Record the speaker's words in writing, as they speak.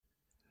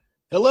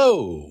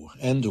Hello,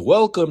 and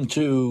welcome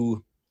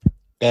to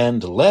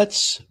And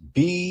Let's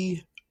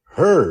Be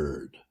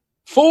Heard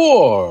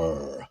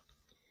for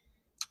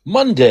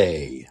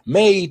Monday,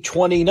 May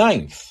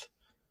 29th,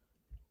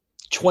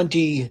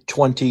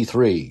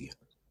 2023.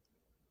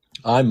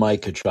 I'm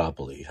Mike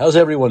Kachopoli. How's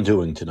everyone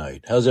doing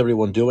tonight? How's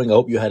everyone doing? I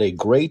hope you had a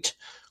great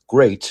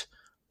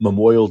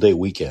Memorial Day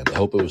weekend. I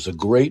hope it was a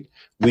great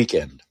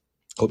weekend.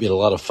 Hope you had a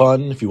lot of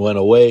fun if you went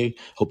away.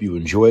 Hope you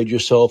enjoyed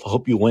yourself. I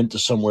hope you went to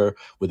somewhere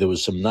where there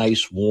was some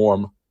nice,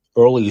 warm,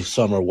 early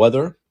summer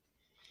weather.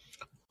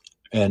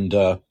 And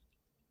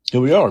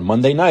here we are,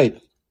 Monday night.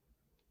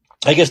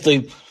 I guess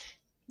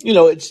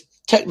it's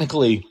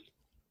technically,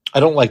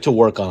 I don't like to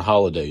work on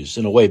holidays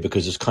in a way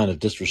because it's kind of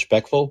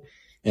disrespectful.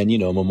 And,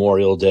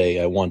 Memorial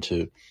Day, I want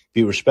to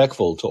be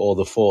respectful to all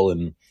the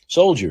fallen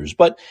soldiers.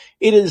 But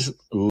it is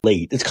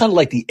late. It's kind of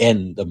like the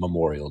end of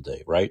Memorial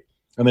Day, right?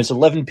 I mean, it's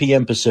 11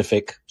 p.m.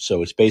 Pacific,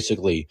 so it's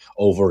basically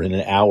over in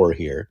an hour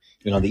here.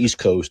 And on the East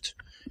Coast,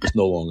 it's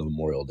no longer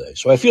Memorial Day.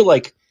 So I feel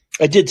like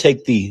I did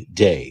take the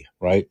day,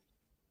 right?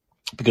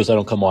 Because I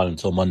don't come on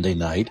until Monday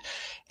night.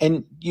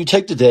 And you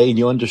take the day and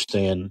you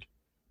understand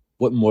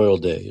what Memorial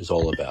Day is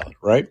all about,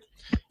 right?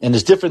 And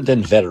it's different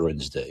than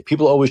Veterans Day.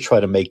 People always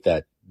try to make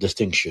that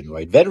distinction,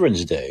 right?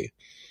 Veterans Day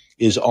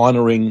is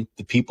honoring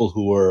the people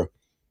who are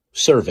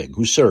serving,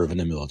 who serve in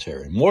the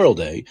military. Memorial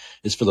Day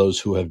is for those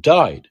who have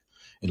died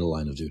in the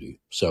line of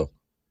duty. So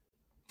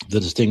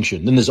the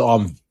distinction. Then there's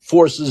Armed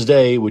Forces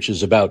Day, which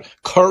is about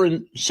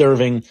current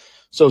serving.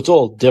 So it's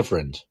all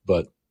different,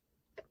 but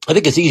I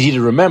think it's easy to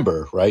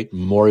remember, right?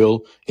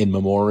 Memorial in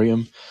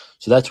memoriam.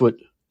 So that's what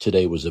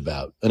today was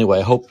about. Anyway,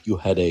 I hope you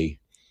had a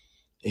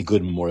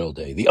good Memorial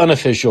Day, the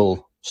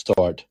unofficial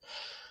start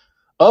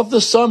of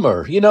the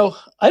summer.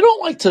 I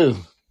don't like to,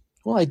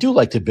 well, I do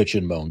like to bitch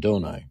and moan,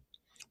 don't I?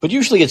 But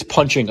usually it's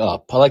punching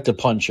up. I like to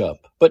punch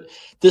up. But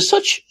there's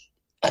such,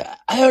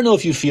 I don't know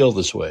if you feel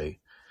this way,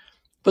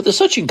 but there's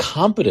such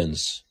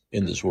incompetence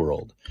in this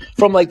world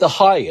from like the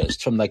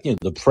highest, from like,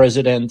 the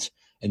president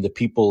and the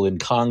people in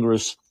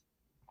Congress,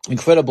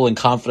 incredible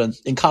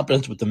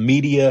incompetence with the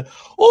media,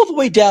 all the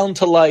way down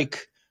to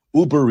like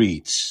Uber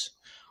Eats.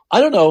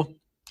 I don't know,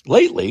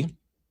 lately,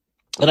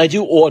 and I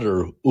do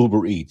order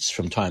Uber Eats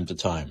from time to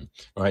time,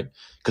 right?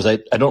 Because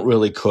I don't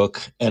really cook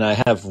and I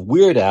have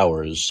weird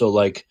hours. So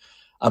like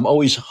I'm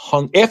always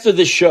after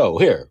the show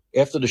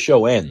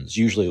ends,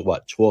 usually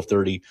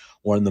 12:30,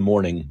 1 in the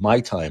morning, my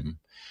time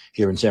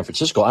here in San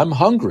Francisco, I'm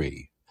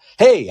hungry.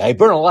 Hey, I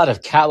burn a lot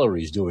of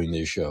calories doing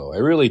this show. I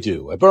really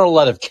do. I burn a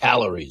lot of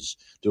calories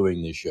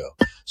doing this show.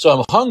 So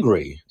I'm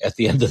hungry at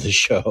the end of the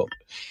show.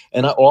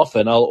 And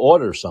I'll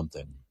order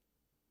something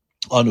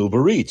on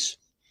Uber Eats.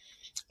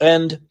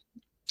 And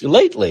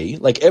lately,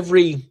 like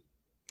every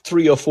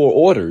 3 or 4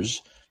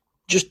 orders,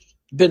 just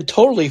been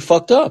totally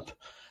fucked up.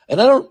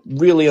 And I don't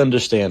really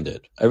understand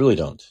it. I really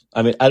don't.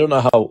 I mean, I don't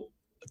know how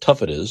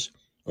tough it is,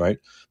 right?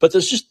 But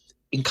there's just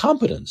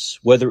incompetence,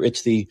 whether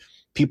it's the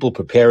people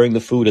preparing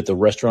the food at the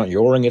restaurant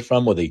you're ordering it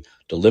from or the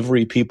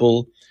delivery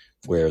people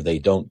where they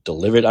don't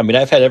deliver it. I mean,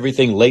 I've had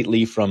everything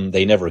lately from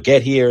they never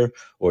get here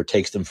or it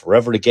takes them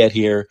forever to get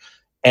here.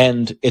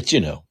 And it's,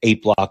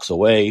 8 blocks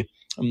away.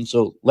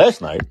 So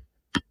last night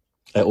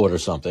I ordered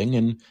something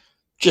and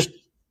just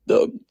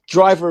the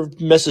driver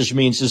messaged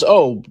me and says,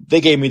 oh,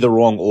 they gave me the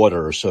wrong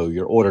order, so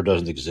your order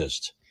doesn't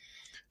exist.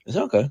 I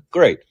said, okay,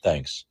 great,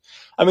 thanks.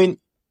 I mean,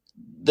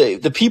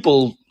 the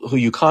people who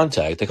you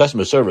contact, the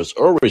customer service,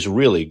 are always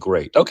really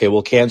great. Okay,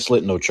 we'll cancel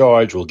it, no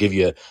charge. We'll give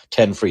you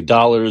 $10 free and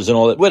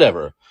all that,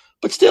 whatever.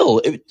 But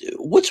still,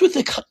 what's with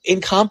the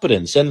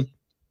incompetence? And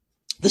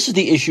this is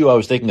the issue I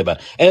was thinking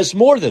about. And it's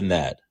more than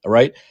that, all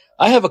right?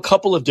 I have a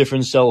couple of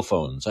different cell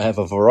phones. I have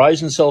a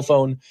Verizon cell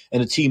phone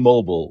and a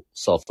T-Mobile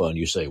cell phone.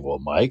 You say, well,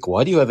 Mike,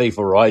 why do you have a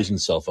Verizon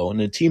cell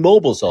phone and a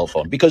T-Mobile cell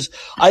phone? Because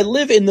I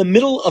live in the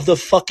middle of the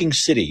fucking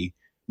city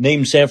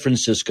named San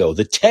Francisco,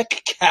 the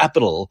tech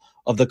capital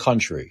of the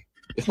country,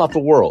 if not the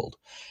world.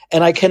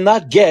 And I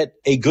cannot get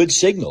a good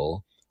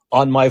signal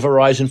on my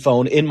Verizon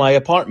phone in my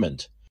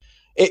apartment.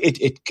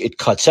 It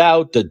cuts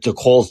out, the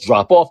calls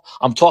drop off.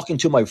 I'm talking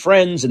to my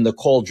friends and the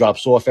call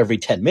drops off every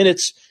 10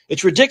 minutes.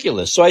 It's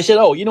ridiculous. So I said,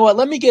 oh, you know what?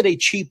 Let me get a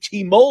cheap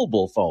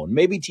T-Mobile phone.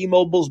 Maybe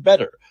T-Mobile's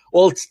better.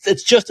 Well,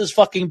 it's just as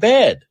fucking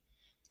bad.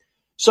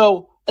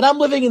 So, and I'm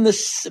living in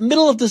the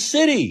middle of the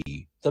city.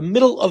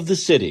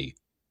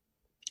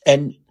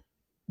 And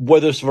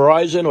whether it's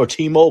Verizon or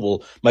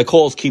T-Mobile, my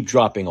calls keep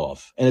dropping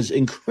off. And it's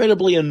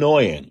incredibly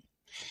annoying.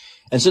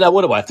 And so now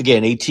what do I have to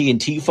get, an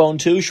AT&T phone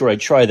too? Should I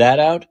try that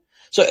out?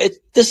 So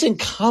this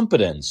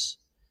incompetence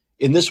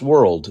in this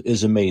world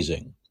is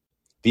amazing.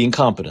 The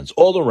incompetence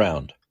all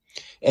around.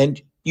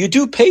 And you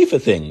do pay for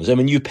things. I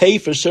mean, you pay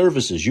for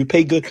services. You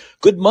pay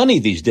good money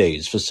these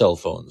days for cell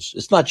phones.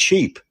 It's not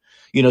cheap.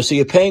 So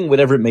you're paying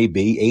whatever it may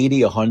be,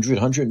 80, 100,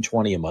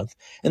 120 a month.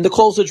 And the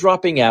calls are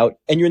dropping out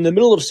and you're in the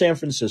middle of San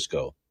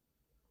Francisco,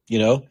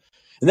 And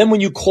then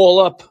when you call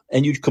up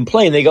and you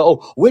complain, they go,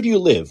 oh, where do you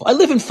live? I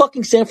live in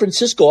fucking San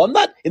Francisco. I'm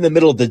not in the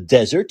middle of the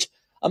desert.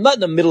 I'm not in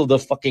the middle of the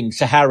fucking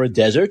Sahara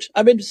Desert.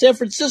 I'm in San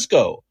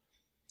Francisco.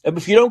 And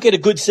if you don't get a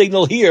good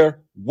signal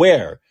here,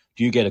 where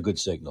do you get a good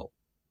signal?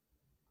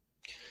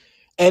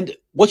 And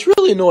what's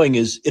really annoying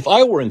is if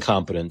I were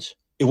incompetent,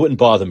 it wouldn't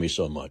bother me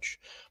so much.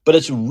 But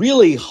it's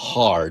really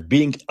hard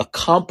being a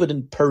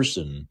competent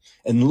person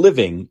and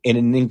living in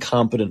an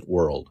incompetent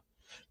world.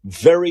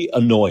 Very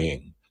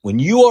annoying. When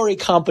you are a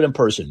competent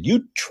person,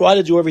 you try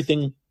to do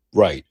everything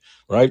right?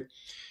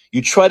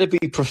 You try to be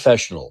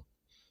professional,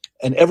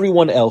 and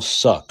everyone else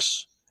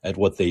sucks at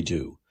what they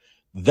do.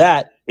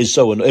 That is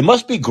so annoying. It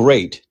must be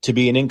great to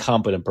be an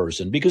incompetent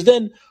person because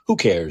then who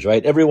cares,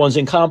 right? Everyone's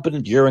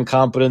incompetent. You're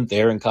incompetent.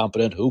 They're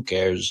incompetent. Who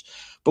cares?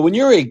 But when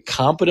you're a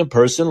competent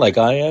person like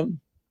I am,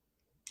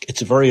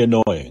 it's very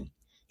annoying.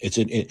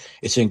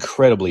 It's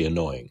incredibly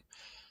annoying.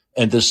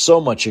 And there's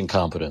so much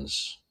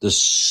incompetence.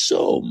 There's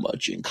so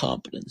much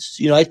incompetence.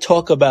 I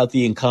talk about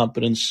the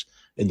incompetence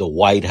in the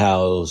White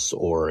House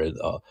or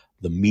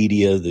the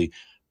media,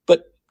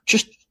 but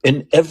just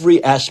in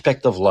every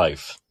aspect of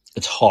life,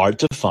 it's hard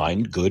to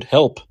find good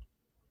help.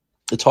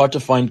 It's hard to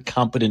find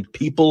competent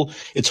people.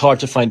 It's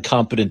hard to find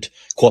competent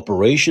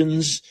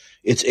corporations.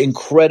 It's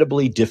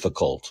incredibly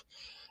difficult.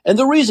 And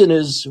the reason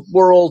is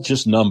we're all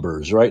just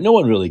numbers, right? No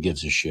one really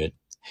gives a shit.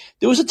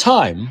 There was a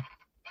time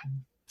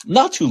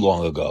not too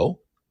long ago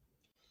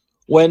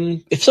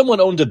when if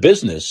someone owned a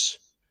business,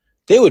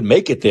 they would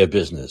make it their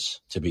business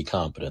to be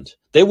competent.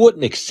 They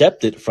wouldn't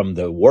accept it from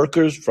the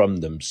workers, from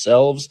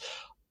themselves.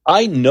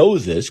 I know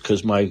this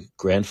because my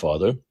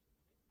grandfather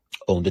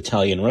owned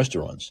Italian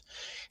restaurants,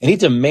 and he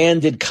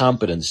demanded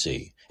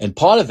competency. And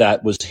part of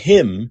that was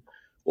him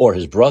or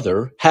his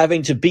brother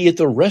having to be at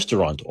the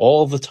restaurant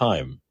all the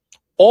time.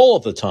 All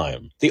of the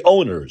time. The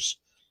owners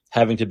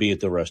having to be at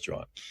the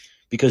restaurant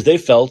because they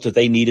felt that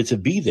they needed to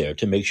be there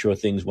to make sure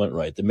things went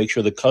right, to make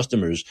sure the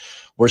customers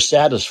were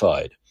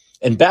satisfied.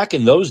 And back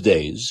in those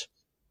days,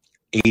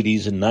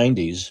 80s and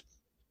 90s,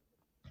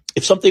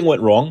 if something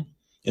went wrong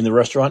in the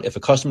restaurant, if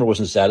a customer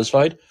wasn't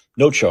satisfied,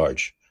 no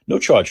charge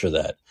for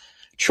that.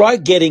 Try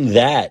getting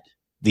that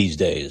these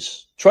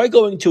days. Try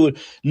going to it.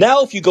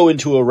 Now, if you go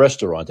into a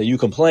restaurant and you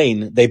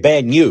complain, they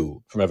ban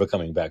you from ever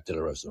coming back to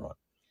the restaurant,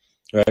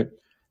 right?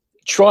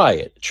 Try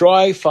it.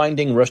 Try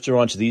finding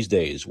restaurants these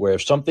days where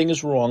if something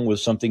is wrong with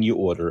something you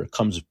order, it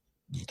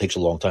takes a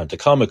long time to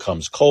come. It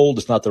comes cold.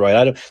 It's not the right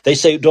item. They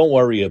say, don't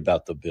worry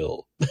about the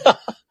bill.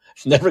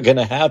 It's never going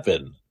to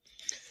happen.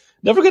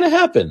 Never going to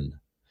happen.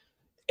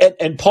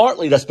 And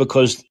partly that's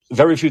because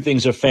very few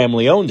things are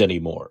family owned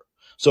anymore.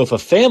 So if a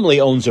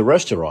family owns a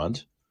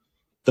restaurant,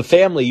 the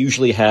family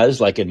usually has,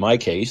 like in my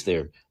case,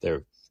 their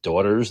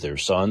daughters, their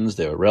sons,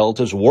 their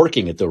relatives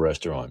working at the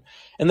restaurant.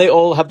 And they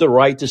all have the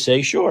right to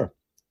say, sure,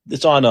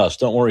 it's on us.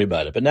 Don't worry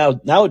about it. But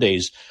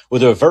nowadays, where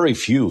there are very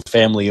few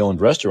family-owned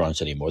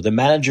restaurants anymore, the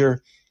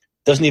manager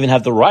doesn't even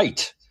have the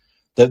right.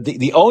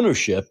 The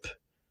ownership,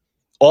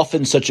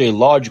 often such a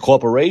large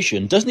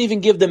corporation, doesn't even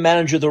give the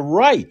manager the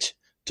right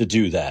to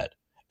do that.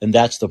 And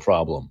that's the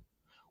problem.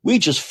 We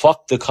just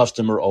fuck the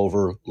customer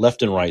over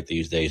left and right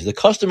these days. The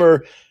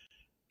customer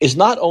is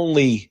not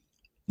only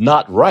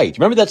not right.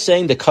 Remember that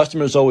saying, the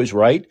customer is always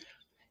right?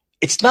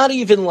 It's not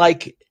even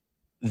like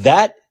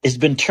that has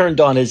been turned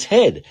on his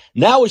head.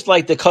 Now it's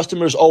like the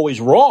customer is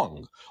always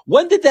wrong.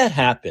 When did that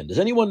happen? Does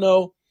anyone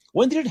know?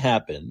 When did it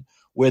happen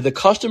where the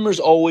customer's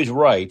always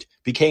right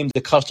became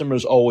the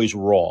customer's always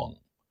wrong?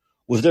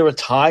 Was there a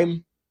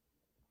time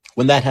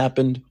when that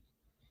happened?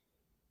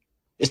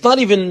 It's not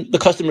even the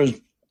customer's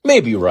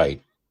maybe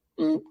right.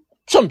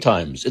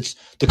 Sometimes it's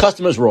the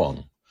customer's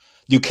wrong.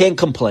 You can't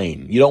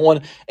complain. You don't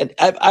want, and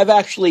I've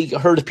actually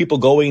heard of people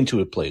going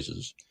into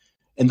places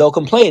and they'll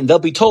complain. They'll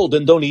be told,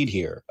 then don't eat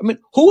here. I mean,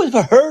 who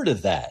ever heard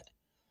of that?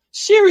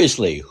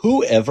 Seriously,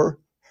 who ever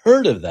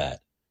heard of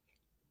that?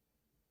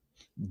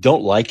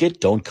 Don't like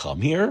it? Don't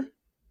come here?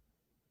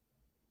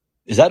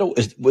 Was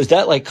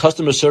that like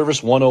customer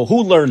service 101?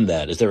 Who learned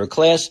that? Is there a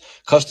class,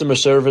 customer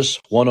service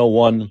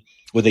 101,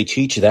 where they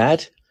teach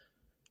that?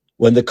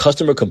 When the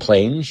customer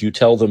complains, you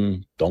tell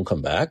them, don't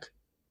come back.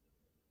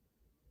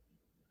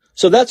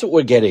 So that's what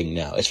we're getting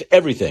now. It's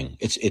everything.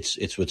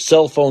 It's with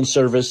cell phone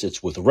service.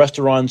 It's with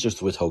restaurants.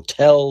 It's with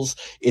hotels.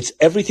 It's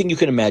everything you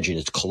can imagine.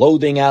 It's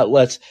clothing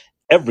outlets,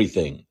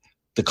 everything.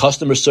 The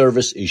customer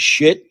service is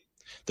shit.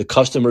 The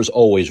customer's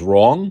always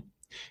wrong.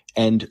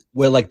 And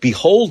we're like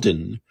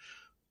beholden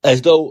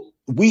as though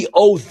we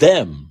owe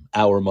them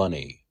our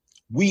money.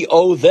 We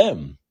owe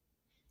them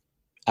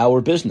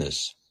our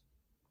business.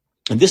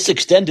 And this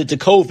extended to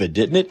COVID,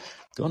 didn't it?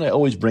 Don't I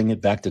always bring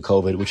it back to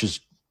COVID, which is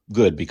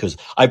good because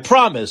I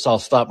promise I'll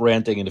stop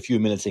ranting in a few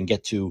minutes and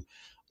get to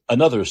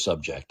another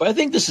subject. But I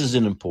think this is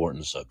an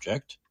important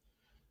subject.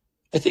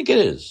 I think it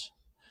is.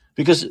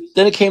 Because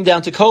then it came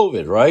down to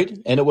COVID, right?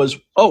 And it was,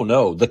 oh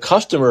no, the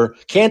customer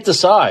can't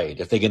decide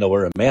if they're going to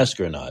wear a mask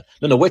or not.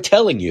 No, we're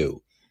telling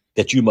you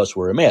that you must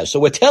wear a mask. So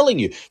we're telling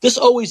you, this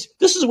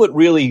is what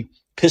really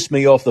pissed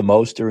me off the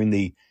most during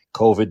the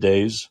COVID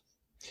days,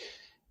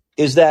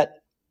 is that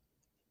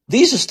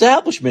these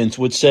establishments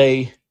would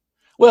say,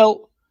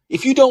 well,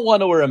 if you don't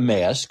want to wear a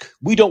mask,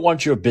 we don't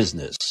want your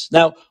business.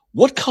 Now,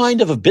 What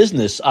kind of a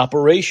business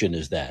operation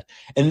is that?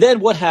 And then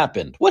what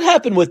happened? What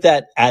happened with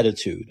that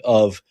attitude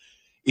of,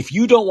 if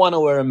you don't want to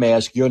wear a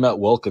mask, you're not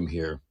welcome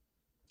here?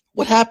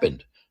 What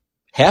happened?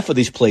 Half of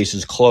these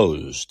places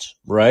closed,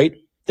 right?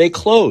 They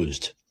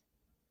closed.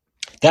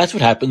 That's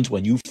what happens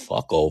when you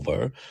fuck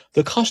over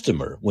the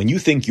customer, when you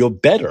think you're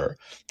better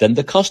than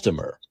the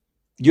customer.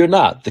 You're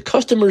not. The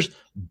customer's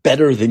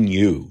better than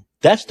you.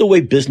 That's the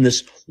way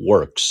business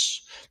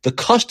works. The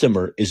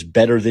customer is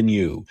better than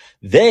you.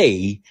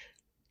 They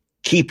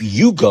keep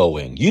you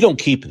going. You don't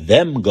keep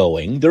them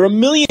going. There are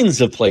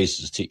millions of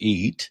places to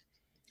eat,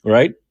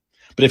 right?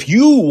 But if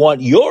you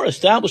want your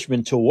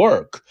establishment to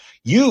work,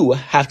 you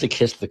have to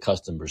kiss the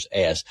customer's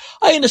ass.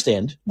 I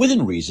understand,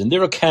 within reason.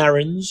 There are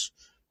Karens,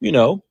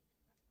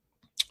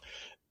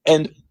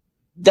 and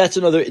that's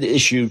another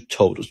issue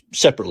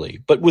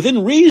separately. But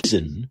within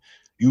reason,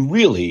 you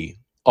really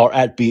are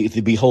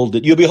you're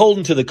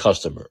beholden to the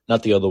customer,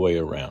 not the other way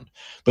around.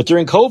 But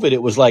during COVID,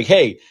 it was like,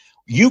 hey,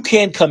 you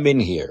can't come in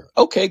here.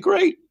 Okay,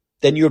 great.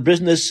 Then your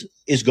business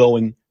is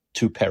going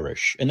to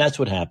perish. And that's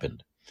what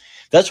happened.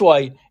 That's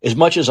why, as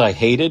much as I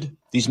hated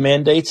these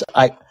mandates,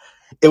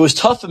 it was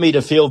tough for me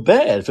to feel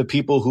bad for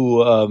people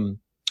who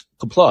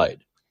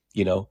complied,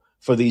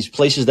 for these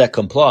places that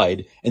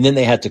complied, and then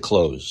they had to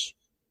close.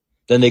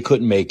 Then they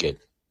couldn't make it.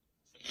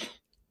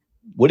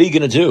 What are you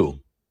going to do?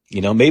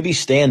 Maybe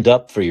stand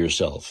up for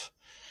yourself.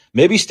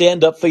 Maybe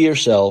stand up for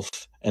yourself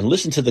and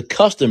listen to the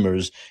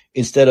customers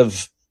instead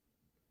of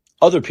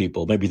other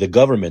people, maybe the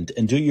government,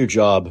 and do your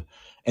job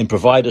and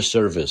provide a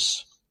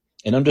service.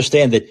 And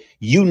understand that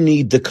you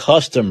need the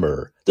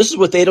customer. This is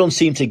what they don't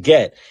seem to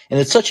get. And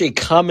it's such a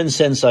common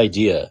sense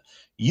idea.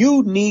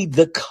 You need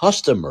the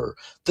customer.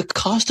 The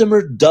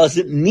customer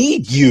doesn't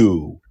need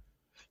you.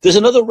 There's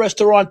another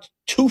restaurant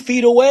 2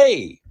 feet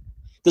away.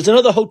 There's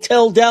another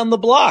hotel down the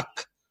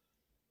block.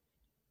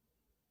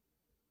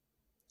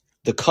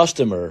 The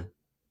customer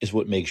is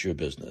what makes your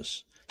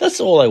business. That's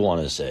all I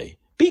want to say.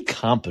 Be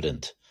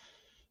competent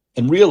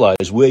and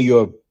realize where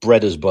your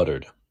bread is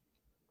buttered.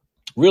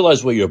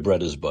 Realize where your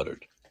bread is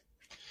buttered.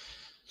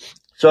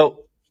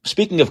 So,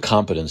 speaking of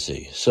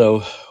competency,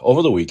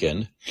 over the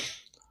weekend,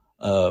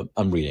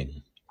 I'm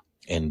reading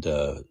and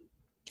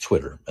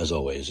Twitter, as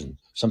always, and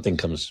something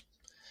comes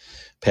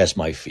past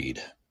my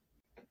feed.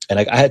 And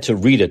I had to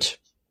read it.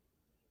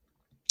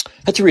 I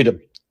had to read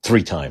it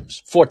 3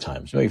 times, 4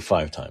 times, maybe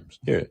 5 times.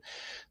 Here,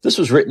 this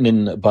was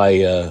written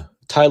by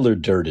Tyler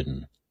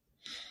Durden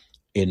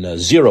in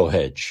Zero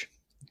Hedge.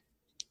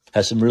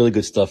 Has some really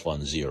good stuff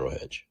on Zero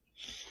Hedge.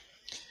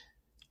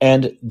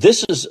 And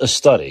this is a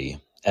study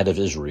out of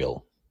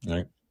Israel,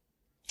 right?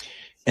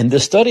 And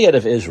the study out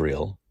of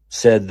Israel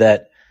said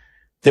that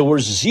there were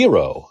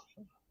 0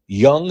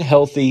 young,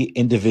 healthy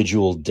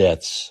individual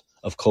deaths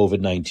of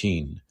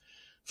COVID-19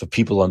 for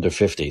people under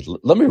 50.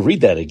 Let me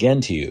read that again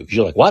to you.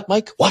 You're like, what,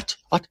 Mike? What?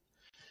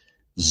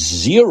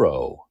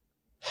 0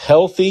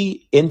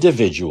 healthy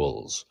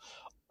individuals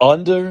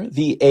under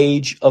the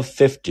age of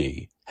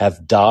 50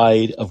 have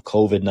died of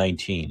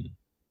COVID-19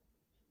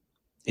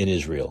 in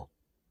Israel.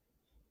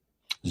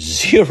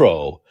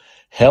 0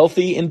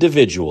 healthy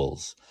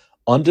individuals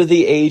under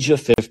the age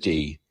of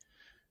 50,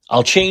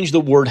 I'll change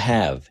the word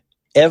have,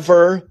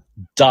 ever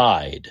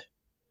died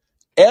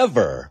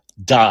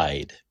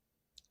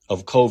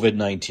of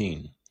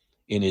COVID-19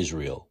 in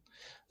Israel.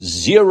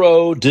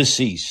 0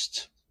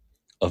 deceased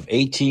of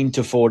 18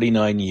 to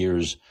 49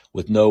 years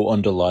with no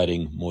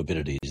underlying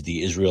morbidities,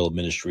 the Israel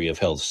Ministry of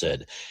Health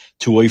said,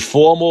 to a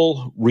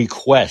formal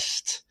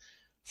request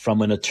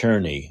from an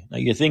attorney. Now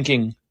you're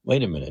thinking,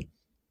 wait a minute.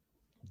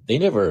 They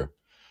never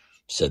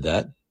said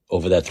that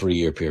over that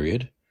 3-year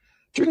period.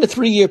 During the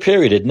 3-year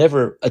period, it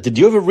never. Did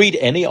you ever read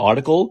any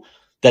article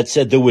that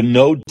said there were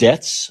no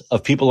deaths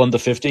of people under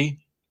 50,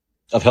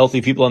 of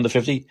healthy people under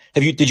 50?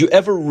 Did you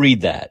ever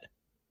read that?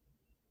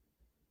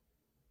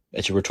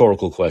 It's a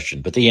rhetorical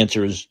question, but the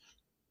answer is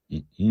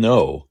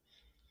no.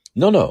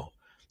 No.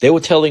 They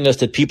were telling us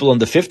that people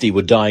under 50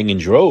 were dying in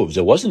droves.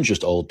 It wasn't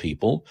just old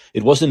people.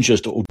 It wasn't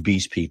just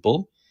obese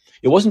people.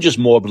 It wasn't just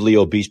morbidly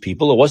obese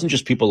people. It wasn't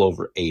just people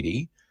over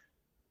 80.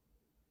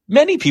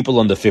 Many people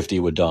under 50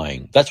 were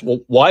dying.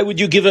 Why would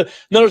you give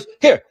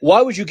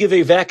why would you give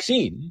a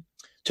vaccine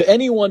to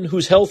anyone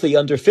who's healthy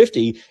under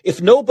 50 if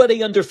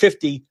nobody under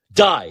 50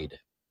 died?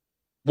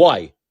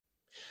 Why?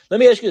 Let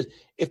me ask you this.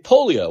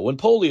 When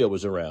polio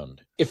was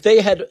around, if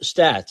they had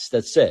stats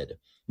that said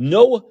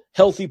no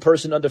healthy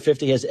person under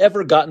 50 has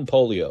ever gotten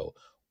polio,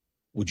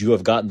 would you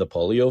have gotten the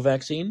polio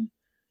vaccine?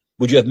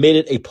 Would you have made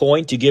it a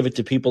point to give it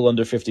to people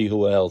under 50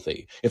 who are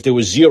healthy if there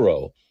was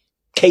 0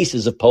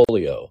 cases of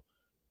polio?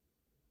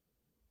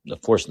 Of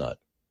course not.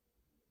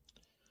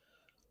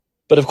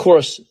 But of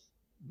course,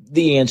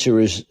 the answer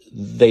is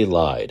they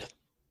lied.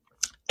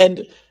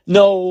 And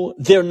no,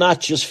 they're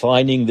not just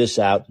finding this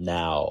out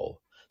now.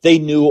 They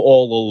knew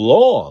all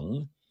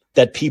along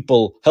that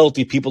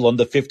healthy people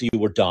under 50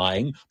 were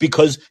dying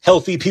because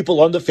healthy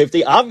people under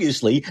 50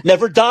 obviously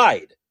never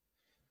died.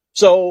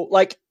 So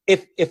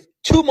if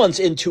 2 months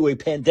into a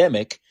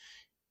pandemic,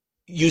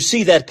 you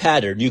see that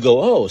pattern, you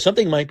go, oh,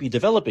 something might be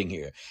developing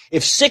here.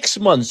 If 6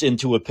 months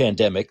into a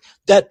pandemic,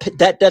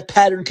 that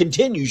pattern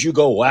continues, you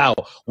go, wow,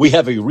 we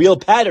have a real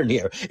pattern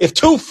here. If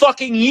 2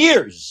 fucking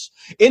years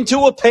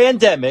into a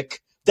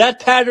pandemic, that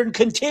pattern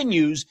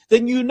continues,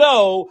 then you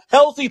know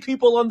healthy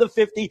people under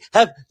 50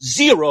 have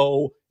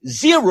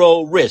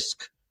zero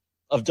risk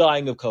of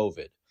dying of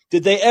COVID.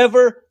 Did they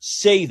ever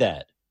say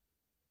that?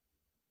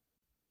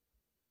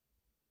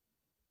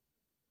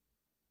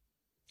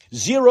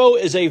 Zero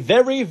is a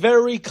very,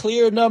 very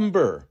clear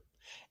number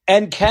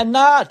and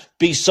cannot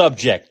be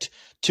subject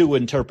to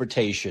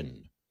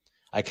interpretation.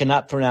 I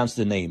cannot pronounce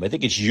the name. I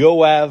think it's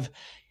Yoav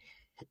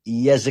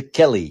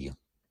Yezekieli,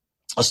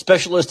 a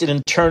specialist in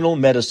internal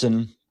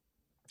medicine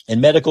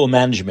and medical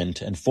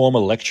management and former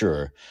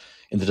lecturer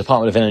in the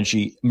Department of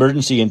Energy,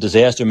 Emergency and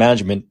Disaster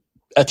Management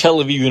at Tel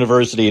Aviv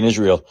University in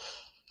Israel,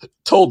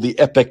 told the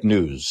Epic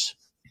News.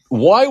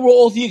 Why were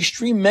all the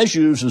extreme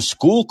measures of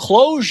school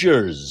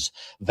closures,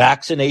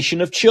 vaccination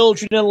of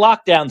children, and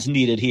lockdowns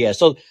needed here?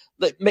 So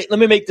let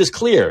me make this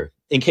clear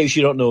in case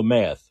you don't know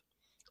math.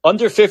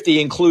 Under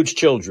 50 includes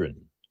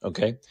children,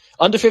 okay?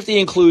 Under 50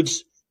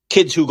 includes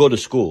kids who go to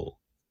school.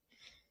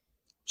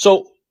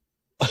 So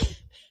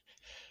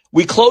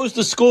we closed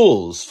the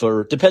schools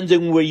for,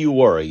 depending where you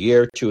were, a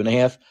year,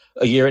 2.5,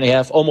 a year and a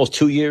half, almost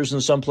 2 years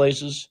in some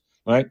places,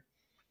 right?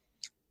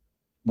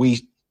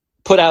 We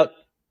put out,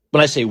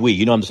 when I say we,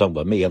 you know I'm talking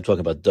about me, I'm talking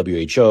about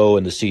WHO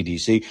and the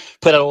CDC,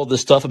 put out all this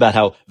stuff about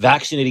how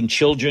vaccinating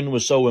children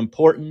was so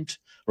important,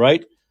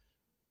 right?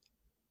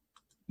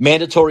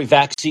 Mandatory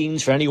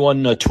vaccines for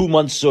anyone 2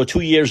 months or 2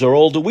 years or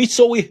older. We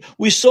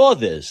saw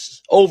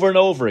this over and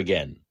over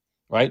again,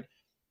 right?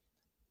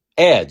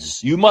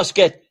 Ads, you must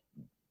get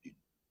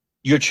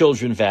your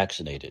children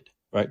vaccinated,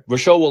 right?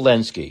 Rochelle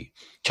Walensky,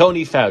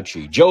 Tony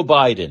Fauci, Joe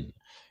Biden.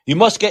 You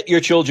must get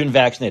your children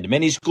vaccinated.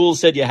 Many schools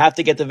said you have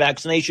to get the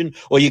vaccination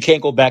or you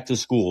can't go back to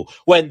school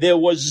when there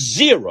was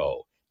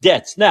zero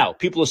deaths. Now,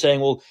 people are saying,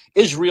 well,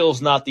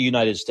 Israel's not the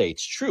United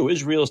States. True,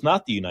 Israel's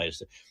not the United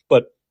States,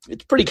 but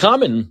it's pretty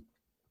common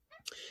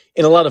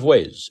in a lot of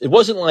ways. It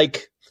wasn't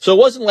like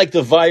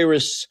the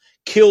virus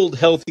killed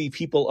healthy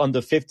people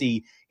under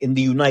 50 in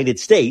the United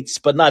States,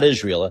 but not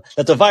Israel.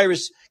 That the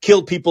virus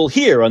killed people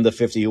here under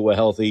 50 who were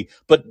healthy,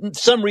 but for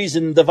some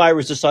reason the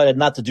virus decided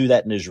not to do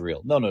that in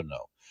Israel. No.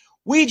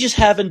 We just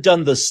haven't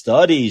done the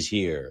studies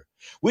here.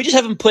 We just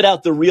haven't put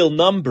out the real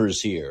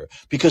numbers here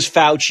because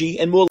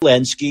Fauci and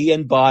Walensky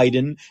and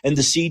Biden and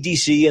the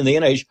CDC and the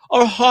NIH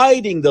are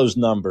hiding those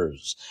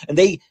numbers. And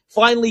they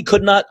finally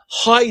could not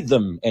hide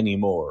them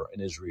anymore in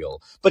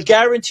Israel. But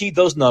guaranteed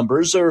those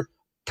numbers are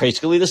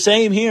basically the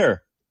same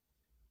here.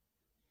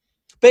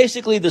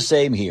 Basically the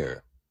same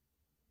here.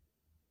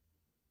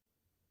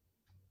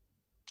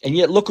 And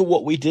yet look at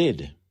what we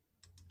did.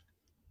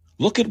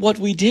 Look at what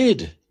we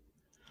did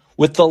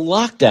with the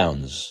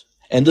lockdowns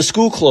and the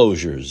school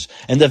closures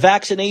and the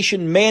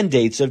vaccination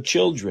mandates of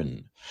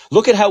children.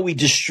 Look at how we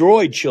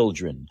destroyed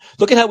children.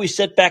 Look at how we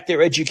set back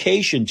their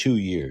education 2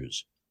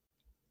 years.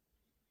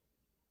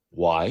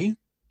 Why?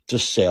 To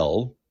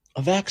sell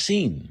a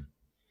vaccine.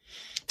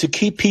 To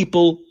keep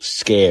people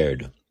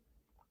scared.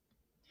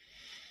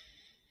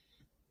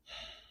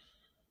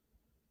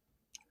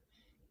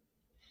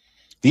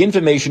 The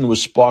information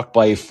was sparked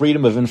by a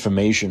Freedom of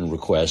Information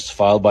request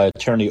filed by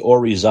attorney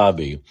Ori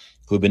Zabi,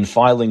 who had been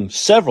filing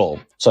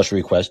several such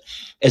requests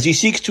as he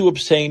seeks to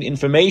obtain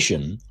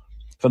information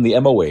from the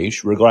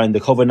MOH regarding the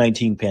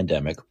COVID-19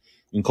 pandemic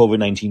and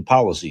COVID-19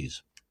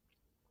 policies.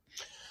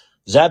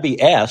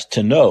 Zabi asked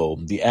to know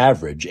the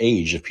average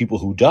age of people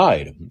who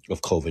died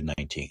of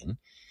COVID-19,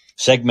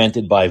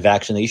 segmented by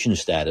vaccination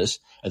status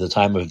at the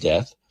time of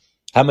death,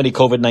 how many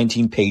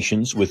COVID-19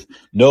 patients with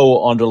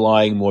no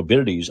underlying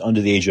morbidities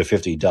under the age of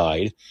 50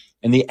 died,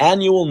 and the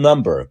annual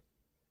number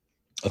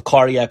of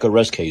cardiac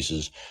arrest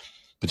cases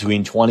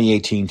between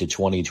 2018 to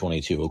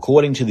 2022.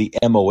 According to the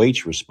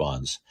MOH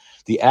response,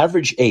 the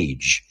average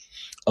age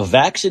of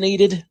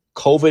vaccinated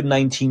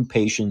COVID-19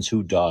 patients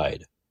who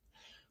died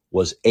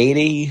was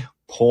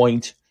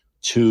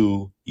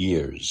 80.2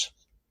 years.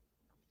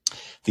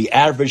 The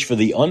average for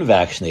the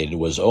unvaccinated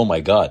was,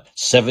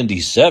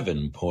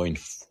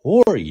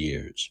 77.4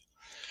 years.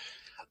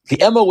 The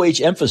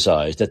MOH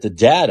emphasized that the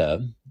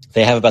data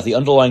they have about the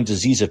underlying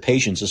disease of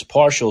patients is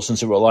partial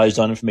since it relies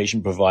on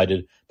information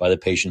provided by the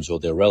patients or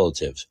their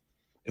relatives,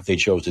 if they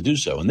chose to do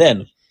so, and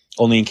then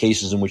only in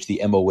cases in which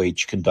the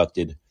MOH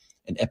conducted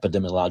an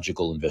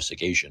epidemiological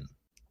investigation.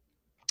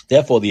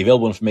 Therefore, the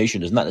available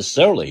information does not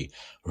necessarily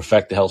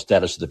reflect the health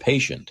status of the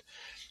patient.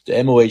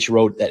 The MOH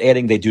wrote that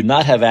adding they do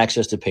not have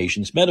access to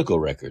patients' medical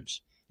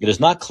records. It is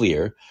not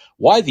clear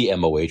why the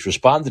MOH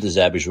responded to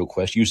Zabi's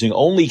request using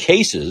only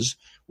cases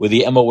where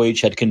the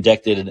MOH had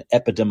conducted an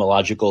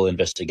epidemiological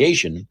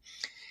investigation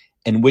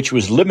and which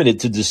was limited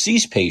to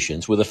deceased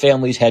patients where the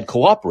families had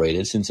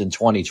cooperated, since in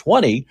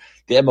 2020,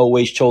 the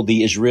MOH told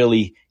the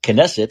Israeli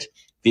Knesset,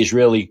 the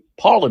Israeli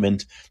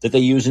parliament, that they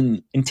use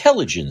an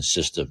intelligence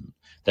system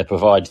that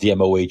provides the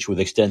MOH with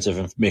extensive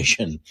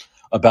information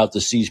about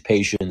deceased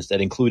patients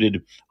that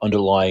included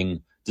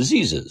underlying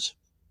diseases.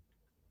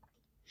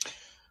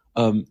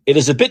 It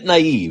is a bit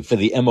naive for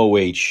the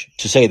MOH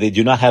to say they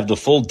do not have the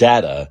full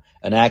data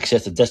and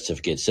access to death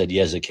certificates, said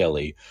Yeza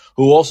Kelly,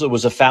 who also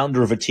was a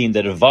founder of a team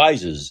that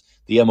advises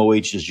the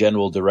MOH's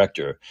general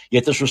director.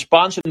 Yet this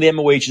response from the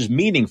MOH is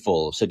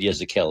meaningful, said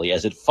Yeza Kelly,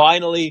 as it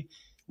finally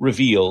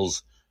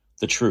reveals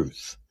the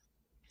truth.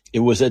 It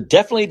was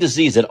definitely a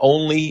disease that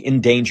only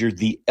endangered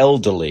the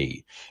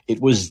elderly. It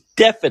was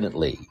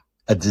definitely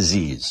a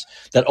disease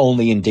that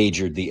only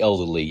endangered the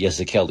elderly,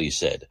 Yeza Kelly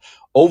said.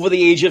 Over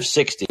the age of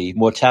 60,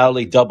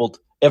 mortality doubled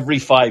every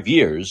 5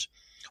 years,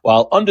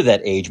 while under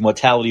that age,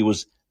 mortality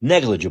was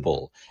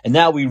negligible. And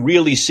now we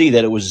really see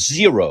that it was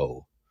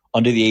zero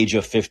under the age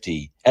of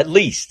 50, at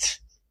least.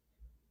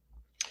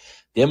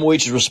 The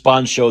MOH's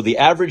response showed the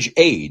average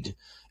age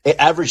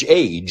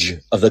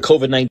of the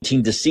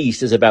COVID-19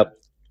 deceased is about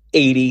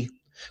 80,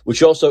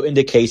 which also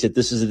indicates that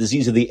this is a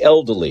disease of the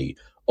elderly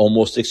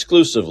almost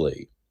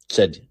exclusively,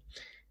 said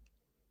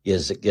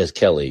Yeza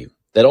Kelly.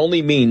 That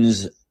only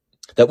means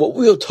that what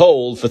we were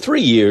told for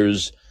 3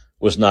 years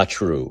was not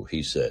true,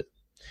 he said.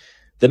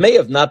 There may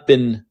have not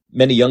been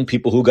many young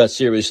people who got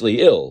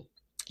seriously ill,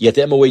 yet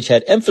the MOH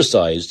had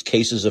emphasized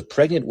cases of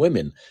pregnant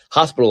women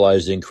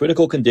hospitalized in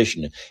critical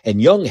condition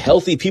and young,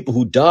 healthy people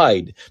who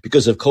died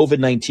because of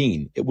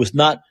COVID-19. It was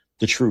not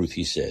the truth,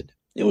 he said.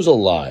 It was a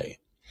lie.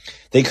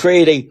 They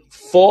create a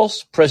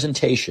false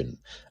presentation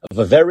of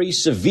a very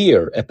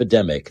severe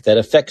epidemic that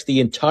affects the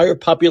entire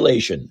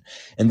population,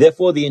 and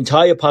therefore the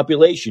entire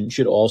population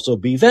should also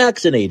be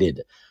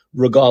vaccinated,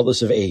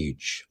 regardless of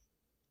age.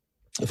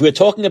 If we're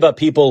talking about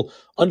people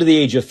under the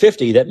age of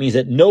 50, that means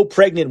that no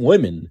pregnant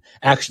women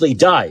actually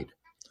died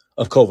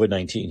of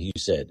COVID-19, he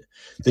said.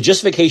 The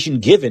justification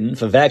given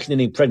for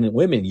vaccinating pregnant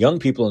women, young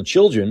people, and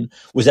children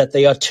was that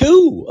they are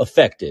too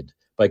affected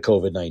by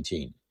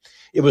COVID-19.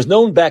 It was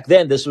known back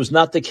then this was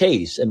not the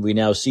case, and we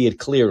now see it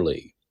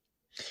clearly.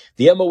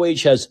 The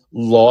MOH has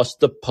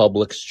lost the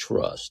public's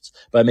trust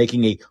by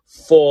making a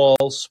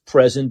false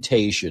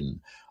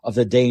presentation of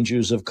the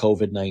dangers of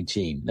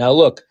COVID-19. Now,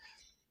 look,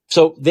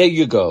 so there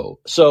you go.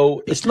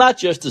 So it's not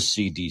just the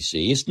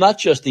CDC, it's not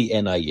just the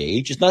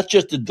NIH, it's not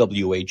just the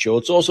WHO,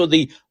 it's also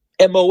the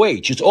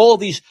MOH. It's all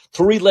these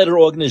three-letter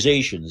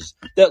organizations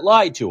that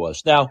lied to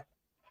us. Now,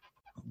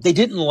 they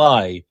didn't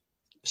lie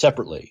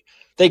separately.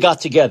 They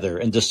got together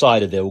and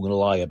decided they were going to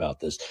lie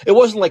about this. It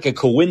wasn't like a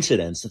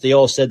coincidence that they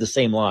all said the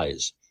same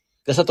lies.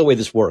 That's not the way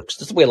this works.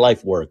 That's the way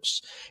life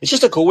works. It's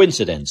just a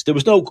coincidence. There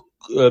was no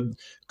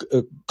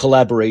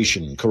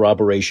collaboration,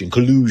 corroboration,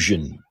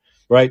 collusion,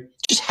 right?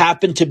 It just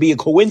happened to be a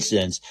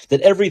coincidence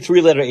that every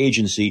three-letter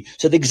agency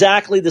said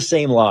exactly the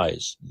same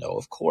lies. No,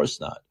 of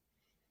course not.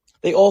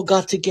 They all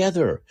got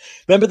together.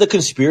 Remember the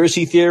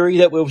conspiracy theory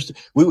that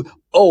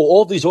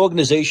all these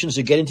organizations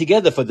are getting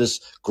together for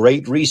this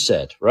great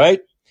reset, right?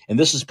 And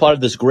this is part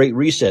of this great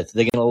reset.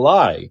 They're going to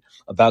lie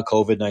about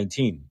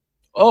COVID-19.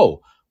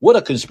 Oh, what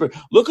a conspiracy.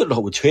 Look at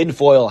the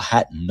tinfoil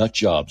hat nut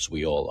jobs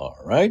we all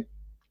are, right?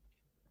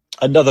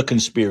 Another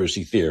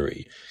conspiracy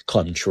theory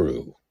come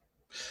true.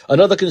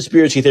 Another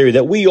conspiracy theory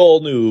that we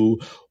all knew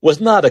was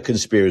not a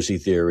conspiracy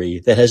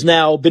theory that has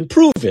now been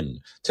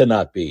proven to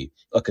not be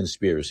a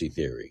conspiracy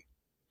theory.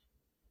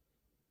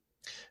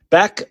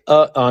 Back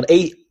on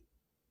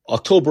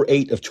October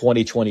 8 of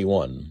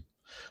 2021,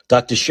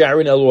 Dr.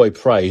 Sharon Elroy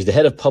Price, the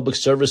head of public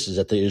services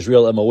at the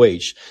Israel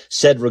MOH,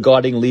 said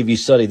regarding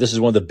Levy's study, this is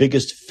one of the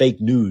biggest fake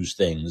news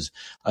things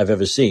I've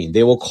ever seen.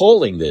 They were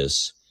calling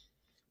this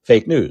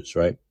fake news,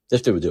 right? That's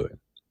what they were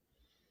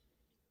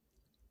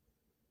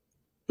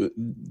doing.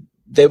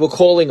 They were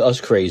calling us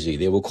crazy.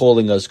 They were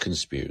calling us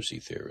conspiracy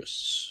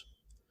theorists.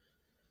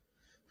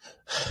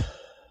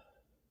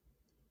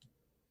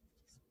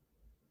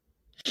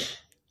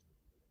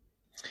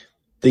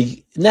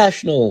 The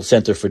National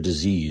Center for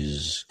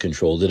Disease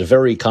Control did a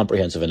very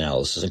comprehensive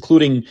analysis,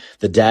 including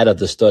the data of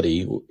the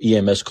study,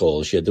 EMS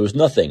calls. There was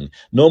nothing,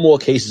 no more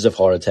cases of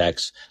heart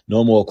attacks,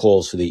 no more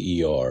calls for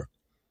the ER.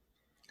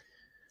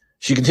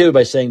 She continued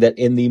by saying that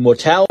in the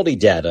mortality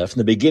data from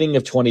the beginning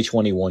of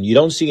 2021, you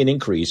don't see an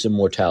increase in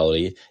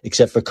mortality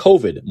except for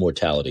COVID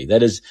mortality.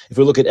 That is, if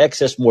we look at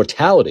excess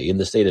mortality in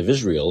the state of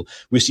Israel,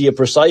 we see it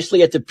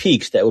precisely at the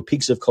peaks that were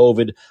peaks of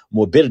COVID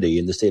morbidity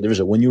in the state of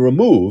Israel. When you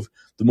remove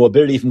the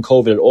morbidity from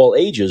COVID at all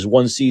ages,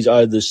 one sees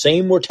either the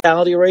same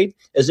mortality rate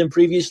as in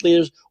previous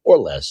years or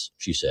less,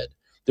 she said.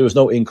 There was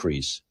no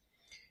increase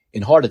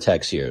in heart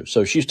attacks here.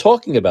 So she's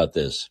talking about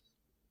this.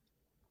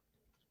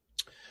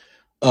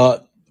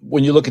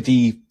 When you look at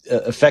the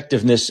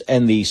effectiveness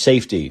and the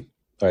safety,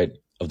 right,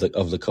 of the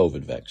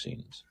COVID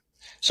vaccines.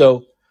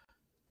 So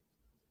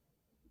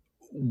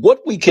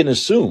what we can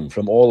assume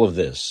from all of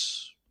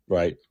this,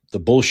 right, the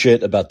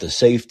bullshit about the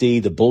safety,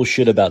 the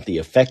bullshit about the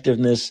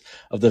effectiveness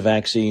of the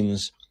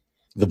vaccines,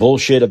 the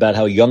bullshit about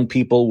how young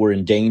people were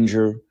in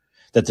danger,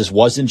 that this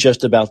wasn't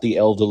just about the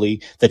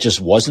elderly, this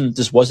wasn't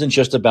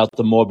just about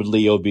the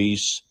morbidly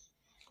obese.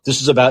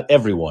 This is about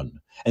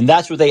everyone. And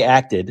that's what they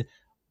acted.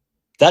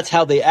 That's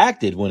how they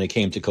acted when it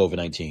came to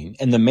COVID-19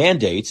 and the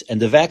mandates and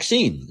the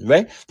vaccine,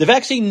 right? The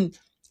vaccine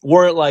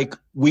weren't like,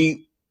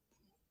 we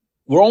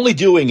we're only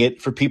doing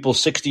it for people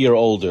 60 or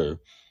older,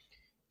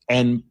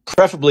 and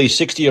preferably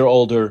 60 or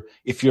older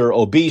if you're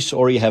obese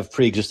or you have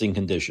pre-existing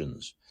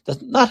conditions.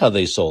 That's not how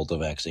they sold the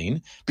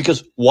vaccine.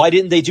 Because why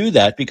didn't they do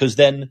that? Because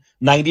then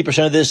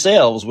 90% of their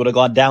sales would have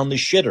gone down the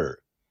shitter,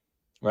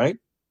 right?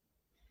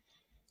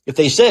 If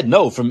they said,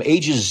 no, from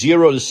ages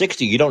 0 to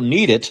 60, you don't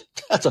need it,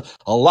 that's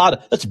a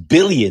lot. That's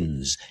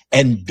billions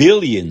and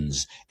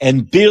billions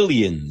and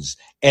billions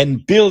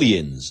and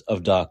billions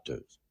of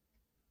doctors,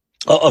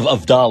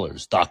 of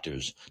dollars,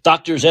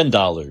 doctors and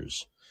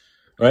dollars,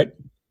 right?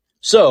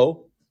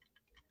 So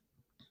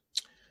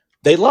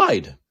they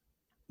lied.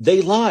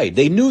 They lied.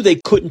 They knew they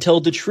couldn't tell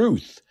the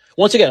truth.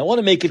 Once again, I want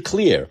to make it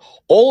clear.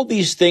 All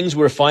these things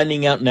we're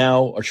finding out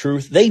now are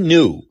truth. They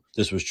knew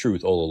this was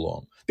truth all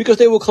along because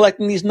they were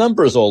collecting these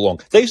numbers all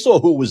along. They saw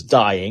who was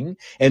dying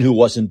and who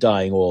wasn't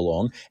dying all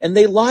along, and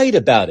they lied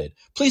about it.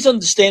 Please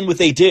understand what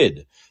they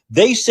did.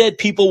 They said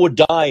people were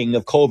dying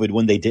of COVID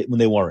when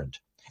they weren't.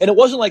 And it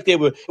wasn't like it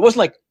wasn't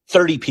like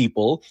 30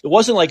 people. It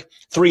wasn't like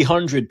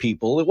 300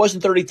 people. It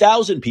wasn't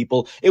 30,000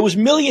 people. It was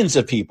millions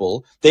of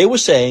people they were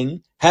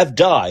saying have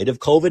died of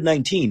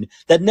COVID-19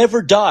 that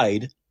never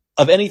died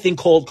of anything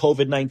called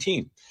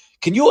COVID-19.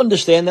 Can you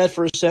understand that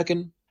for a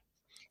second?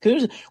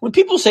 Because when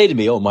people say to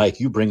me, oh, Mike,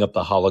 you bring up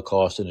the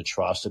Holocaust and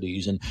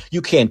atrocities and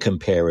you can't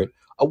compare it.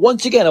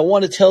 Once again, I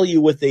want to tell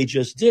you what they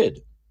just did.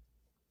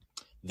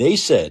 They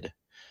said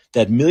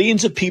that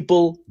millions of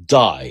people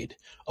died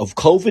of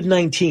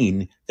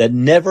COVID-19 that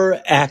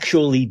never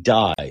actually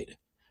died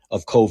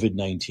of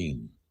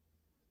COVID-19.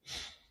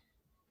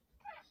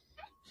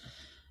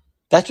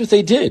 That's what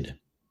they did.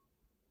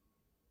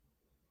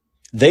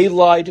 They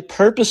lied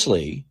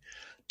purposely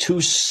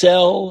to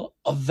sell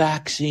a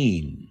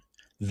vaccine.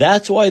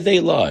 That's why they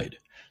lied,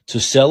 to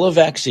sell a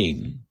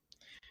vaccine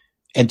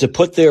and to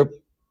put their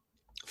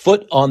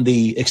foot on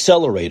the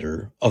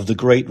accelerator of the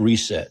Great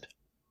Reset.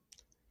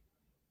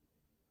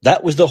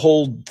 That was the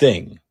whole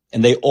thing.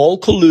 And they all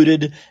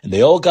colluded and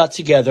they all got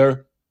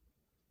together.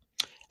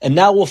 And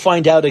now we'll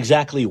find out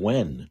exactly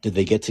when. Did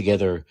they get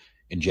together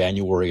in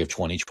January of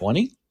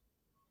 2020?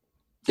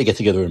 They get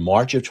together in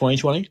March of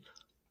 2020?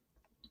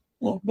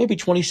 Well, maybe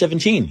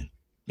 2017,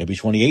 maybe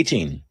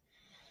 2018,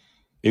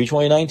 maybe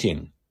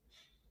 2019.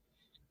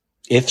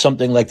 If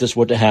something like this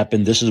were to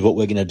happen, this is what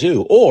we're going to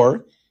do.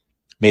 Or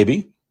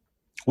maybe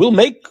we'll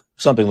make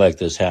something like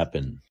this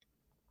happen,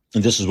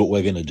 and this is what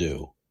we're going to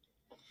do.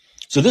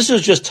 So this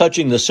is just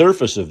touching the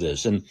surface of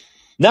this. And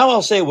now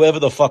I'll say whatever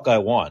the fuck I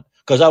want,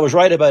 because I was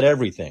right about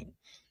everything.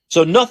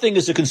 So nothing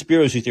is a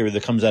conspiracy theory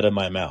that comes out of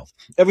my mouth.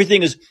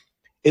 Everything is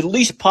at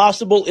least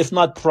possible, if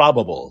not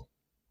probable,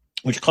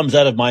 which comes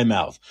out of my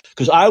mouth.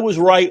 Because I was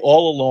right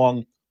all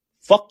along.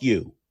 Fuck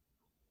you.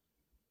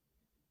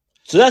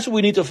 So that's what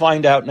we need to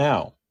find out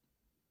now.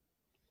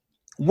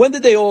 When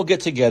did they all get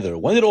together?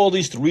 When did all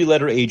these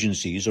 3-letter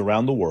agencies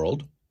around the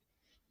world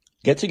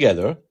get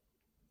together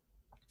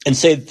and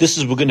say this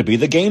is going to be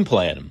the game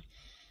plan?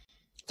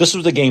 This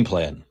was the game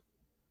plan.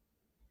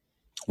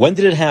 When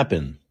did it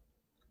happen?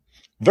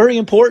 Very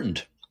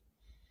important.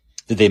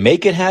 Did they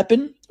make it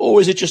happen? Or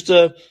was it just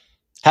a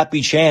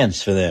happy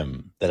chance for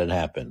them that it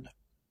happened?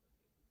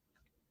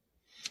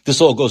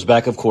 This all goes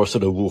back, of course, to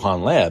the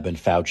Wuhan lab and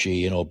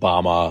Fauci and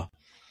Obama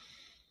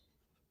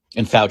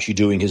and Fauci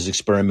doing his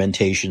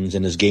experimentations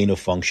and his gain of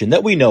function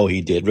that we know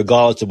he did,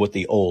 regardless of what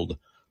the old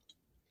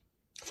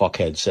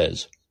fuckhead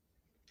says.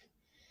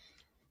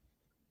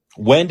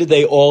 When did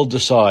they all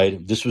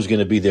decide this was going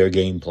to be their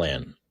game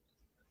plan?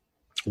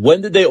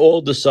 When did they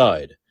all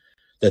decide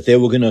that they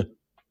were going to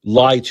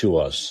lie to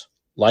us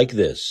like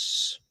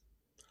this?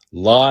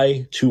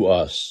 Lie to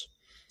us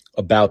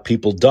about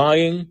people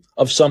dying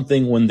of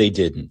something when they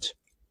didn't.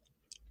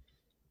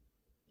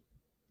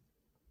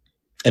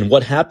 And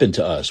what happened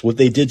to us, what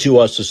they did to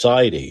our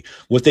society,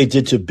 what they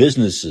did to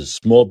businesses,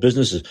 small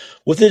businesses,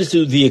 what they did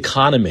to the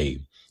economy,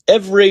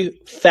 every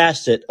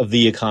facet of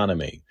the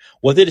economy,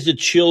 what they did to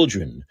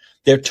children,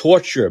 their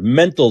torture,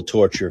 mental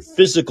torture,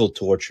 physical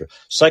torture,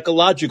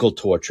 psychological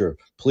torture.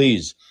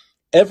 Please,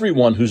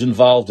 everyone who's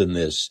involved in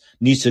this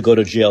needs to go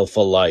to jail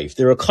for life.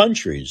 There are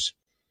countries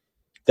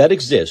that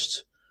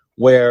exist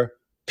where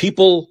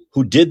people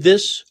who did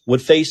this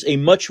would face a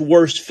much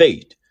worse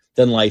fate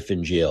than life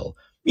in jail.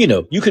 You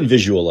know, you can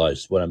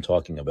visualize what I'm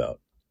talking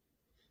about.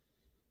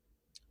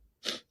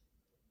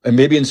 And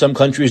maybe in some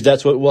countries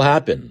that's what will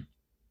happen.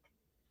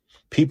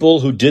 People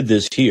who did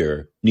this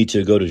here need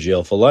to go to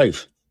jail for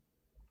life.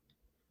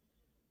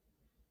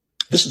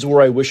 This is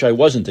where I wish I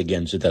wasn't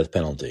against the death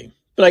penalty.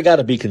 But I got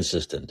to be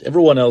consistent.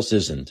 Everyone else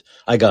isn't.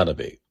 I got to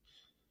be.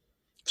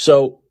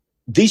 So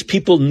these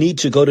people need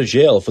to go to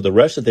jail for the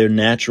rest of their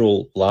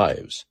natural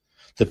lives.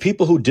 The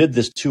people who did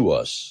this to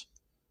us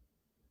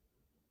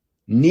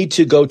need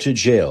to go to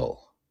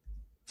jail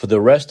for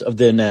the rest of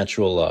their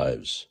natural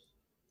lives.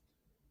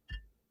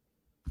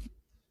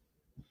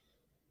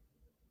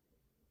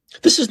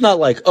 This is not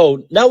like,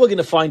 oh, now we're going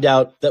to find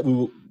out that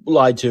we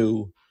lied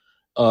to,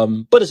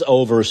 but it's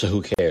over, so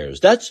who cares?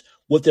 That's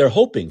what they're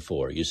hoping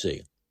for, you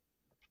see.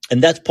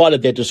 And that's part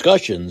of their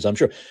discussions, I'm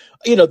sure.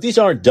 These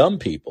aren't dumb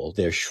people.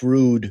 They're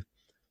shrewd,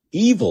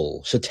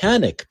 evil,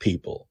 satanic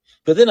people,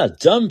 but they're not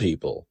dumb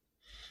people.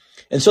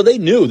 And so they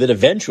knew that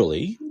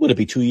eventually, would it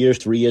be 2 years,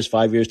 3 years,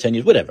 5 years, 10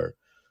 years, whatever,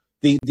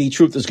 the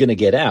truth is going to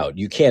get out.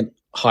 You can't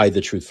hide the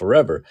truth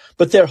forever.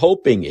 But their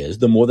hoping is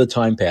the more the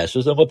time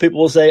passes, the more people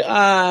will say,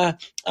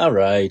 all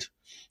right,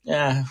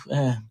 I'm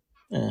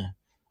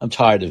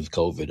tired of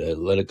COVID.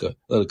 Let it go.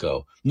 Let it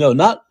go. No,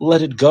 not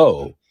let it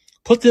go.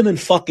 Put them in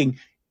fucking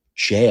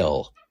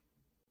jail.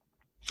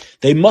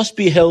 They must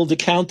be held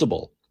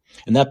accountable.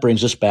 And that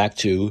brings us back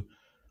to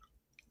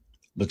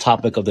the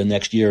topic of the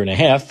next year and a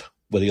half,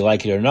 whether you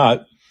like it or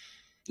not,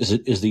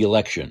 is the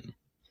election.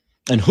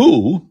 And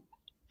who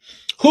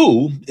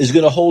is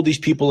going to hold these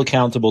people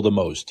accountable the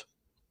most?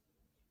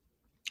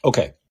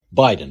 Okay,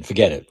 Biden,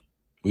 forget it.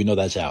 We know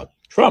that's out.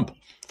 Trump,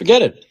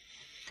 forget it.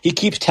 He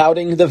keeps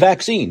touting the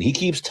vaccine. He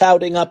keeps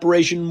touting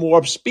Operation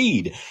Warp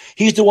Speed.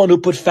 He's the one who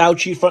put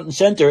Fauci front and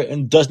center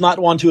and does not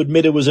want to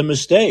admit it was a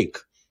mistake.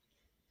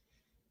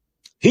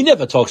 He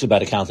never talks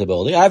about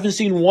accountability. I haven't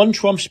seen one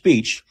Trump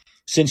speech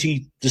since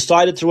he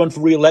decided to run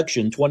for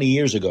re-election 20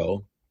 years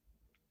ago,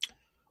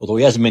 although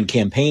he hasn't been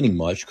campaigning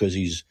much because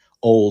he's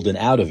old and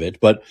out of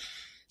it. But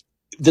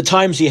the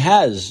times he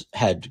has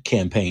had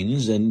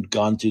campaigns and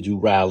gone to do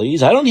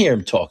rallies, I don't hear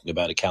him talking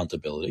about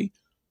accountability.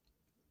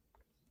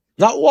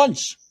 Not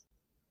once.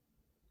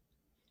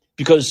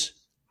 Because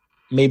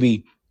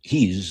maybe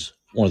he's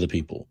one of the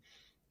people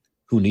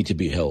who need to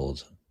be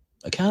held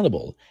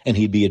accountable. And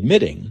he'd be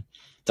admitting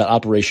that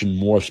Operation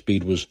Warp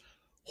Speed was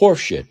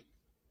horseshit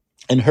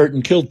and hurt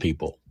and killed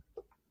people.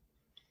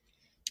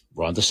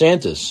 Ron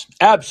DeSantis,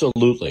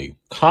 absolutely,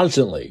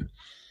 constantly,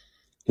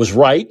 was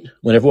right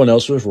when everyone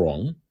else was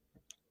wrong.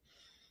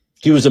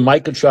 He was a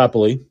Mike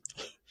Petropoli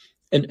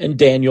and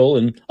Daniel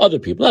and other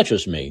people, not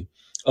just me,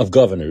 of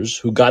governors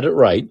who got it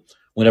right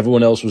when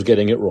everyone else was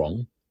getting it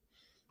wrong.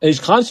 And he's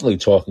constantly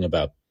talking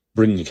about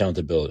bringing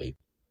accountability.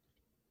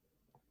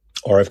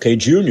 RFK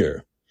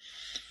Jr.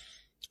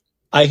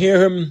 I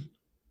hear him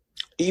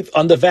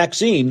on the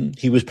vaccine.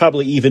 He was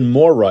probably even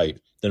more right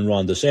than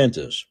Ron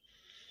DeSantis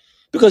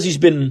because he's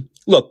been,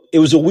 look, it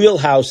was a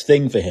wheelhouse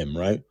thing for him,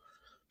 right?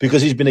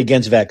 Because he's been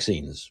against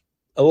vaccines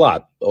a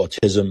lot,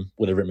 autism,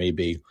 whatever it may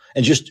be,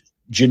 and just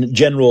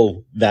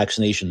general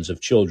vaccinations of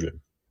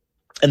children.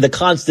 And the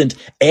constant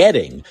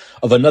adding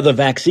of another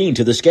vaccine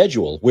to the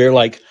schedule where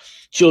like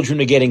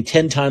children are getting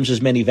 10 times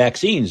as many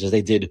vaccines as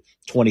they did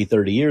 20,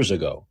 30 years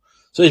ago.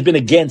 So he's been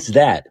against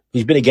that.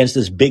 He's been against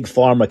this big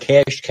pharma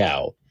cash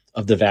cow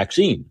of the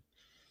vaccine.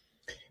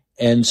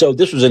 And so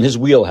this was in his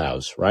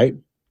wheelhouse, right?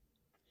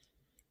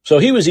 So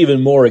he was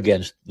even more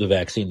against the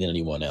vaccine than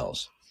anyone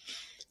else.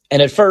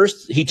 And at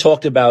first, he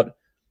talked about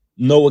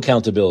no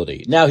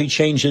accountability. Now he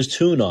changed his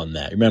tune on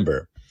that.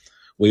 Remember,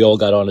 we all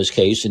got on his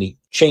case, and he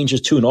changed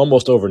his tune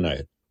almost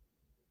overnight,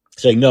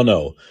 saying,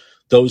 no,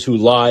 those who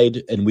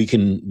lied, and we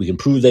can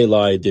prove they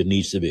lied, there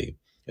needs to be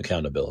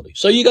accountability.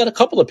 So you got a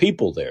couple of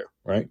people there,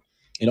 right,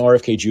 in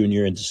RFK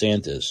Jr. and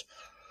DeSantis,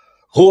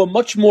 who are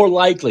much more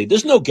likely.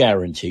 There's no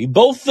guarantee.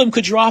 Both of them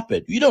could drop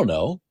it. You don't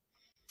know.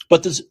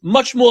 But there's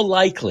much more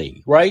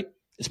likely, right?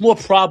 It's more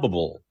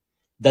probable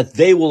that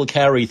they will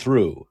carry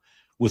through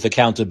with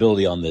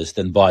accountability on this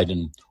than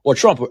Biden or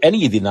Trump or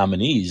any of the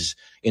nominees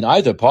in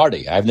either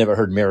party. I've never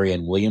heard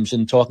Marianne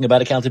Williamson talking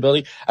about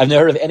accountability. I've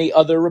never heard of any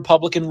other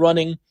Republican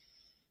running.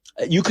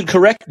 You could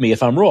correct me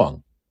if I'm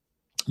wrong.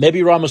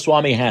 Maybe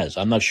Ramaswamy has.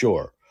 I'm not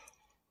sure.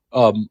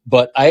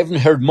 But I haven't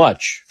heard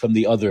much from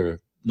the other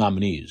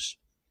nominees,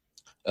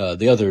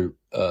 the other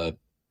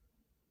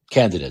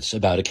candidates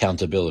about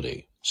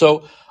accountability.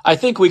 So I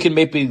think we can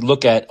maybe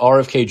look at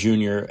RFK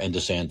Jr. and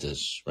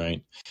DeSantis,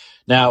 right?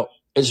 Now,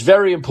 it's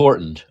very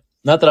important,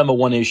 not that I'm a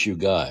one-issue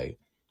guy,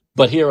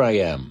 but here I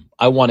am.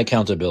 I want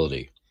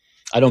accountability.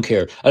 I don't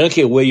care. I don't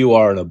care where you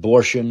are on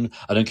abortion.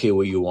 I don't care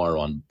where you are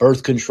on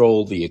birth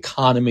control, the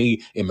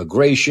economy,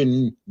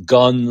 immigration,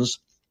 guns,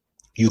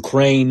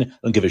 Ukraine. I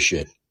don't give a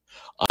shit.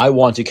 I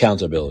want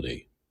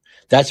accountability.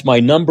 That's my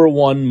number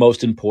one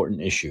most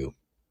important issue.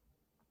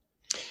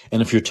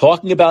 And if you're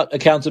talking about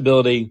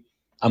accountability,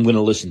 I'm going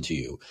to listen to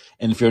you.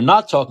 And if you're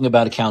not talking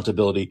about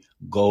accountability,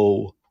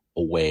 go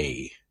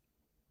away.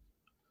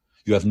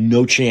 You have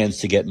no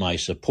chance to get my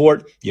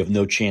support. You have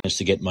no chance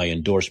to get my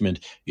endorsement.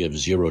 You have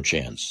zero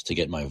chance to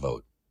get my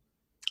vote.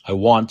 I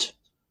want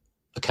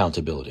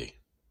accountability.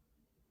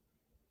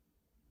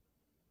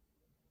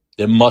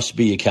 There must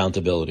be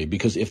accountability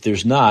because if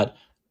there's not,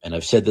 and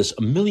I've said this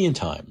a million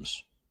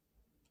times,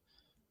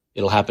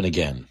 it'll happen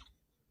again.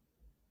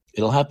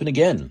 It'll happen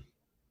again.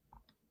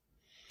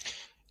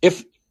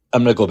 If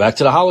I'm going to go back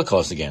to the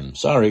Holocaust again.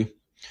 Sorry.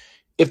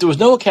 If there was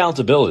no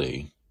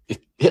accountability, if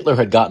Hitler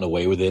had gotten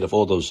away with it, if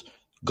all those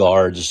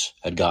guards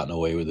had gotten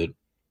away with it,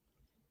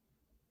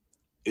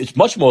 it's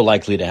much more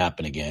likely to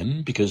happen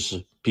again because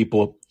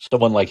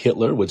someone like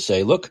Hitler would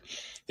say, look,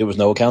 there was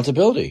no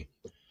accountability.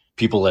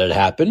 People let it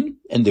happen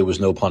and there was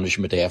no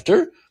punishment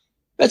after.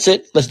 That's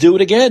it. Let's do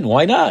it again.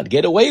 Why not?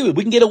 We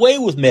can get away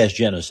with mass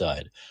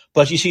genocide.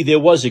 But you see, there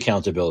was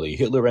accountability.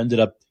 Hitler ended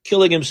up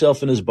killing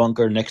himself in his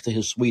bunker next to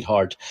his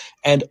sweetheart.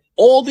 And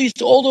all those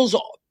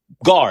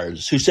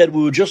guards who said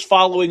we were just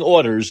following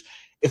orders,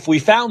 if we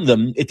found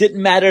them, it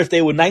didn't matter if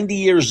they were 90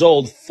 years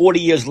old, 40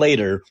 years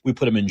later, we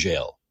put them in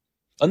jail.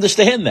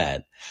 Understand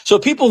that. So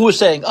people who are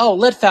saying, oh,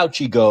 let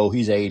Fauci go,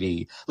 he's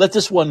 80. Let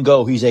this one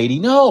go, he's 80.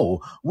 No,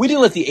 we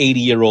didn't let the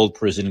 80-year-old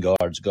prison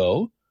guards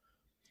go.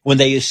 When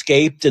they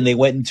escaped and they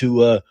went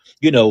into,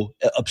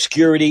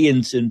 obscurity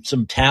in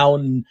some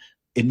town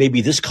in maybe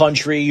this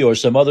country or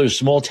some other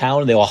small town,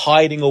 and they were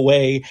hiding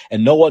away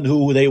and no one knew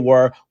who they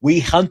were,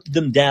 we hunted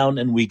them down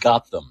and we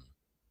got them.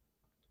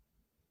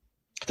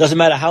 Doesn't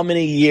matter how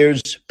many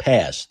years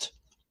passed.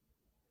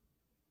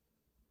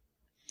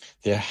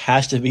 There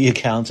has to be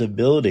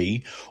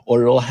accountability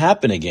or it'll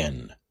happen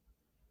again.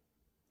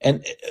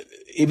 And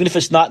even if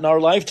it's not in our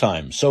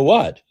lifetime, so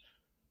what?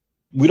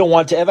 We don't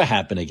want it to ever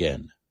happen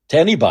again to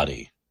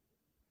anybody.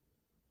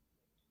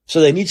 So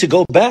they need to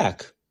go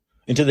back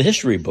into the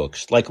history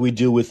books like we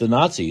do with the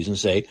Nazis and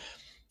say,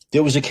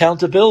 there was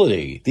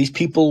accountability. These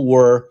people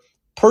were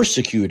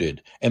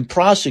persecuted and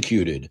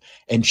prosecuted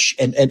and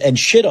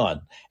shit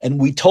on. And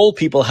we told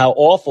people how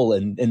awful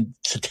and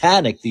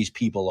satanic these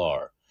people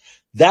are.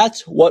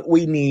 That's what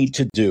we need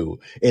to do.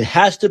 It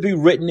has to be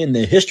written in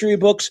the history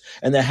books,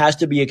 and there has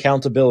to be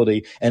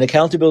accountability. And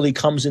accountability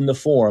comes in the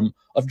form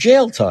of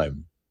jail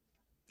time.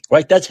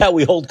 Right? That's how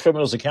we hold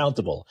criminals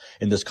accountable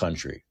in this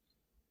country.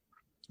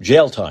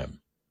 Jail time.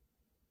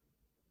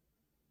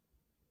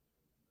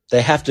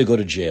 They have to go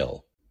to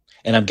jail.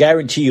 And I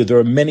guarantee you there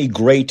are many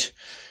great,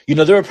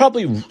 there are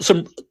probably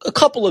a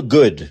couple of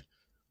good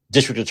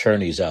district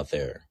attorneys out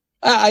there.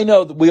 I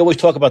know that we always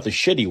talk about the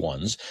shitty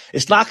ones.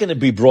 It's not going to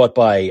be brought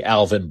by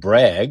Alvin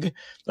Bragg,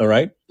 all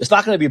right? It's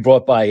not going to be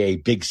brought by a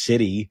big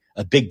city,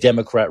 a big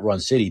Democrat-run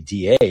city,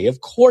 DA.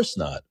 Of course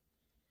not.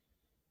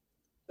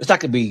 It's not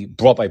going to be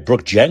brought by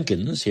Brooke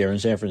Jenkins here in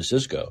San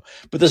Francisco.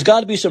 But there's got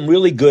to be some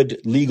really good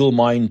legal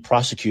mind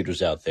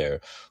prosecutors out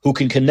there who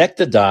can connect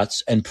the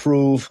dots and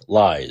prove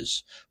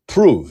lies.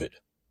 Prove it.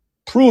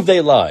 Prove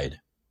they lied.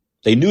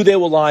 They knew they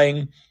were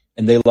lying,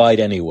 and they lied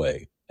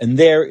anyway. And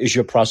there is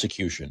your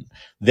prosecution.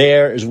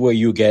 There is where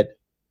you get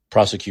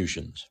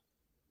prosecutions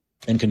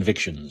and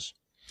convictions.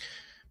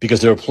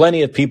 Because there are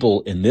plenty of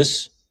people in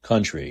this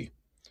country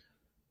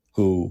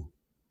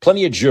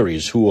plenty of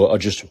juries who are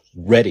just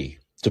ready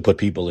to put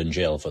people in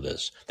jail for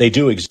this. They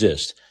do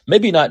exist.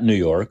 Maybe not in New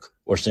York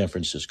or San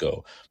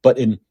Francisco, but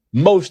in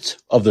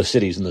most of the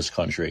cities in this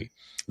country,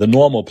 the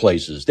normal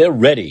places, they're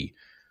ready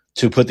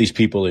to put these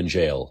people in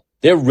jail.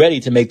 They're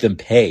ready to make them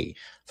pay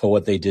for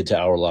what they did to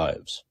our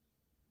lives.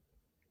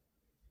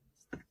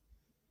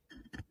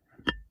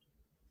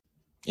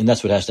 And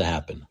that's what has to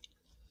happen.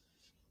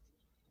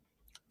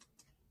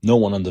 No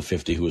one under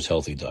 50 who is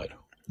healthy died.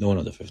 No one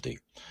under 50.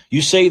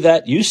 You said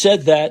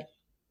that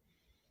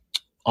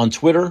on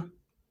Twitter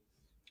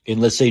in,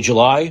 let's say,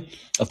 July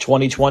of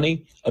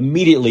 2020,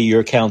 immediately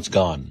your account's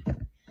gone.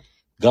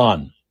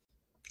 Gone.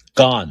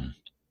 Gone.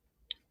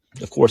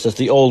 Of course, that's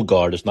the old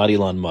guard. It's not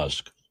Elon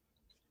Musk.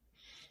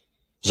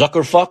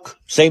 Zuckerfuck,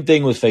 same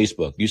thing with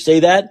Facebook. You say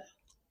that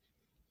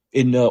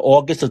in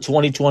August of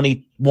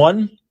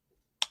 2021,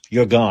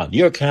 you're gone.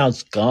 Your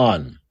account's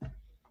gone.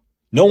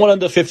 No one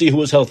under 50 who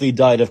was healthy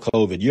died of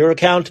COVID. Your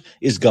account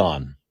is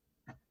gone.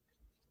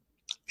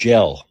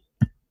 Jail.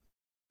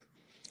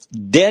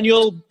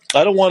 Daniel,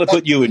 I don't want to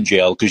put you in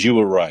jail because you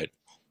were right.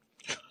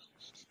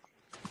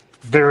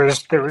 There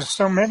was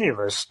so many of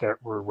us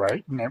that were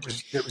right, and it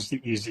was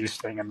the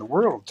easiest thing in the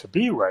world to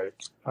be right.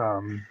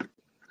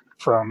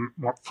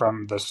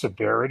 From the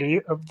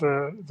severity of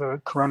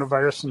the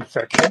coronavirus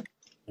infection,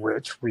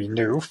 which we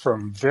knew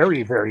from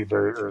very, very,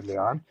 very early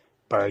on,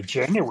 by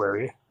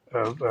January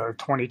of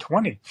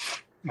 2020.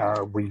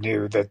 We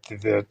knew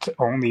that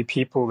only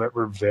people that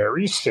were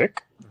very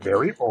sick,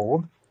 very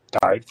old,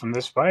 died from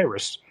this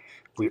virus.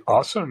 We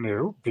also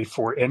knew,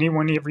 before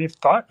anyone even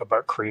thought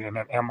about creating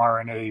an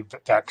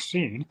mRNA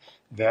vaccine,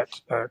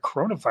 that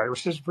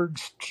coronaviruses were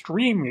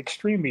extremely,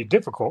 extremely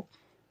difficult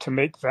to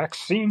make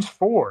vaccines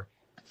for.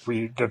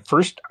 The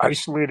first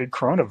isolated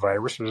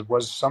coronavirus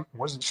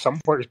wasn't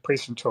somewhere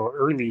placed until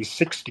early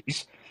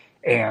 60s,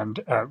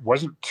 and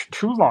wasn't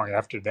too long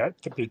after that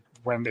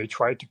when they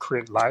tried to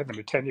create live and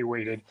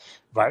attenuated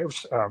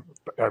virus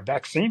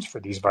vaccines for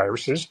these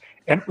viruses,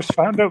 and it was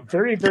found out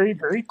very, very,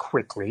 very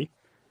quickly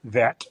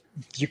that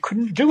you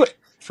couldn't do it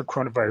for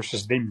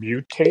coronaviruses. They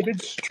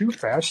mutated too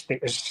fast. They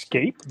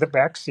escaped the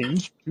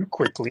vaccines too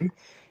quickly.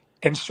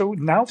 And so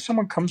now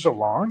someone comes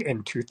along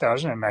in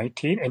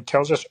 2019 and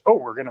tells us, oh,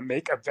 we're going to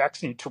make a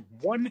vaccine to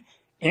one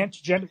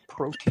antigenic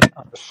protein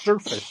on the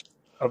surface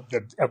of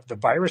the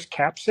virus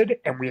capsid,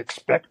 and we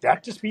expect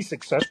that to be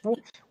successful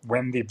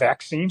when the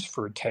vaccines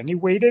for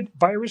attenuated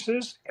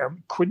viruses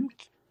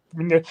couldn't. I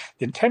mean, the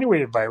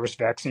attenuated virus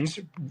vaccines,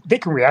 they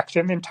can react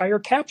to the entire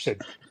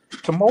capsid,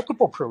 to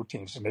multiple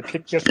proteins, and they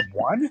pick just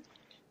one.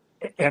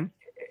 And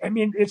I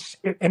mean,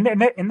 and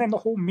then the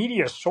whole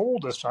media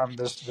sold us on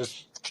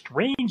this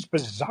strange,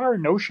 bizarre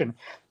notion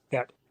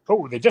that,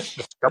 oh, they just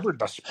discovered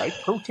the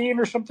spike protein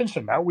or something,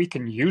 so now we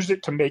can use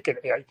it to make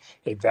a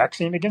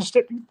vaccine against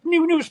it.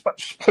 New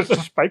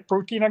spike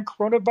protein on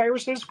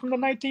coronaviruses from the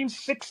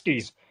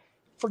 1960s.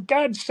 For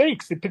God's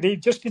sakes, they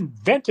just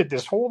invented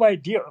this whole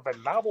idea of a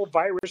novel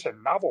virus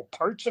and novel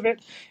parts of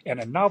it and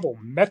a novel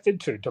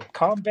method to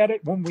combat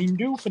it when we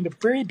knew from the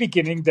very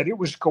beginning that it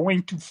was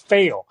going to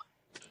fail.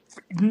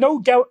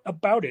 No doubt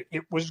about it,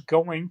 it was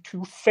going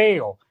to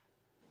fail.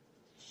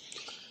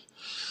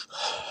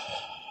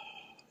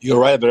 You're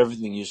right about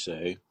everything you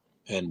say,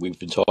 and we've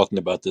been talking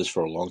about this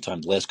for a long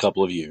time, the last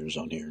couple of years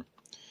on here.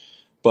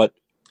 But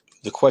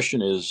the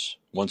question is,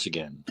 once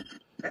again,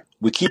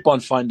 we keep on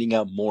finding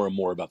out more and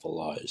more about the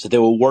lies, that they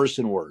were worse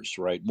and worse,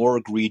 right? More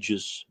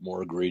egregious,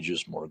 more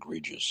egregious, more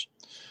egregious.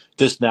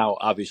 This now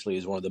obviously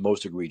is one of the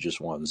most egregious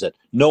ones, that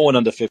no one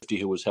under 50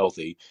 who was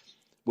healthy,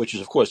 which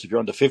is, of course, if you're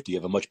under 50, you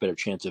have a much better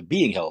chance of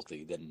being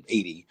healthy than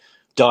 80,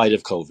 died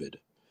of COVID.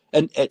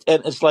 And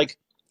it's like,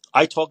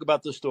 I talk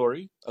about the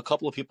story. A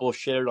couple of people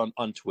shared it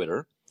on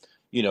Twitter.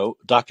 You know,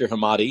 Dr.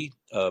 Hamadi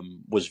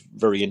was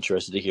very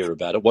interested to hear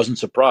about it, wasn't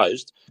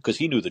surprised because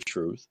he knew the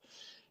truth.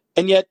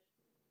 And yet,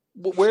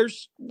 do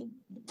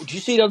you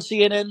see it on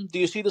CNN? Do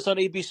you see this on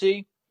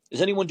ABC?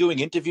 Is anyone doing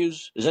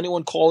interviews? Is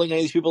anyone calling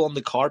any of these people on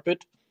the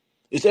carpet?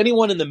 Is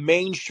anyone in the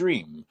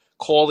mainstream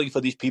calling for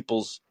these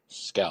people's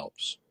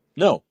scalps?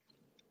 No.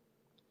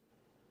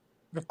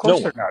 Of course No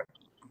they're one. not.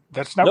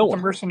 That's not No what the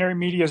one. mercenary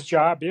media's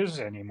job is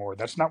anymore.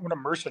 That's not what a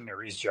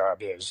mercenary's job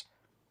is.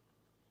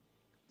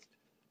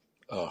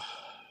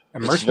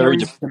 It's very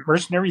The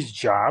mercenary's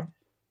job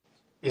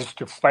is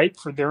to fight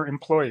for their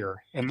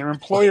employer, and their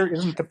employer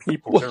isn't the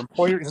people. Their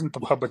employer isn't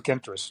the public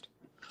interest.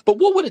 But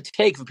what would it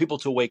take for people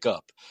to wake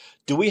up?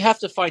 Do we have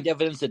to find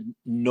evidence that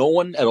no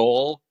one at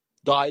all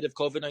died of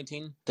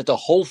COVID-19? That the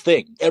whole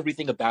thing,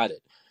 everything about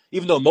it,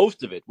 even though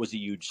most of it was a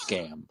huge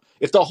scam,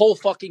 if the whole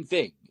fucking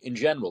thing in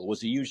general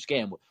was a huge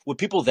scam, would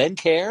people then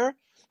care?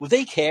 Would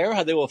they care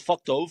how they were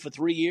fucked over for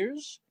 3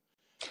 years?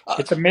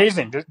 It's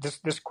amazing.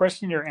 This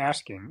question you're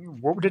asking,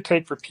 what would it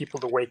take for people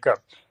to wake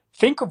up?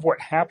 Think of what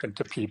happened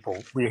to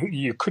people.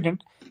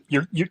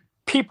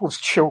 People's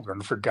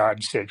children, for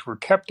God's sake, were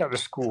kept out of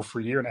school for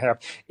a year and a half.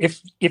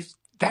 If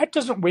that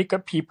doesn't wake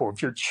up people,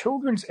 if your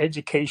children's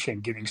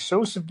education getting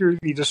so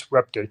severely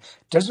disrupted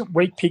doesn't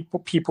wake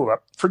people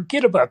up,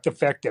 forget about the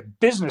fact that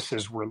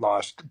businesses were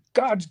lost.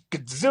 God's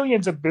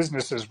gazillions of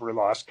businesses were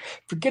lost.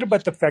 Forget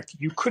about the fact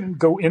that you couldn't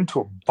go into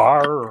a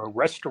bar or a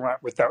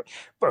restaurant without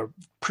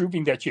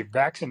proving that you're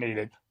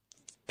vaccinated.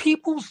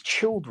 People's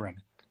children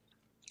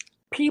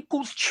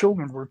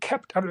were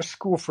kept out of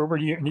school for over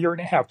a year and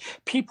a half.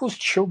 People's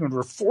children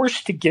were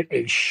forced to get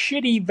a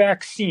shitty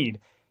vaccine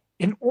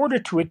in order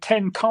to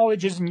attend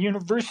colleges and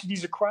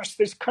universities across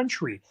this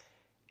country.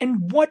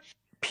 And what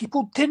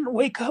people didn't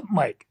wake up,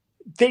 Mike.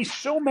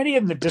 So many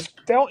of them just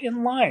fell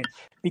in line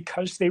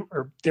because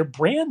they're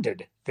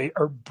branded. They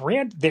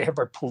have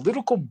a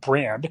political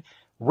brand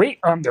right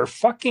on their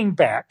fucking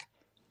back,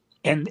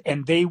 and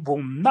they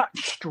will not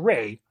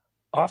stray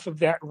off of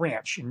that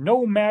ranch.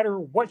 No matter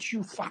what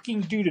you fucking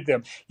do to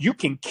them, you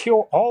can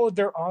kill all of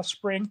their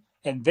offspring,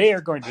 and they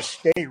are going to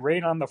stay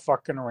right on the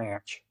fucking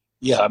ranch.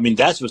 Yeah, I mean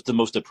that's what's the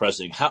most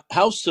depressing.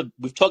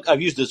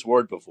 I've used this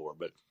word before,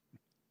 but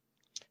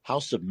how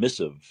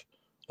submissive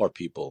are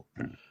people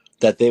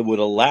that they would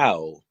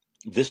allow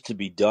this to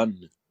be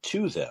done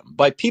to them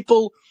by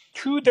people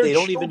To their they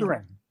don't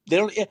children.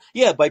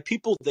 by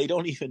people they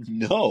don't even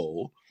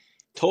know,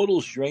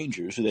 total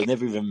strangers who they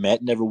never even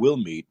met, never will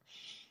meet,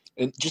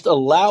 and just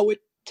allow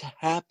it to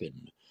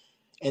happen,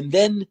 and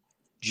then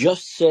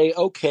just say,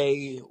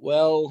 okay,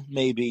 well,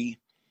 maybe.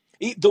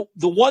 The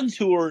ones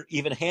who are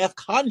even half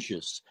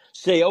conscious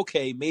say,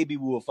 okay, maybe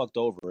we were fucked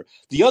over.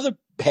 The other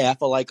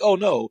half are like, oh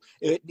no,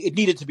 it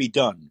needed to be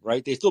done,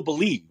 right? They still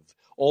believe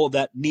all of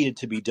that needed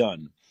to be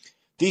done.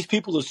 These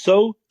people are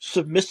so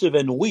submissive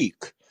and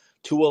weak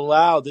to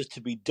allow this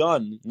to be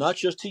done, not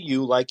just to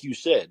you, like you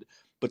said,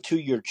 but to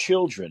your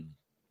children,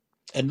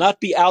 and not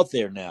be out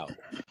there now.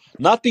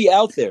 Not be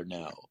out there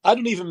now. I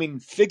don't even mean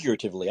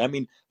figuratively. I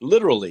mean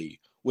literally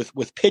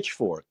with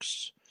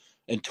pitchforks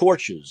and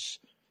torches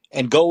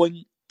and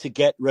going to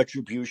get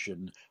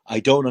retribution. I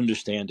don't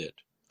understand it.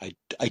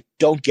 I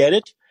don't get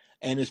it.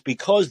 And it's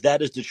because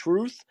that is the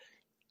truth,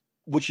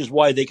 which is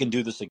why they can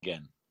do this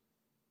again.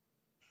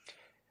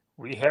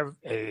 We have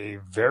a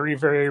very,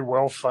 very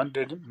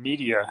well-funded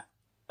media,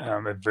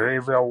 a very,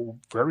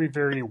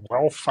 very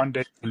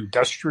well-funded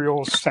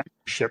industrial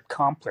censorship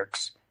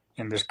complex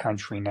in this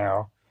country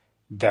now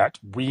that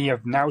we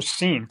have now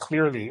seen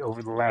clearly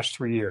over the last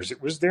 3 years.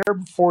 It was there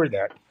before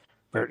that,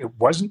 but it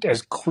wasn't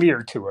as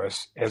clear to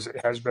us as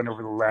it has been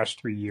over the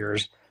last 3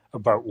 years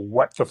about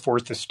what the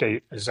Fourth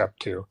Estate is up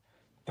to.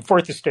 The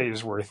Fourth Estate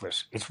is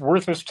worthless. It's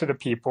worthless to the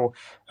people.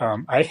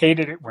 I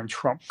hated it when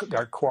Trump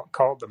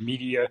called the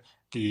media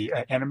the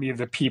enemy of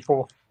the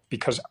people,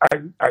 because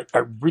I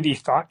really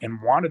thought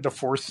and wanted the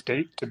Fourth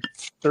Estate to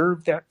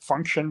serve that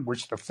function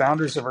which the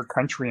founders of our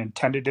country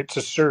intended it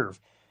to serve.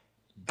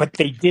 But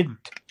they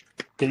didn't.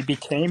 They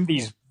became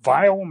these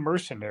vile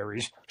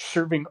mercenaries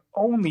serving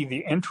only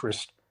the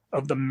interest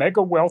of the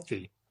mega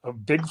wealthy,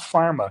 of big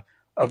pharma,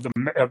 of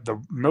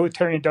the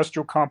military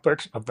industrial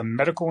complex, of the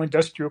medical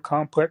industrial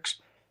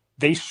complex.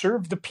 They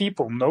serve the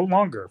people no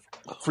longer.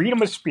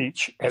 Freedom of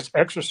speech, as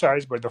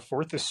exercised by the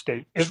Fourth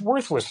Estate, is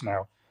worthless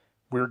now.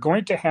 We're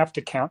going to have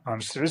to count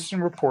on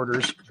citizen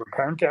reporters.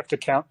 We're going to have to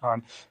count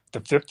on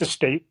the Fifth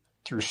Estate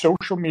through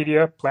social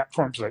media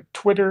platforms like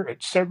Twitter,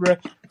 etc.,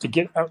 to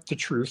get out the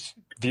truth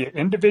via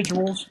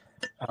individuals,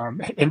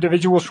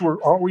 individuals who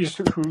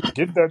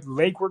did the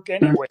legwork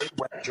anyway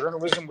when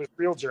journalism was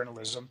real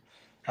journalism.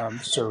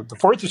 So the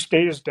Fourth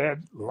Estate is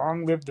dead.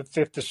 Long live the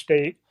Fifth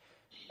Estate.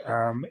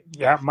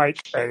 Yeah,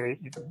 Mike.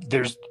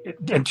 There's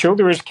until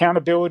there is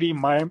accountability,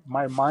 my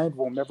mind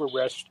will never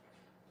rest.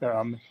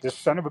 This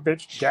son of a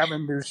bitch,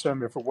 Gavin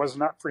Newsom, if it was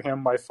not for him,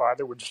 my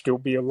father would still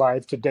be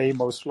alive today,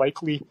 most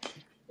likely.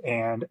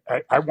 And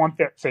I want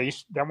that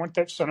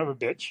son of a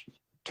bitch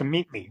to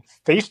meet me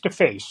face to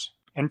face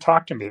and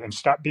talk to me and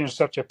stop being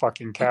such a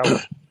fucking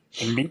coward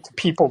and meet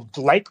people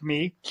like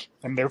me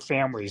and their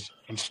families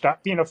and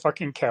stop being a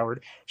fucking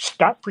coward.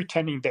 Stop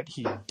pretending that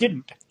he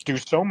didn't do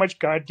so much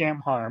goddamn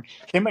harm.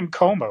 Him and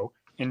Como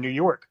in New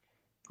York,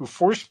 who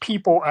forced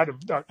people out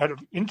of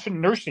into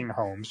nursing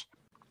homes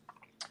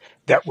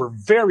that were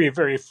very,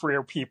 very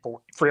frail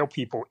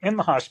people in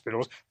the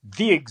hospitals,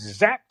 the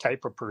exact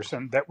type of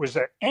person that was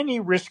at any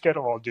risk at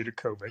all due to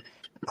COVID,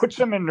 puts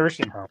them in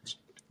nursing homes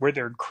where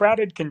they're in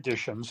crowded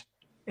conditions.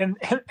 And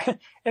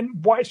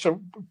why?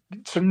 So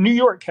New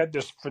York had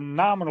this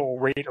phenomenal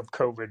rate of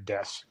COVID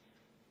deaths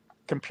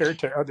compared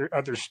to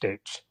other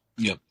states.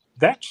 Yep.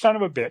 That son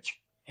of a bitch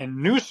and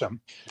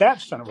Newsom,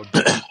 that son of a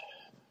bitch,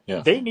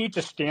 Yeah. They need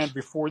to stand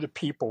before the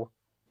people.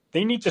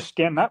 They need to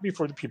stand not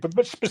before the people,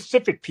 but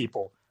specific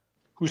people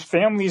whose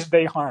families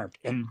they harmed.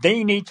 And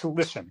they need to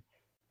listen.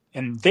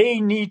 And they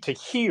need to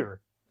hear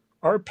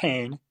our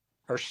pain,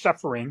 our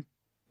suffering,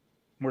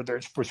 whether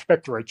it's with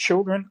respect to our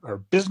children, our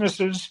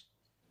businesses,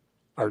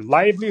 our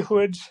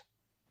livelihoods,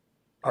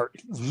 our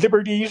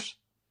liberties,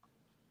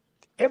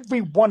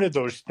 every one of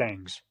those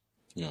things.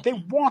 Yeah. They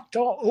walked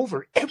all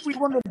over every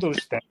one of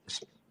those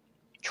things,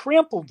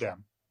 trampled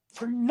them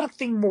for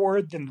nothing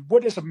more than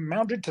what is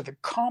amounted to the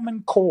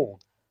common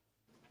cold.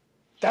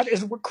 That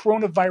is what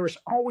coronavirus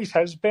always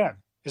has been,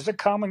 is a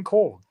common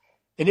cold.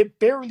 And it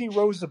barely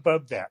rose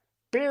above that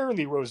during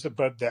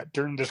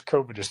this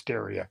COVID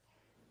hysteria.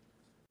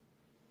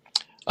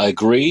 I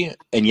agree.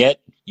 And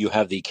yet you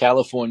have the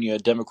California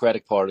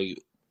Democratic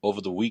Party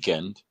over the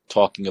weekend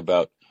talking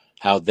about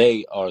how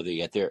they are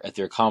at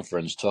their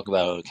conference, talking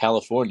about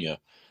California.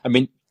 I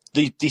mean,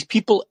 these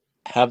people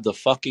have the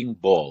fucking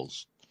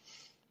balls,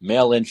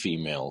 male and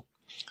female,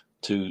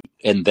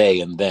 and they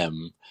and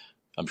them,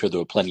 I'm sure there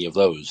were plenty of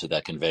those at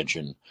that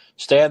convention,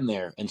 stand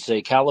there and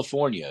say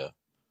California,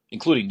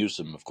 including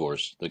Newsom, of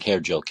course, the hair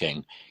gel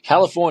king,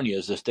 California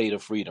is the state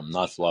of freedom,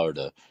 not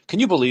Florida.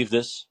 Can you believe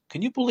this?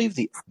 Can you believe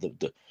the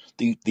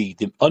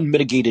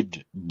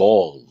unmitigated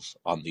balls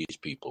on these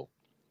people?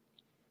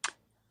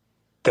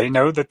 They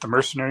know that the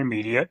mercenary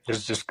media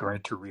is just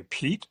going to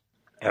repeat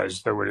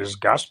as though it is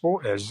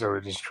gospel, as though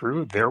it is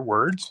true, their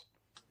words.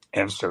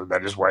 And so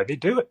that is why they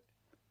do it.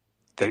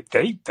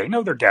 They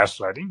know they're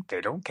gaslighting. They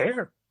don't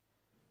care.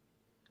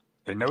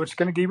 They know it's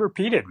going to be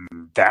repeated.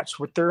 And that's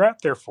what they're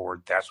out there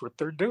for. That's what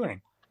they're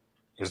doing,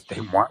 is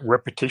they want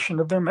repetition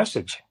of their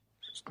message.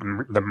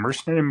 The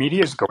mercenary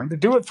media is going to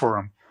do it for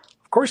them.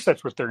 Of course,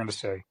 that's what they're going to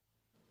say.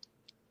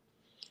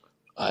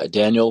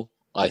 Daniel,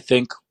 I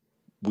think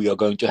we are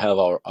going to have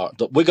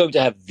we're going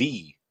to have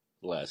the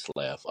last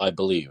laugh, I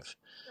believe,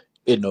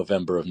 in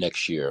November of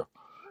next year.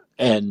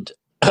 And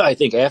I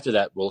think after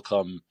that will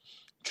come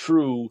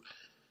true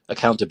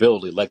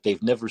accountability like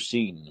they've never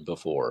seen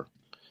before.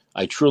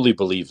 I truly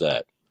believe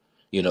that.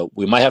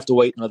 We might have to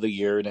wait another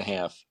year and a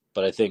half,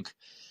 but I think,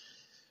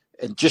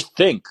 and just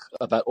think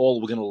about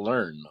all we're going to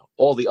learn,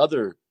 all the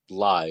other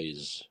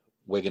lies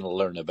we're going to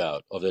learn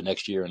about over the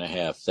next year and a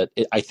half.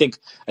 I think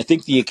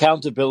the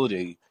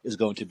accountability is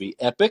going to be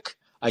epic.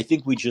 I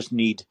think we just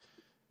need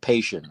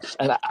patience.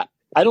 And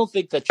I don't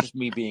think that's just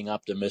me being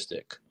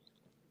optimistic.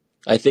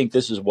 I think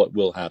this is what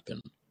will happen.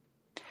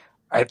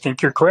 I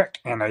think you're correct.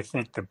 And I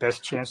think the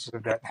best chances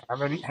of that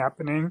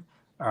happening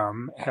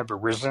have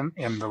arisen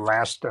in the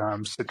last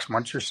 6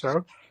 months or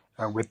so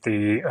with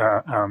the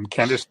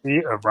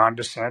candidacy of Ron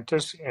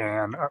DeSantis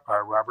and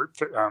Robert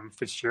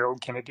Fitzgerald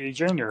Kennedy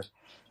Jr.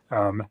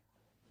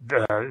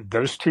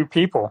 Those two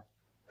people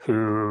who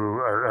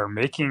are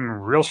making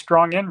real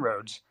strong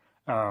inroads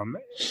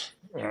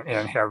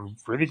and have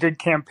really good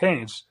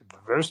campaigns,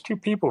 those two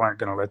people aren't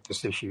going to let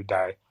this issue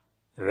die.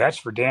 That's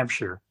for damn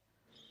sure.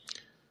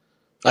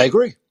 I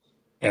agree.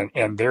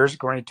 And there's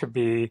going to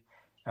be,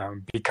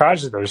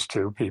 because of those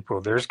two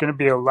people, there's going to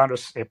be a lot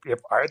of, if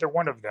either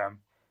one of them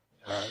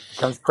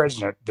becomes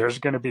president, there's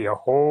going to be a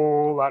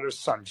whole lot of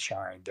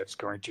sunshine that's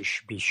going to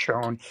be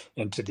shown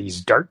into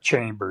these dark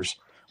chambers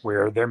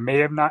where there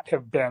may not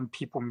have been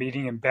people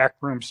meeting in back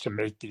rooms to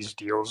make these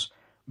deals,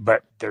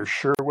 but there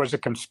sure was a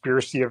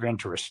conspiracy of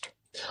interest.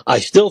 I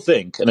still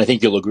think, and I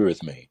think you'll agree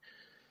with me,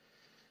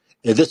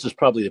 that this is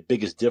probably the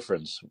biggest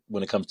difference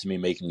when it comes to me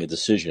making a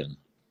decision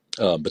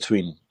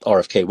between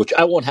RFK, which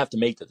I won't have to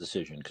make the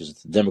decision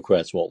because the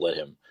Democrats won't let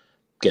him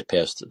get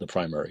past the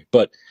primary.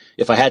 But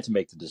if I had to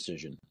make the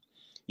decision,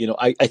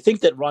 I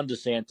think that Ron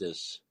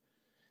DeSantis,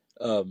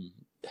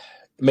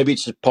 maybe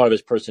it's just part of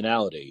his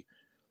personality,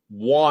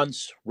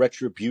 wants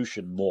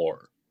retribution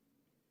more.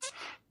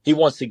 He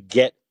wants to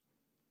get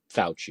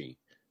Fauci.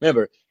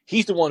 Remember,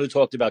 he's the one who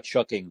talked about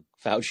chucking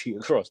Fauci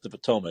across the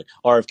Potomac.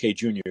 RFK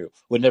Jr.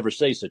 would never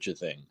say such a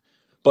thing.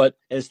 But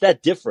it's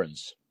that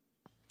difference,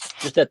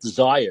 just that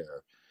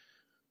desire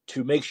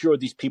to make sure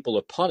these people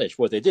are punished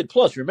for what they did.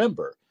 Plus,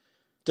 remember,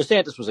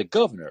 DeSantis was a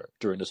governor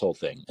during this whole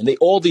thing, and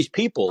all these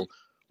people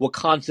were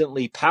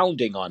constantly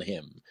pounding on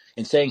him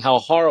and saying how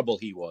horrible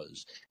he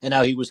was and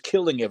how he was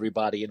killing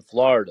everybody in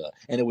Florida.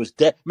 And it was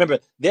death. Remember,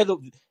 they're the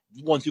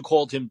ones who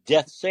called him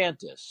Death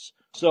Santis.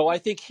 So I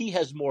think he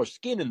has more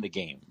skin in the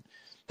game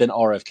than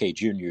RFK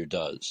Jr.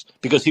 does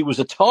because he was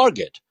a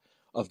target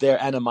of their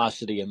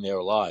animosity and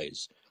their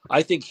lies.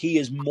 I think he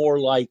is more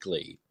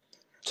likely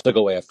to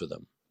go after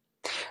them.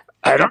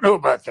 I don't know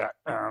about that.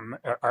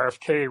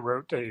 RFK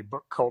wrote a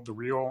book called The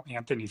Real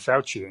Anthony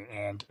Fauci,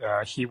 and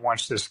he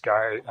wants this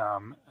guy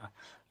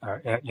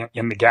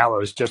in the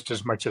gallows just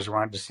as much as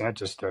Ron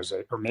DeSantis does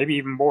it, or maybe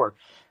even more.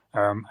 I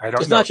don't know.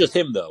 It's not just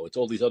him, though. It's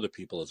all these other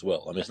people as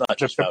well. I mean, it's not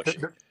just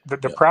Fauci.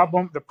 The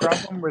problem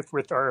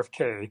with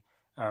RFK,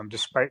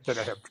 despite that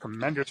I have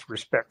tremendous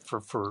respect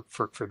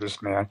for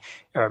this man,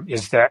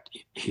 is that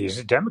he's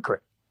a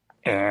Democrat.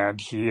 And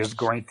he is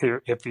going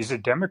to, if he's a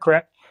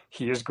Democrat,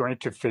 he is going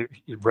to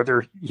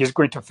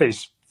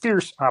face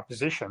fierce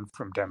opposition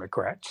from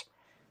Democrats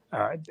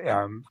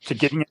to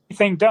getting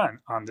anything done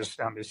on this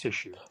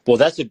issue. Well,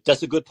 that's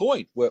a good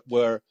point.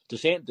 Where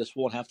DeSantis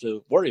won't have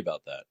to worry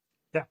about that.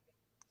 Yeah,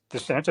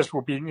 DeSantis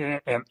will be,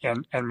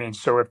 and I mean,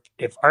 so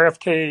if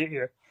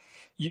RFK.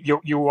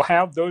 You will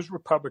have those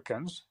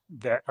Republicans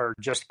that are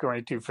just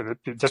going to,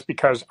 just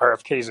because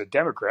RFK is a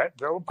Democrat,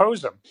 they'll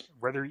oppose him.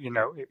 Whether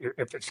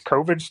if it's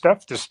COVID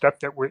stuff, the stuff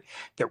that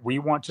we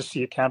want to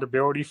see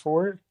accountability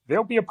for,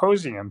 they'll be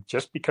opposing him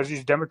just because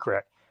he's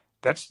Democrat.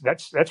 That's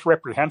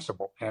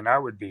reprehensible, and I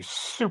would be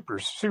super,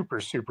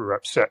 super, super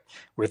upset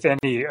with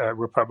any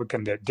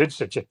Republican that did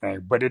such a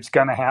thing. But it's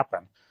going to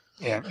happen.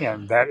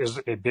 And that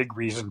is a big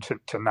reason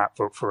to not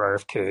vote for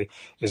RFK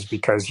is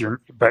because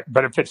but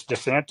if it's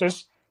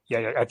DeSantis.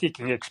 Yeah, I think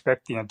you can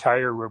expect the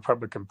entire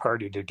Republican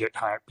Party to get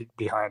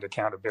behind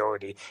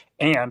accountability,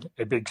 and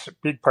a big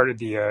part of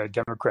the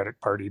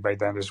Democratic Party by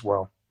then as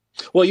well.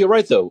 Well, you're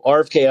right, though.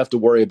 RFK have to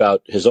worry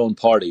about his own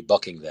party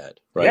bucking that,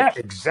 right? Yeah,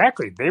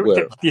 exactly.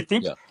 Do you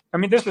think? Yeah. I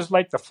mean, this is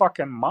like the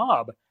fucking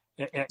mob,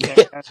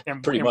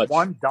 and pretty much.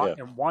 One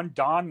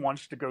Don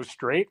wants to go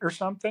straight or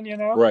something,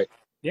 Right.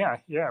 Yeah.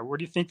 What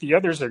do you think the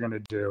others are going to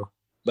do?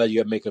 But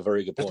you make a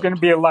very good point. There's going to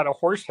be a lot of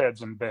horse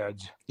heads in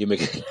beds.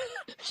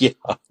 Yeah,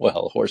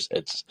 well, horse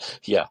heads.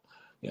 Yeah.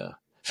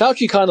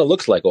 Fauci kind of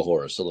looks like a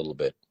horse a little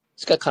bit.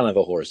 He's got kind of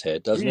a horse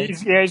head, doesn't he?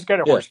 Yeah, he's got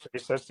a horse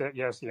face. That's it.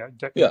 Yes, yeah.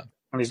 Yeah.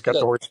 And he's got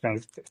the horse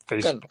face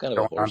kind of going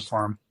on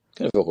for him.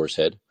 Kind of a horse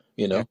head,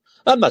 Yeah.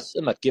 I'm not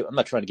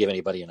trying to give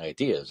anybody any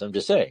ideas. I'm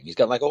just saying he's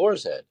got like a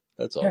horse head.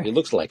 That's all. Yeah. He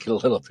looks like it a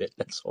little bit.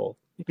 That's all.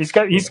 He's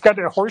got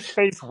a horse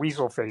face,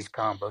 weasel face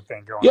combo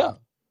thing going on.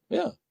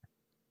 Yeah.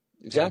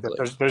 Exactly.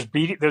 There's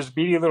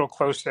beady little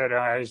close set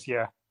eyes.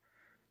 Yeah,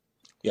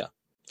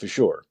 for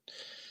sure.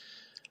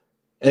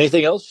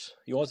 Anything else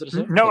you wanted to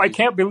say? No, I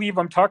can't believe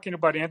I'm talking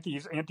about Anti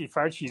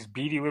Fauci's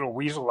beady little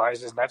weasel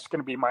eyes, and that's going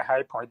to be my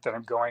high point that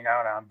I'm going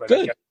out on. But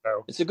good. I guess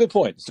so. It's a good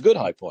point. It's a good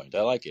high point.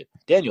 I like it.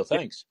 Daniel,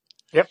 thanks.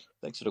 Yep.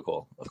 Thanks for the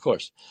call. Of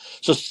course.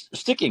 So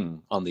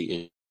sticking on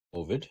the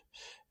COVID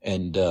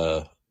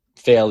and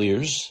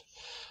failures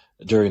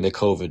during the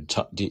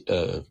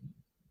COVID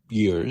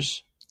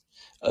years.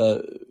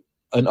 A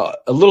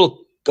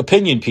little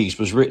opinion piece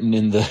was written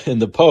in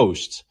the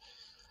Post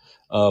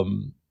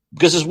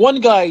because there's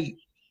one guy,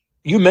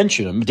 you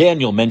mentioned him,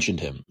 Daniel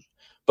mentioned him,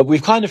 but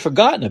we've kind of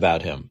forgotten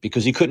about him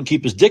because he couldn't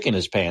keep his dick in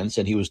his pants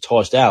and he was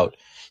tossed out.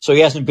 So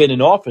he hasn't been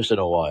in office in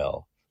a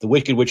while. The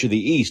Wicked Witch of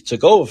the East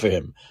took over for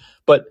him.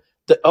 But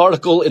the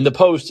article in the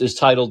Post is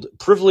titled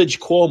 "Privileged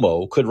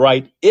Cuomo Could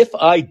Write If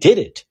I Did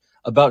It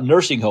About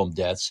Nursing Home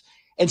Deaths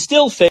and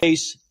Still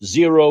Face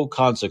Zero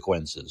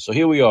Consequences." So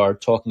here we are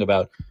talking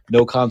about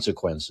no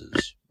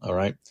consequences. All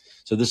right.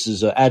 So this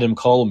is Adam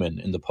Coleman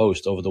in the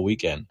Post over the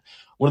weekend.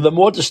 One of the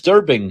more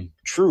disturbing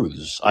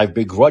truths I've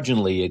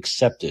begrudgingly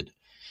accepted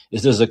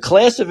is there's a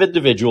class of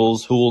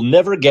individuals who will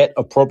never get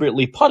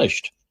appropriately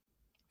punished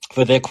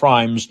for their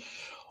crimes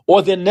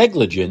or their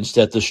negligence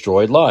that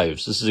destroyed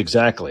lives. This is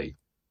exactly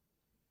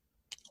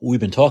what we've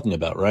been talking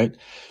about, right?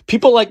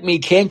 People like me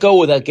can't go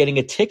without getting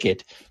a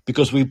ticket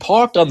because we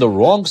parked on the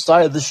wrong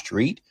side of the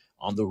street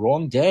on the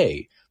wrong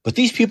day. But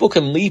these people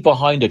can leave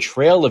behind a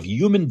trail of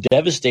human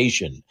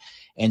devastation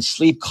and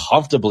sleep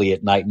comfortably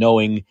at night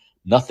knowing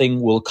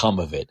nothing will come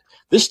of it.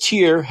 This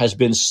tear has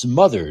been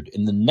smothered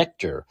in the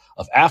nectar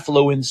of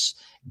affluence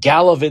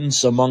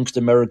gallivants amongst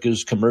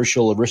America's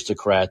commercial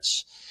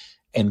aristocrats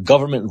and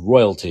government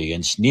royalty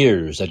and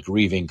sneers at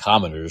grieving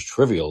commoners'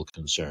 trivial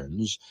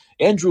concerns,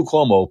 Andrew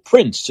Cuomo,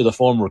 prince to the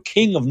former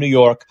King of New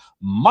York,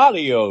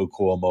 Mario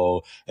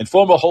Cuomo, and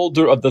former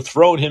holder of the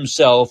throne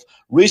himself,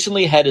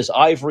 recently had his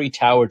ivory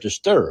tower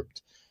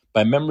disturbed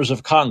by members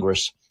of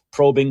Congress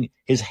probing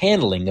his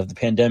handling of the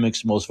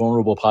pandemic's most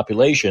vulnerable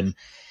population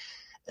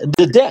and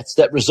the deaths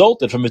that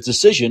resulted from his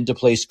decision to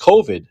place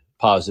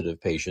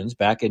COVID-positive patients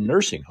back in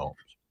nursing homes.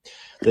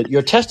 That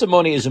your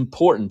testimony is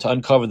important to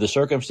uncover the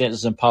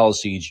circumstances and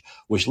policies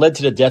which led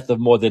to the death of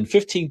more than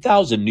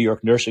 15,000 New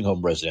York nursing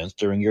home residents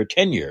during your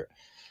tenure.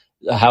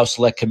 The House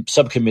Select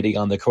Subcommittee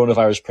on the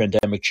Coronavirus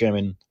Pandemic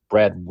Chairman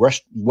Brad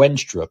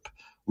Wenstrup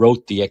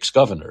wrote the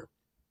ex-governor.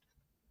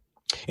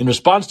 In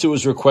response to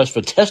his request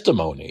for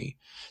testimony,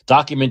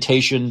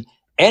 documentation,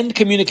 and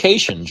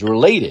communications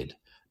related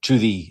to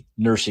the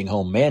nursing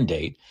home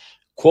mandate,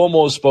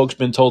 Cuomo's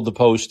spokesman told the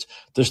Post,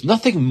 "There's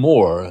nothing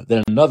more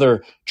than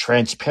another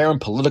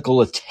transparent political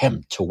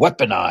attempt to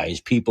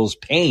weaponize people's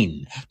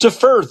pain to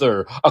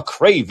further a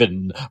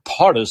craven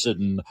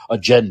partisan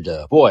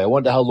agenda." Boy, I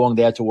wonder how long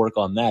they had to work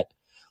on that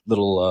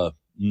little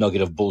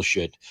nugget of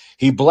bullshit.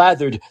 He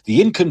blathered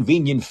the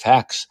inconvenient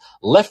facts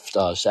left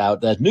us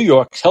out that New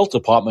York's health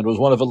department was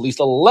one of at least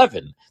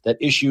 11 that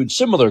issued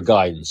similar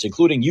guidance,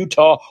 including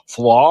Utah,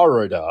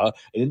 Florida,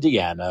 and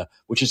Indiana,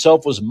 which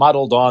itself was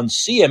modeled on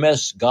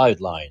CMS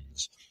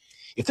guidelines.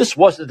 If this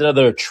wasn't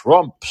another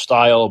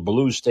Trump-style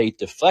blue state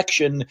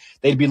deflection,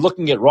 they'd be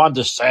looking at Ron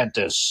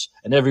DeSantis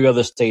and every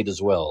other state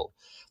as well.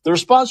 The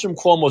response from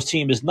Cuomo's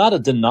team is not a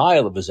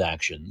denial of his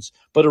actions,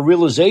 but a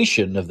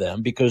realization of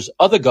them because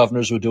other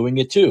governors were doing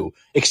it too,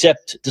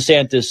 except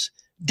DeSantis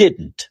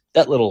didn't.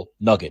 That little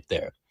nugget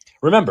there.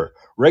 Remember,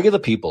 regular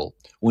people,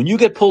 when you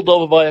get pulled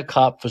over by a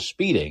cop for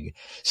speeding,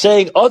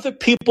 saying other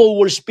people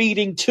were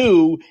speeding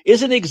too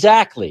isn't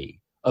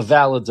exactly a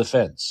valid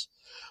defense.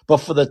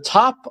 But for the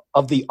top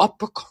of the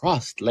upper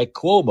crust like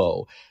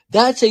Cuomo,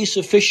 that's a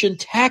sufficient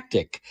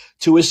tactic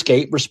to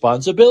escape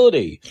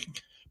responsibility.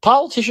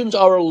 Politicians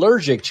are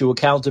allergic to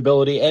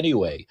accountability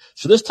anyway,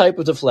 so this type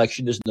of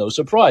deflection is no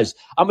surprise.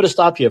 I'm going to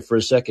stop here for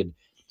a second.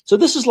 So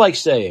this is like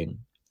saying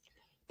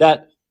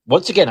that,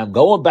 once again, I'm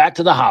going back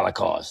to the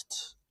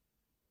Holocaust.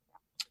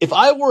 If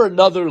I were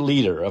another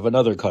leader of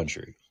another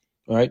country,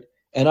 right,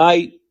 and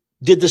I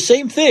did the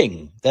same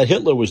thing that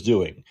Hitler was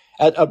doing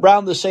at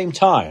around the same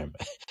time,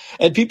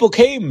 and people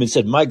came and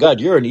said, "My God,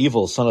 you're an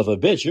evil son of a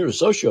bitch. You're a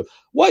socio."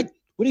 What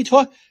are you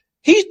talking?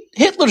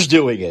 Hitler's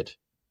doing it.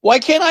 Why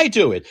can't I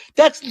do it?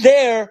 That's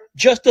their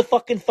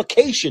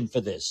justification for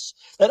this.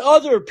 That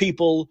other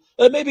people,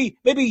 maybe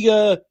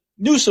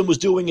Newsom was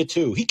doing it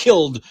too. He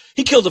killed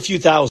a few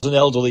thousand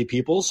elderly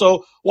people.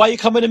 So why are you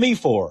coming to me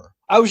for?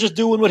 I was just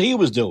doing what he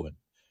was doing.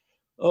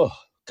 Oh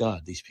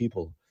God, these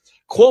people.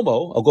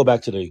 Cuomo, I'll go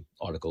back to the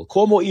article.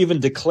 Cuomo even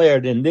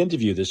declared in an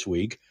interview this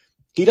week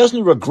he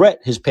doesn't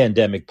regret his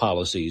pandemic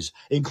policies,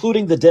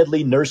 including the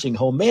deadly nursing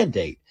home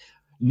mandate.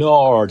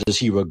 Nor does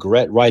he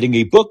regret writing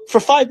a book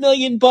for $5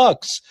 million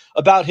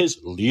about his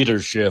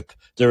leadership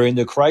during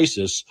the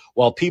crisis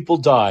while people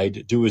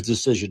died due to his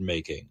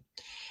decision-making.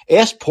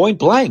 Asked point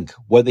blank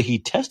whether he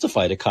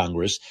testified to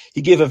Congress,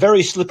 he gave a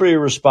very slippery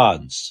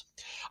response.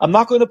 "I'm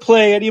not going to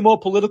play any more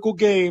political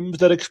games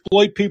that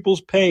exploit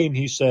people's pain,"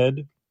 he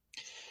said.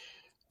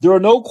 "There are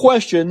no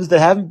questions that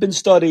haven't been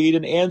studied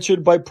and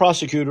answered by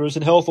prosecutors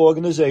and health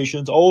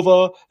organizations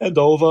over and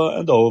over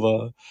and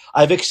over.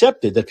 I've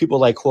accepted that people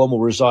like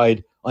Cuomo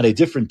reside on a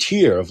different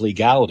tier of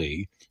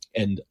legality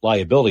and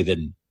liability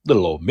than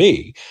little old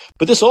me,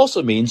 but this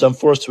also means I'm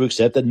forced to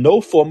accept that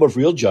no form of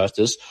real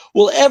justice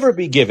will ever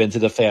be given to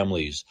the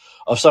families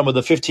of some of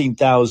the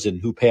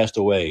 15,000 who passed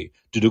away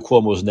due to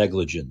Cuomo's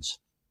negligence."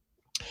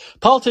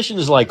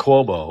 Politicians like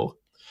Cuomo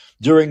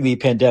during the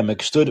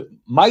pandemic stood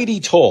mighty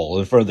tall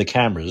in front of the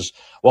cameras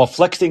while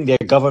flexing their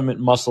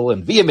government muscle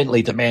and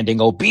vehemently demanding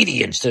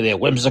obedience to their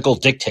whimsical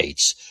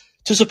dictates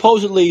to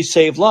supposedly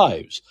save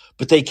lives.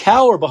 But they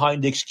cower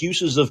behind the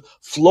excuses of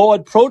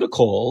flawed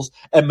protocols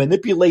and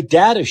manipulate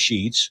data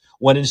sheets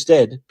when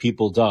instead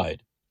people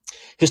died.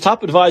 His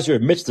top advisor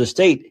admits the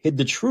state hid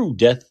the true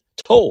death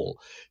toll,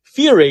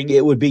 fearing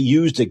it would be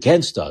used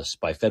against us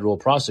by federal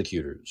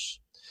prosecutors.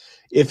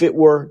 If it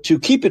were to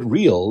keep it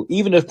real,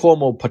 even if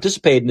Cuomo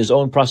participated in his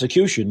own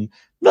prosecution,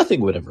 nothing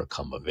would ever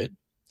come of it.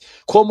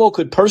 Cuomo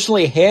could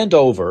personally hand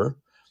over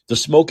the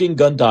smoking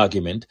gun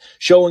document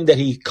showing that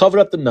he covered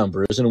up the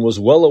numbers and was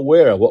well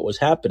aware of what was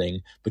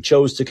happening, but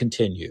chose to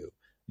continue.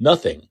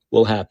 Nothing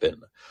will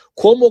happen.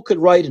 Cuomo could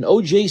write an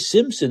O.J.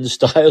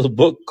 Simpson-style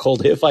book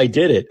called If I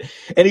Did It,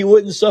 and he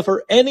wouldn't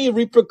suffer any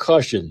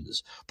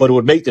repercussions, but it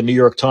would make the New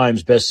York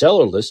Times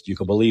bestseller list, you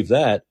can believe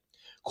that.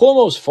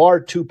 Cuomo's far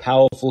too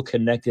powerful,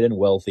 connected, and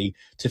wealthy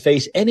to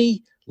face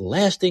any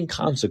lasting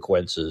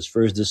consequences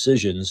for his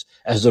decisions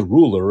as the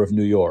ruler of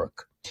New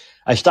York.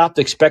 I stopped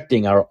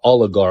expecting our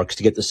oligarchs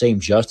to get the same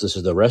justice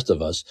as the rest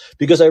of us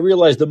because I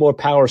realized the more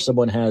power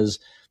someone has,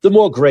 the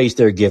more grace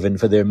they're given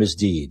for their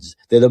misdeeds.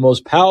 They're the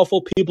most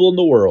powerful people in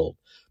the world,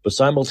 but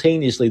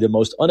simultaneously the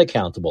most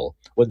unaccountable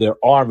when their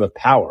arm of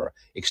power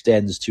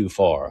extends too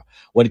far.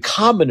 When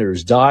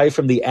commoners die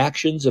from the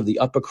actions of the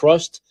upper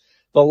crust,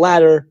 the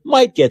latter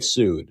might get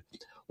sued.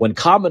 When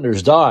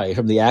commoners die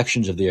from the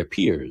actions of their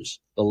peers,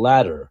 the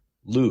latter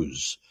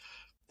lose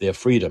their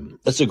freedom.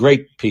 That's a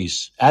great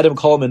piece. Adam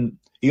Coleman,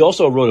 he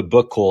also wrote a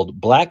book called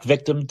Black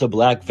Victim to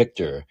Black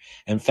Victor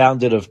and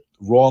founded of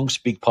Wrong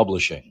Speak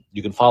Publishing.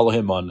 You can follow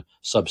him on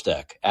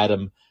Substack,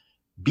 Adam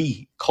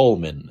B.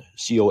 Coleman,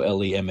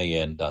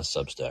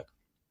 COLEMAN.substack.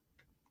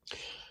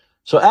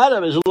 So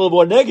Adam is a little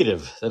more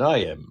negative than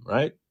I am,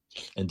 right?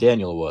 And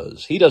Daniel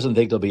was. He doesn't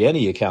think there'll be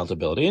any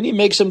accountability. And he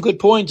makes some good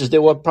points as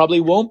there probably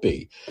won't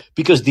be.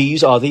 Because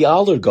these are the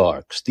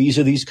oligarchs. These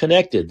are these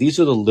connected. These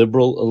are the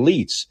liberal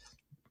elites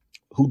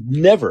who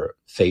never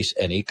face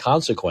any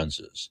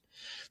consequences.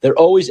 They're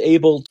always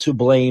able to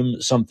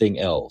blame something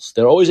else.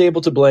 They're always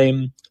able to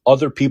blame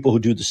other people who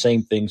do the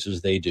same things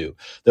as they do.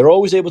 They're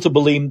always able to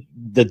blame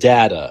the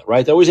data,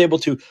 right? They're always able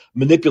to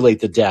manipulate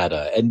the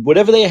data and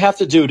whatever they have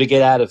to do to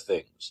get out of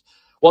things.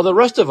 While the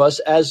rest of us,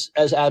 as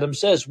Adam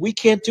says, we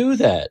can't do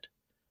that.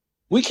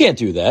 We can't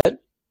do that.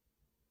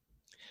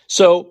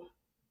 So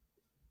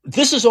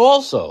this is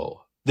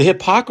also the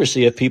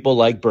hypocrisy of people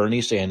like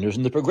Bernie Sanders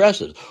and the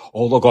progressives.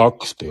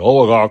 Oligarchs, the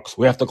oligarchs,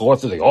 we have to go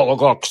after the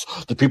oligarchs,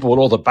 the people with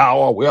all the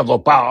power, we have the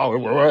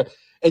power.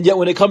 And yet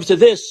when it comes to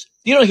this,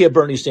 you don't hear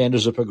Bernie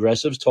Sanders or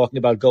progressives talking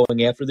about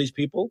going after these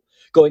people,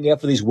 going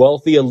after these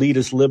wealthy,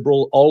 elitist,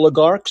 liberal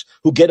oligarchs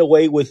who get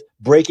away with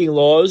breaking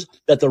laws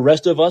that the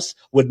rest of us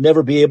would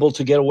never be able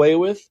to get away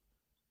with.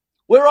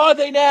 Where are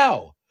they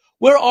now?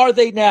 Where are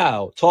they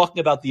now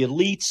talking about the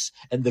elites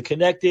and the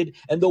connected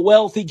and the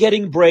wealthy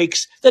getting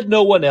breaks that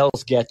no one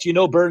else gets? You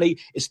know, Bernie,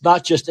 it's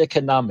not just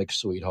economic,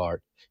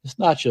 sweetheart. It's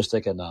not just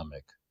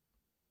economic.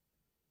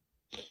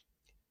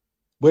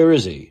 Where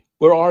is he?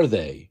 Where are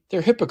they?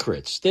 They're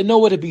hypocrites. They're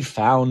nowhere to be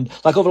found.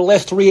 Like over the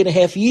last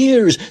 3.5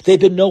 years, they've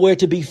been nowhere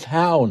to be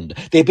found.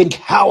 They've been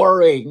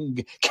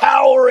cowering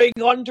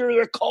under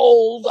the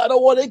cold. I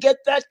don't want to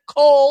get that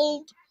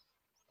cold.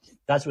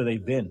 That's where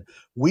they've been.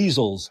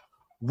 Weasels.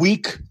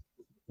 Weak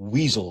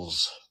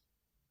weasels.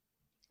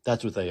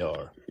 That's what they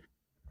are.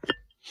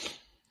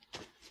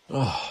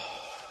 Oh.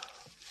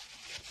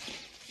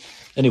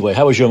 Anyway,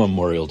 how was your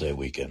Memorial Day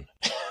weekend?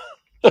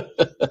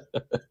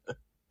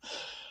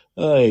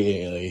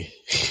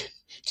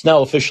 It's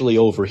now officially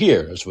over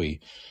here as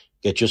we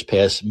get just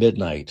past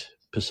midnight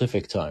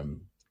Pacific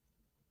time.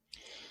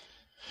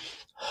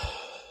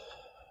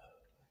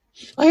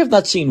 I have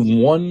not seen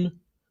one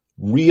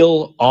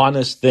real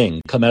honest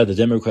thing come out of the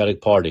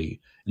Democratic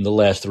Party in the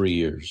last 3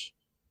 years.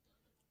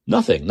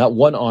 Nothing. Not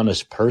one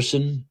honest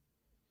person.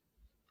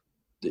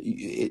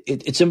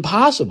 It's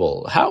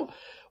impossible. How?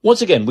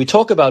 Once again, we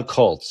talk about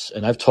cults,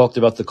 and I've talked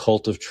about the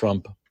cult of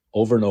Trump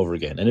over and over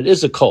again, and it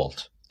is a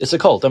cult. It's a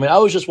cult. I mean, I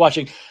was just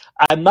watching.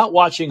 I'm not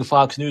watching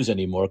Fox News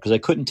anymore because I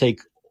couldn't take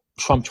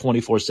Trump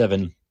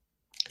 24/7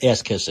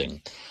 ass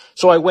kissing.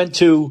 So I went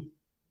to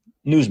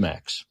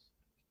Newsmax,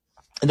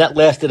 and that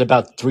lasted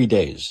about 3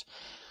 days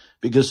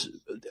because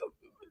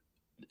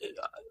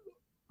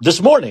this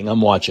morning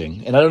I'm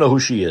watching, and I don't know who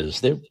she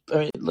is.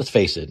 Let's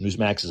face it,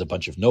 Newsmax is a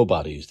bunch of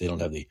nobodies. They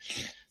don't have the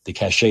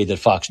cachet that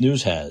Fox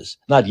News has.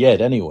 Not yet,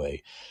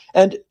 anyway.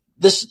 And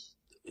this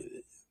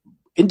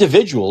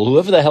individual,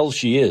 whoever the hell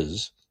she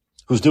is,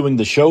 who's doing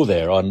the show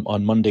there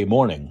on Monday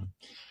morning,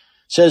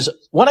 says,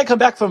 when I come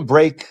back from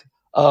break,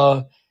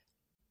 a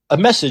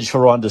message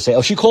for Ron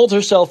DeSantis. She called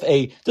herself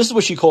this is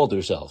what she called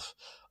herself,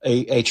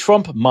 a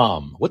Trump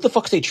mom. What the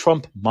fuck's a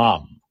Trump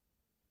mom?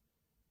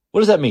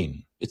 What does that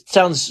mean? It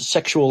sounds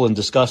sexual and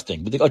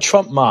disgusting, but a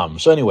Trump mom.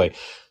 So anyway,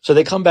 so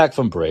they come back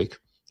from break,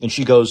 and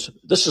she goes,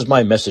 this is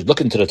my message.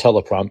 Look into the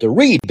teleprompter.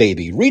 Read,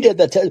 baby. Read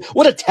it.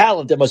 What a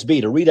talent there must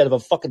be to read out of a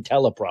fucking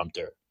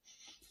teleprompter.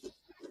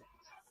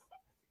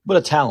 What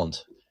a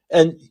talent.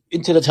 And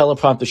into the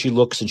teleprompter she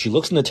looks in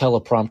the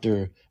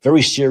teleprompter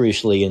very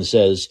seriously and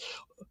says,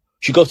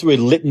 she goes through a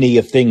litany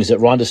of things that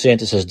Ron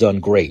DeSantis has done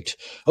great.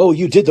 Oh,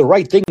 you did the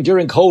right thing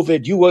during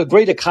COVID. You were a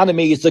great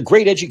economy. It's a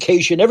great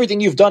education.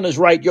 Everything you've done is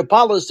right. Your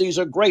policies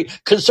are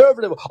great.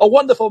 Conservative, a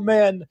wonderful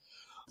man.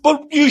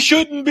 But you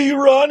shouldn't be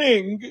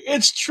running.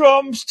 It's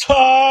Trump's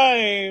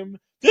time.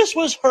 This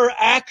was her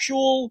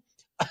actual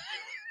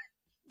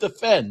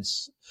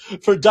defense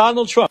for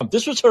Donald Trump.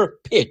 This was her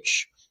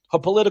pitch, her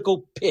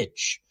political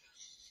pitch,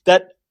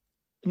 that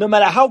no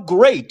matter how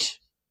great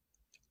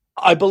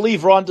I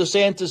believe Ron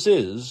DeSantis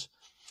is,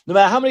 no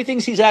matter how many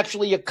things he's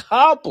actually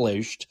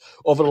accomplished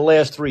over the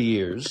last 3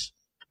 years,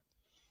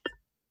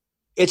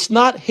 it's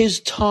not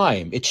his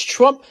time. It's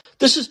Trump.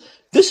 This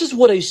is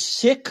what a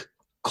sick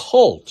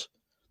cult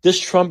this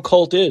Trump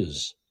cult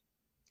is.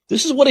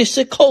 This is what a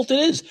sick cult it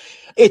is.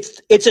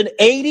 It's an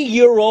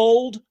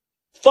 80-year-old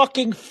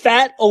fucking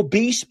fat,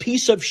 obese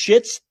piece of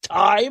shit's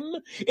time.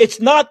 It's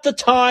not the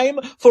time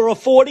for a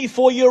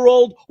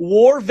 44-year-old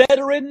war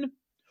veteran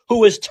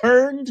who has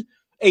turned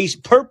a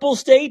purple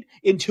state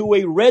into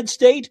a red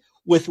state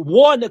with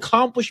one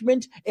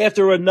accomplishment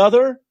after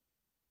another.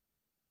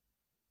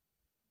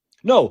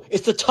 No,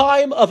 it's the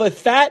time of a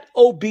fat,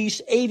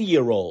 obese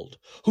 80-year-old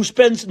who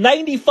spends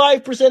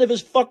 95% of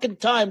his fucking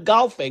time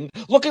golfing,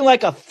 looking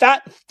like a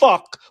fat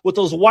fuck with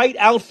those white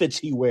outfits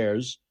he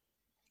wears.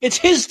 It's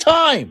his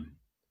time.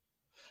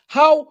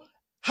 How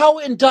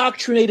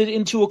indoctrinated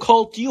into a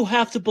cult do you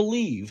have to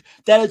believe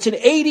that it's an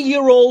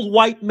 80-year-old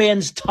white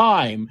man's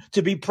time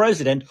to be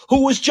president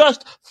who was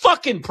just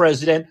fucking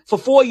president for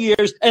 4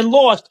 years and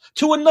lost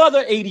to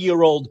another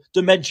 80-year-old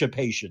dementia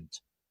patient?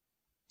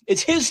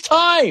 It's his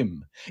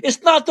time.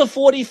 It's not the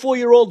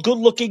 44-year-old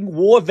good-looking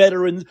war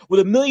veteran with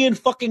a million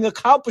fucking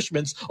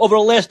accomplishments over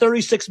the last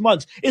 36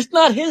 months. It's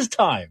not his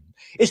time.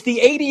 It's the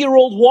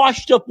 80-year-old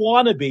washed-up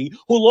wannabe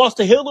who lost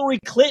to Hillary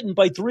Clinton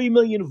by 3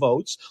 million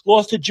votes,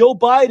 lost to Joe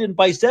Biden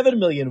by 7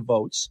 million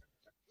votes.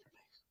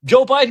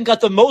 Joe Biden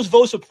got the most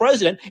votes for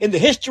president in the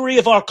history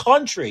of our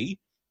country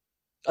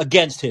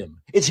against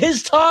him. It's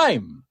his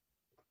time.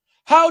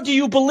 How do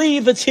you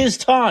believe it's his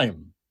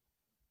time?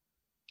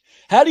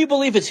 How do you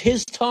believe it's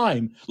his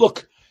time?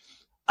 Look,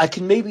 I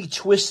can maybe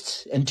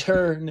twist and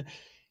turn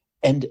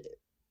and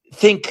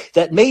think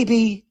that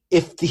maybe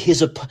if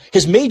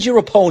his major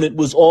opponent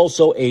was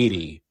also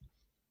 80,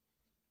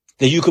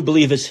 that you could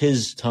believe it's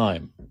his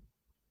time.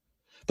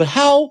 But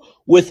how,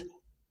 with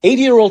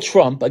 80-year-old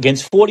Trump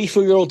against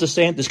 44-year-old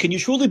DeSantis, can you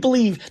truly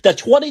believe that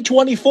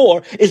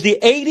 2024 is the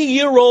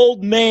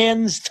 80-year-old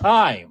man's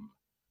time?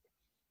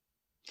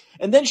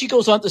 And then she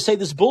goes on to say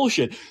this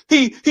bullshit.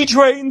 He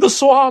drained the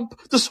swamp.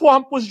 The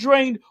swamp was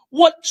drained.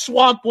 What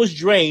swamp was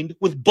drained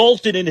with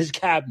Bolton in his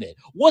cabinet?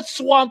 What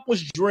swamp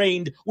was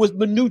drained with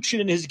Mnuchin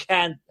in his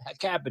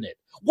cabinet?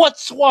 What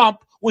swamp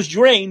was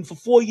drained for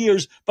 4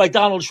 years by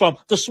Donald Trump?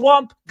 The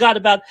swamp got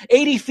about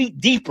 80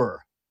 feet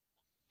deeper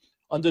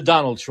under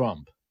Donald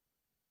Trump.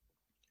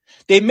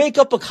 They make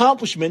up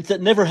accomplishments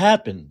that never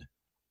happened.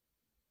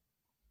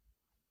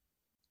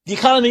 The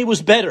economy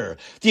was better.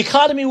 The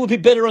economy would be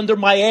better under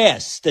my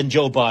ass than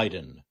Joe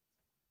Biden.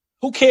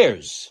 Who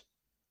cares?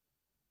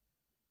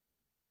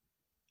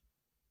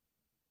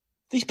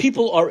 These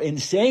people are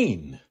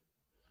insane.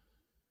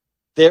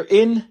 They're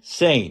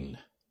insane.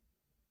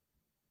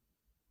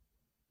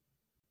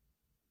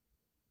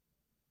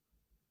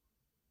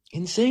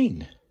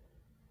 Insane.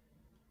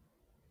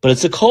 But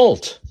it's a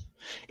cult.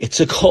 It's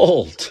a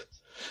cult.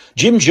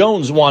 Jim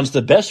Jones wants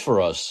the best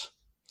for us.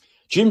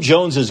 Jim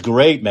Jones is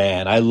great,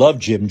 man. I love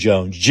Jim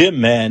Jones. Jim,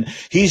 man,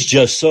 he's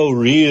just so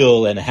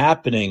real and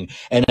happening.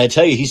 And I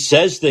tell you, he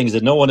says things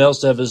that no one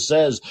else ever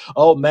says.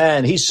 Oh,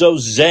 man, he's so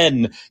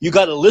zen. You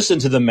got to listen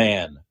to the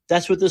man.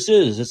 That's what this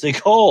is. It's a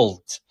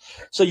cult.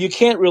 So you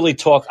can't really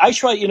talk. I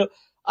try,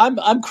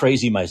 I'm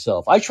crazy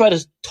myself. I try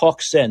to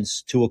talk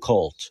sense to a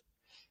cult.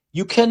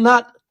 You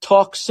cannot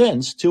talk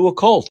sense to a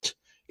cult.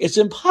 It's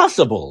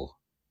impossible.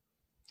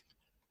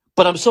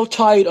 But I'm so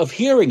tired of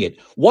hearing it.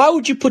 Why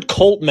would you put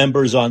cult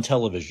members on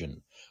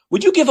television?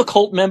 Would you give a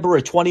cult member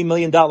a $20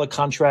 million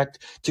contract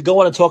to go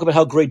on and talk about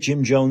how great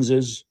Jim Jones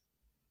is?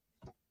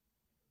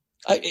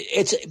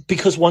 It's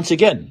because, once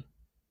again,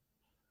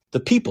 the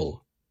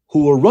people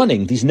who are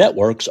running these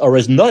networks are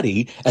as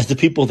nutty as the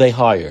people they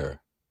hire.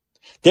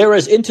 They're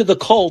as into the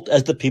cult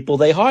as the people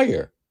they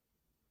hire.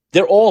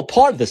 They're all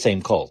part of the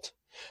same cult.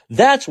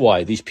 That's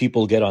why these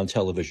people get on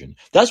television.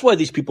 That's why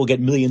these people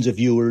get millions of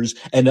viewers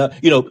and,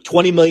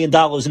 $20 million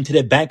into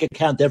their bank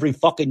account every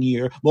fucking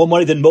year, more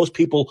money than most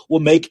people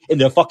will make in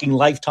their fucking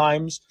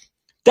lifetimes.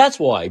 That's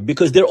why,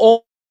 because they're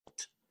all,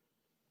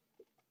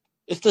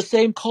 it's the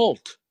same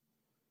cult.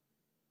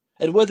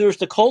 And whether it's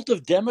the cult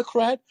of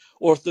Democrat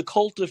or it's the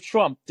cult of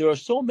Trump, there are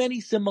so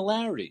many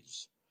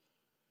similarities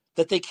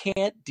that they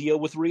can't deal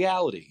with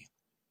reality,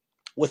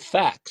 with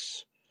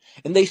facts.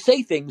 And they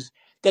say things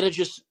that are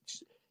just,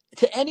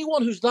 to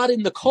anyone who's not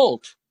in the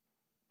cult,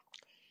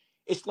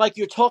 it's like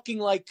you're talking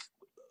like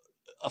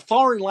a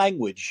foreign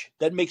language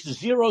that makes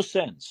zero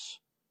sense.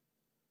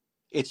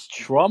 It's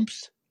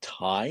Trump's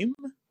time?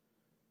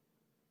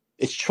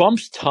 It's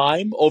Trump's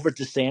time over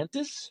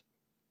DeSantis?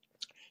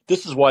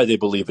 This is why they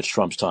believe it's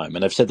Trump's time,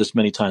 and I've said this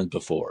many times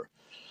before.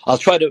 I'll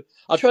try to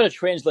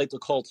translate the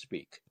cult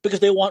speak, because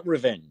they want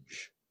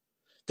revenge.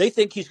 They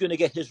think he's going to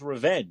get his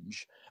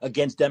revenge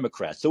against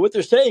Democrats. So what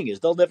they're saying is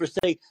they'll never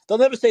say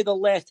the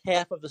last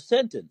half of the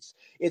sentence.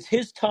 It's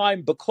his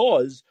time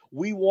because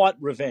we want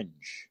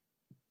revenge.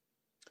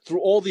 Through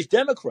all these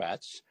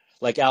Democrats,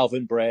 like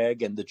Alvin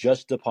Bragg and the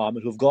Justice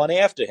Department, who've gone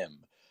after him.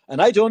 And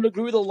I don't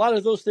agree with a lot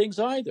of those things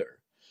either.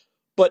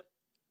 But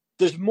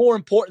there's more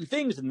important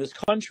things in this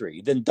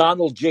country than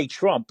Donald J.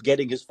 Trump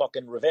getting his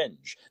fucking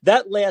revenge.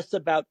 That lasts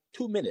about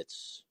 2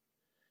 minutes.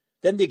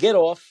 Then they get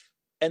off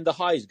and the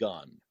high's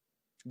gone.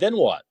 Then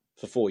what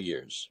for 4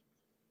 years?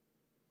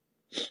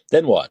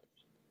 Then what?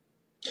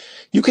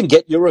 You can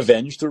get your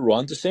revenge through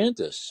Ron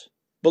DeSantis.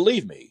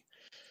 Believe me,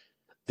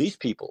 these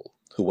people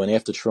who went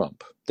after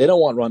Trump, they don't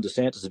want Ron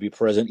DeSantis to be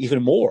president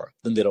even more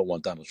than they don't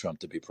want Donald Trump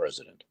to be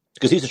president.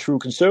 Because he's a true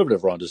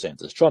conservative, Ron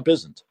DeSantis. Trump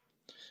isn't.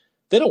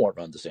 They don't want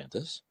Ron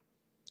DeSantis.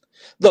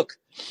 Look,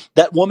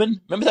 that woman,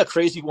 remember that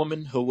crazy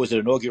woman who was at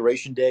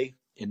Inauguration Day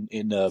in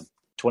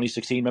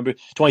 2016, remember?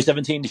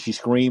 2017, she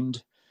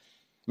screamed.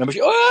 Remember,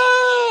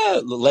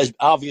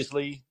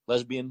 obviously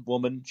lesbian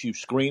woman. She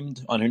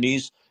screamed on her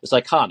knees. It's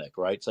iconic,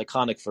 right? It's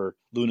iconic for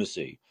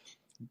lunacy.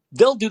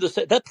 They'll do the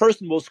same. That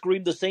person will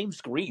scream the same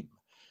scream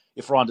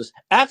if Ron does.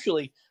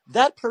 Actually,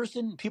 that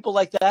person, people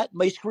like that,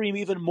 may scream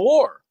even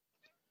more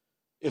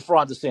if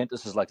Ron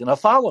DeSantis is elected. Now,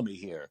 follow me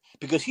here,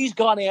 because he's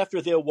gone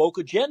after their woke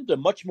agenda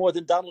much more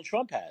than Donald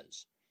Trump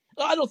has.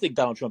 I don't think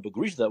Donald Trump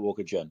agrees with that woke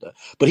agenda,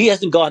 but he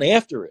hasn't gone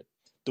after it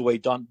the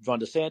way Ron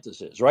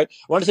DeSantis is, right?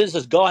 Ron DeSantis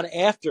has gone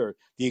after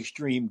the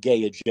extreme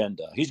gay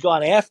agenda. He's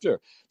gone after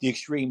the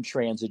extreme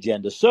trans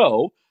agenda.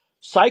 So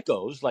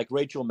psychos like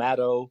Rachel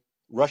Maddow,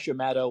 Russia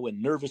Maddow,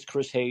 and nervous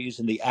Chris Hayes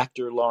and the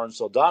actor Lawrence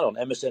O'Donnell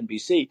on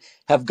MSNBC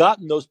have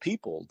gotten those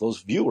people,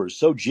 those viewers,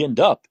 so ginned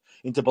up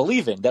into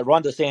believing that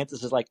Ron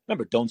DeSantis is like,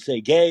 remember, don't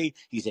say gay,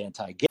 he's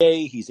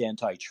anti-gay, he's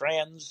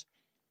anti-trans,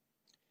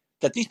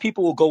 that these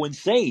people will go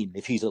insane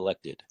if he's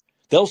elected.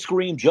 They'll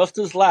scream just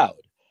as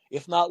loud,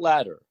 if not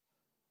louder,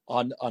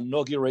 on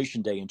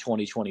Inauguration Day in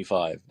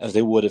 2025 as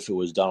they would if it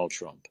was Donald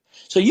Trump.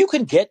 So you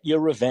can get your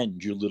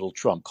revenge, you little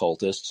Trump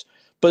cultists,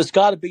 but it's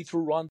got to be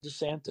through Ron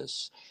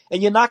DeSantis.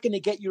 And you're not going to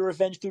get your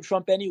revenge through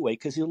Trump anyway,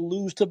 because he'll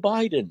lose to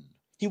Biden.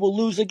 He will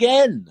lose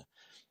again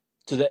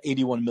to the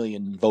 81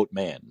 million vote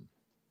man.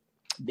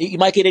 He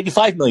might get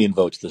 85 million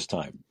votes this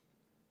time.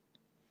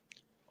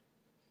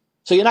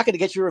 So you're not going to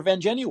get your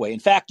revenge anyway. In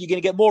fact, you're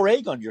going to get more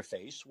egg on your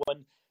face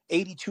when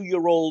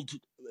 82-year-old,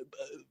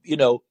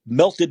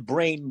 melted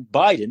brain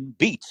Biden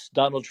beats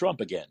Donald Trump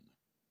again.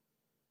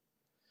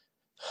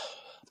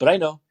 But I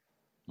know,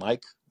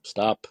 Mike,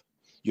 stop.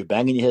 You're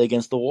banging your head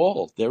against the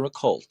wall. They're a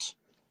cult.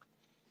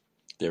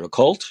 They're a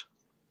cult,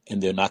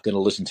 and they're not going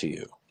to listen to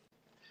you.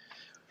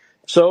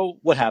 So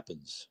what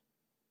happens?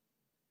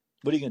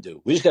 What are you going to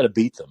do? We just got to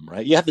beat them,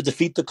 right? You have to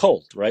defeat the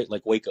cult, right?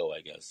 Like Waco,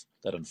 I guess,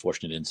 that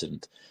unfortunate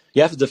incident.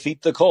 You have to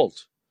defeat the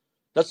cult.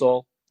 That's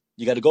all.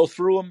 You got to go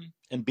through them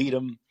and beat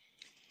them.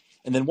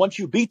 And then once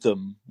you beat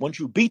them,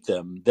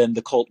 then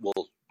the cult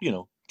will,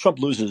 Trump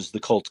loses, the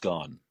cult's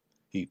gone.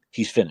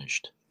 He's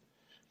finished.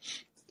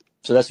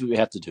 So that's what we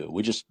have to do.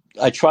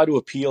 I try to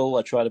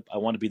appeal. I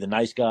want to be the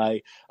nice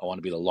guy. I want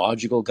to be the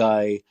logical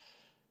guy.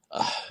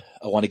 I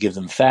want to give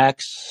them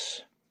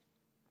facts,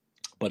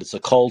 but it's a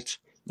cult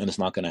and it's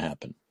not going to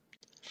happen.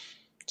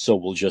 So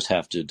we'll just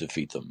have to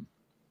defeat them.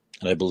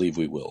 And I believe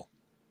we will.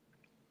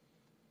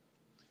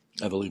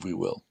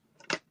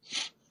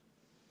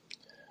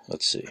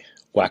 Let's see.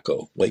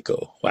 Waco.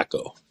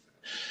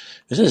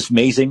 Isn't it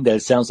amazing that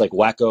it sounds like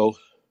wacko?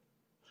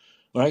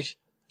 Right?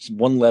 It's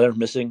one letter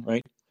missing,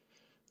 right?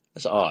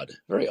 That's odd.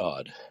 Very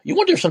odd. You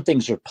wonder if some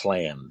things are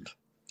planned.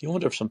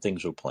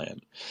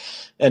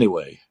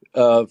 Anyway,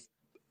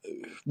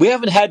 we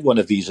haven't had one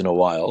of these in a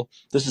while.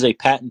 This is a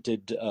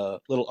patented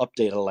little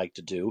update I like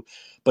to do.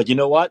 But you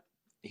know what?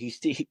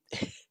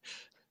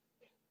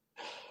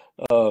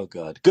 Oh,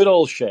 God. Good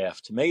old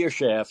Shaft. Mayor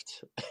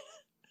Shaft.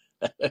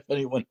 If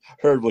anyone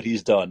heard what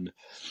he's done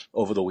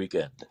over the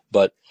weekend.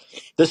 But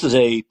this is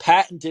a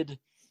patented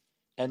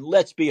and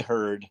let's be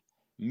heard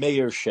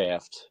Mayor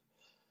Shaft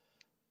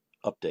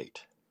update.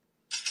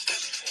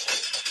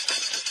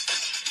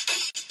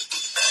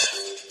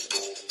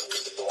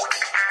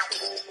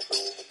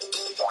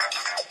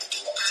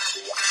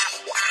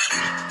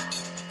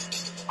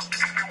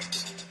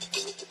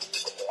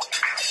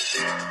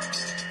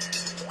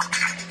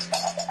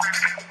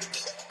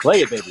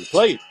 Play it, baby.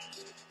 Play it.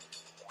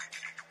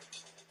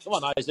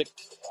 Come on, Isaac.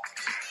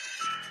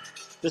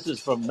 This is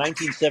from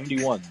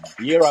 1971,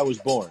 the year I was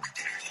born.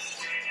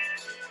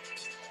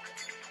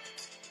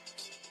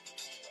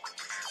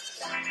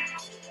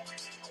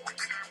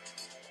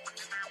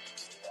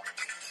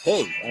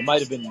 Hey, I might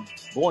have been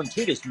born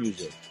to this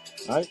music,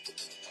 right?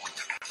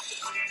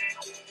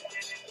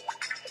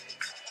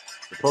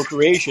 The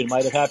procreation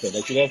might have happened.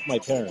 I should ask my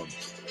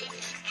parents.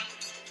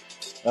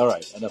 All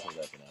right, enough of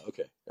that for now.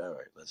 Okay, all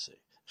right, let's see.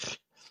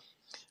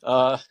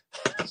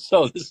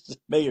 So this is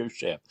Mayor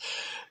Shaft.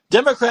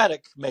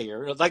 Democratic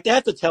mayor, like they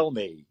have to tell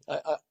me.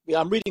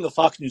 I'm reading a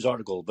Fox News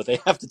article, but they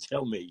have to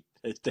tell me.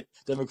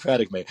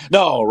 Democratic mayor.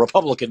 No,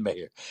 Republican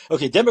mayor.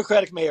 Okay,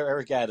 Democratic Mayor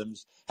Eric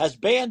Adams has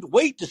banned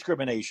weight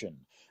discrimination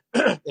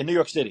in New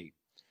York City,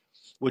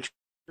 which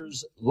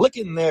is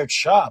licking their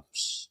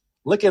chops.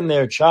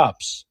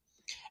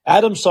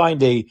 Adams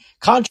signed a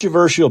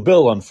controversial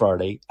bill on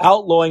Friday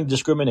outlawing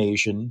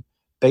discrimination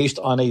based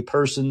on a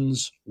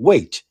person's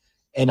weight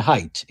and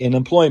height in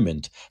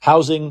employment,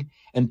 housing,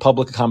 and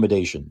public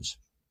accommodations.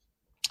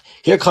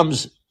 Here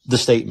comes the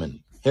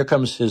statement. Here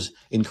comes his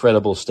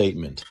incredible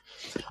statement.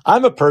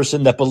 I'm a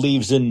person that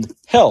believes in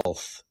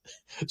health.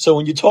 So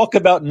when you talk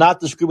about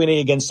not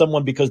discriminating against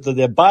someone because of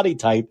their body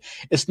type,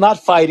 it's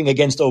not fighting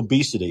against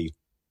obesity.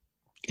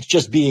 It's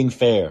just being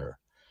fair.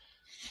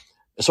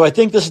 So I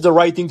think this is the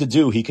right thing to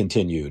do, he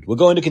continued. We're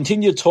going to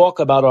continue to talk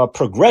about our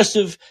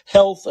progressive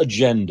health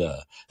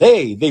agenda.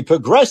 Hey, the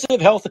progressive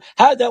health,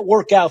 how'd that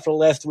work out for the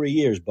last 3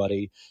 years,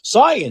 buddy?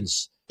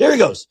 Science, here he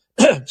goes.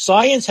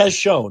 Science has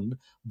shown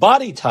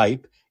body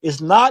type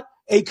is not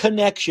a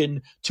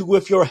connection to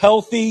if you're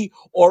healthy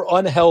or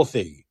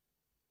unhealthy.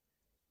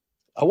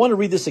 I want to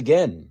read this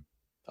again.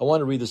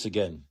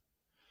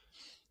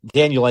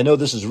 Daniel, I know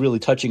this is really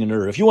touching a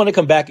nerve. If you want to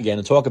come back again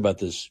and talk about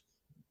this,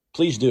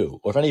 please do,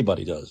 or if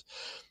anybody does.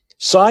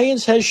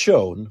 Science has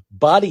shown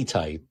body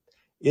type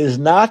is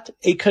not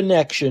a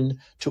connection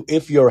to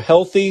if you're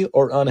healthy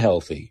or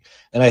unhealthy.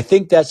 And I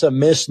think that's a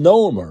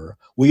misnomer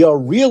we are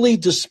really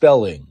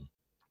dispelling.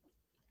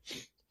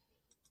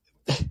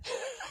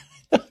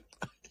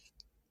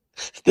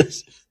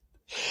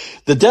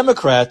 The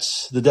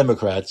Democrats,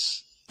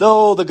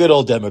 though the good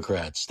old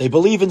Democrats, they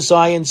believe in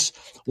science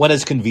when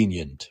it's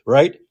convenient,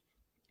 right?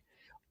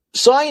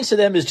 Science to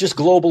them is just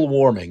global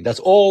warming. That's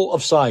all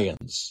of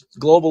science.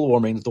 Global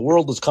warming. The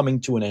world is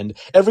coming to an end.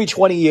 Every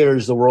 20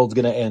 years, the world's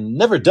going to end.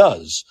 Never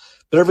does,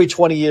 but every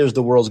 20 years,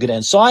 the world's going to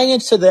end.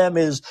 Science to them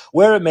is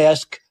wear a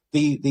mask.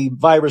 The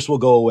virus will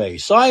go away.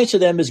 Science to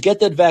them is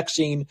get that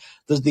vaccine.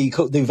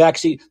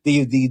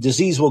 The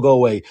disease will go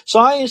away.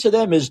 Science to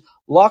them is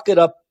lock it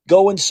up,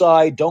 go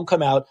inside, don't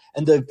come out,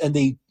 and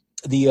the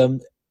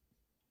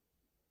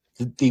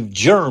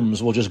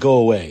germs will just go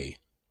away.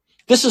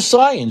 This is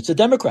science. The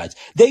Democrats,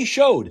 they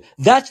showed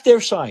that's their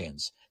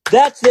science.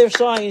 That's their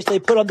science they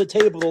put on the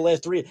table the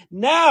last 3 years.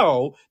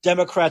 Now,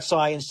 Democrat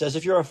science says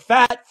if you're a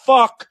fat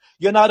fuck,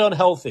 you're not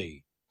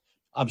unhealthy.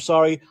 I'm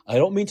sorry. I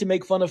don't mean to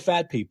make fun of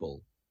fat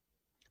people,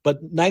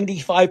 but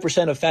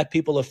 95% of fat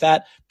people are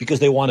fat because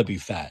they want to be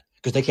fat,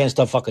 because they can't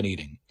stop fucking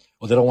eating,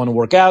 or they don't want to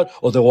work out,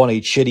 or they want to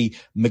eat shitty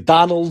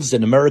McDonald's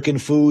and American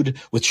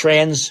food with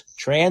trans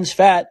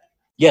fat.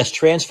 Yes,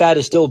 trans fat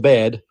is still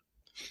bad.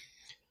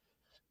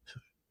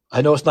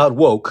 I know it's not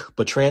woke,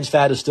 but trans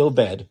fat is still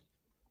bad.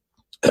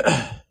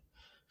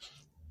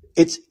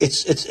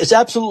 It's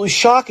absolutely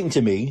shocking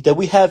to me that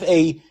we have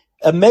a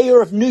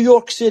mayor of New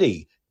York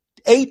City,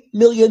 8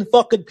 million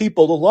fucking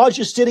people, the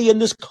largest city in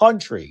this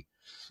country,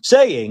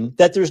 saying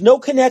that there's no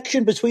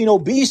connection between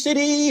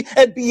obesity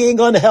and being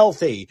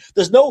unhealthy.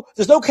 There's no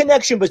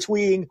connection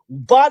between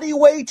body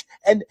weight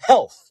and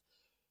health.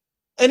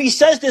 And he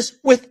says this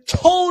with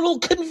total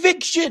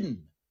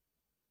conviction.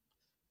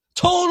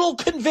 Total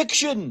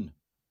conviction.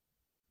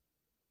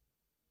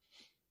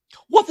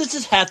 What does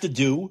this have to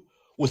do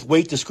with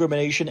weight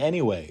discrimination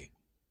anyway?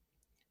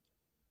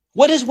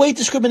 What is weight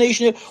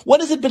discrimination? When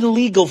has it been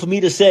legal for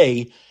me to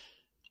say,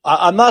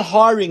 I'm not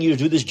hiring you to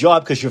do this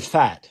job because you're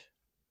fat?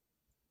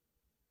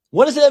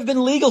 When has it ever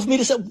been legal for me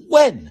to say,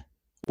 when?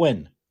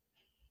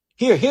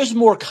 Here's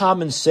more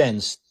common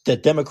sense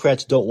that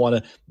Democrats don't want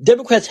to.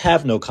 Democrats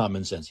have no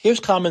common sense. Here's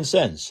common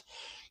sense.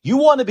 You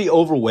want to be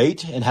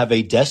overweight and have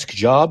a desk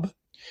job?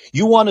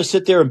 You want to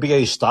sit there and be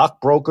a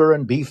stockbroker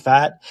and be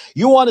fat?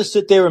 You want to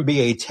sit there and be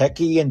a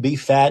techie and be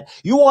fat?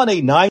 You want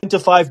a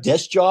 9-to-5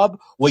 desk job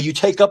where you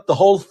take up the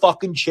whole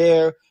fucking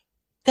chair?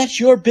 That's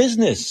your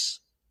business.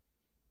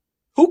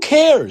 Who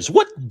cares?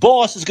 What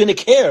boss is going to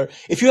care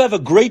if you have a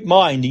great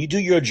mind and you do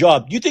your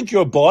job? You think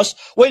you're a boss?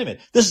 Wait a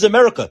minute. This is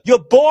America. Your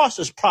boss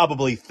is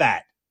probably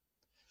fat.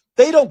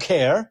 They don't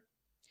care.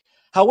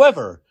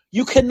 However,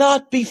 you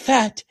cannot be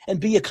fat and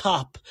be a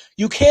cop.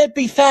 You can't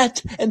be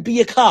fat and be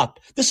a cop.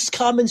 This is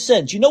common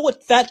sense. You know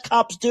what fat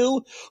cops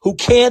do who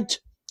can't,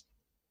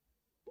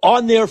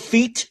 on their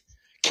feet,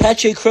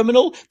 catch a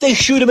criminal? They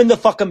shoot him in the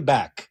fucking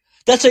back.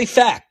 That's a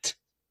fact.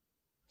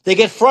 They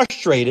get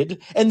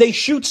frustrated and they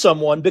shoot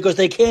someone because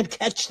they can't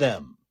catch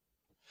them.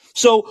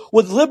 So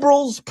would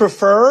liberals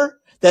prefer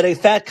that a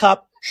fat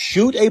cop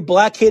shoot a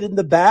black kid in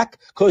the back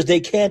because they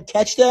can't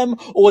catch them?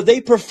 Or would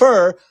they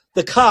prefer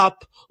the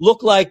cop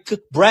look like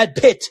Brad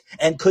Pitt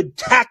and could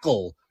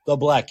tackle the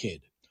black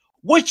kid?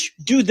 Which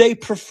do they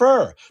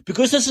prefer?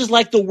 Because this is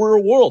like the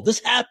real world.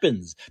 This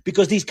happens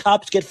because these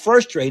cops get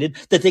frustrated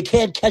that they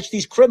can't catch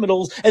these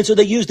criminals, and so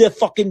they use their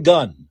fucking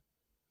gun.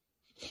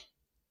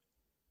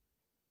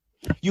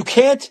 You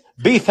can't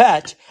be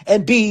fat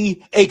and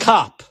be a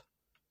cop.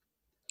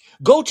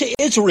 Go to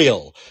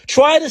Israel.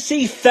 Try to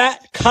see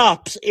fat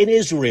cops in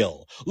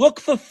Israel. Look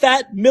for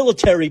fat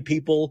military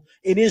people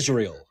in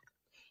Israel.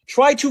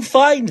 Try to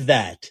find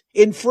that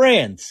in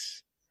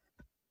France.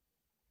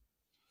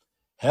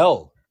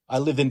 Hell, I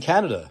lived in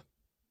Canada.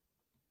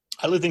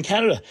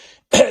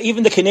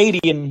 Even the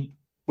Canadian,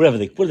 what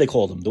do they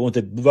call them? The ones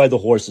that ride the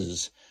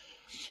horses,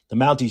 the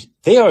Mounties,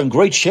 they are in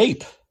great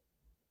shape.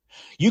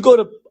 You go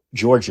to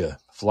Georgia,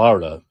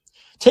 Florida,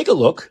 take a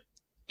look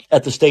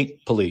at the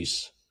state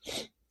police.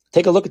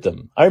 Take a look at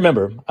them. I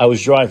remember I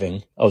was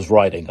riding, I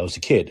was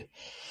a kid.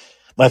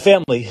 My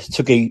family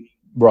took a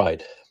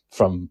ride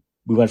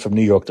we went from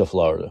New York to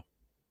Florida.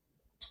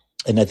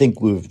 And I think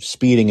we were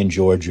speeding in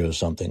Georgia or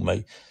something.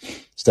 My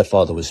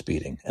stepfather was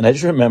speeding. And I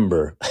just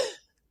remember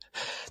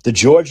the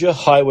Georgia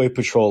Highway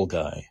Patrol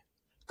guy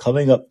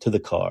coming up to the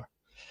car.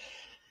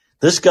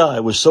 This guy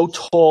was so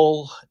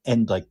tall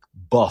and like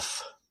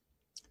buff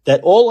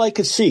that all I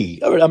could see,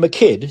 I'm a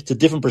kid, it's a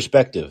different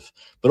perspective,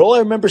 but all I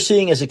remember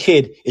seeing as a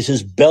kid is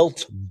his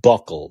belt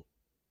buckle.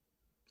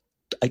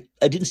 I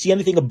didn't see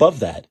anything above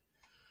that.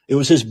 It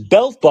was his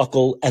belt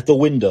buckle at the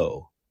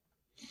window.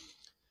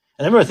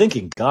 And I remember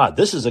thinking, God,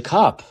 this is a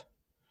cop.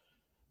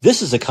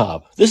 This is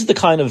the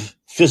kind of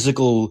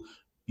physical,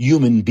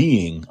 human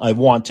being I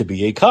want to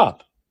be a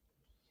cop.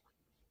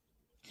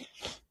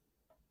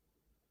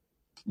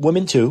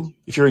 Women too.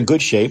 If you're in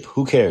good shape,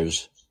 who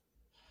cares?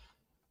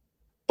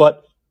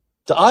 But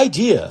the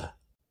idea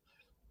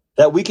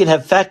that we can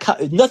have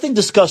nothing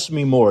disgusts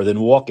me more than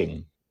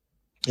walking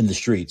in the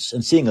streets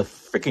and seeing a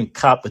freaking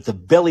cop with the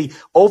belly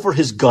over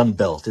his gun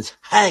belt. It's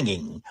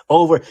hanging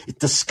over, it's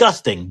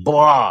disgusting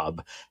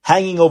blob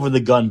hanging over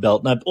the gun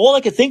belt. And all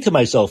I could think to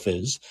myself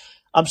is,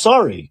 I'm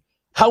sorry,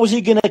 how is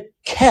he going to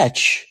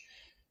catch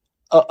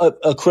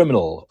a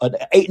criminal, an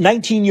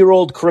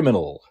 19-year-old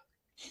criminal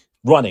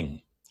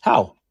running?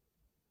 How?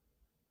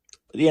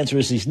 The answer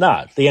is he's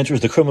not. The answer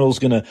is the criminal's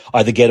going to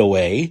either get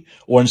away,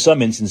 or in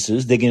some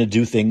instances, they're going to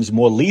do things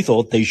more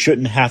lethal they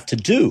shouldn't have to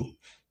do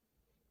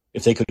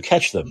if they could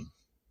catch them.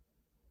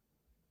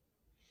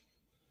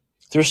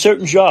 There are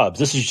certain jobs.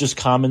 This is just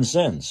common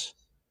sense.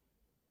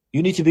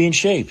 You need to be in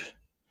shape.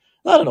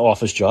 Not an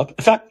office job.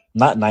 In fact,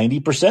 not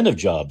 90% of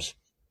jobs.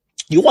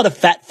 You want a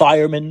fat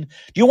fireman?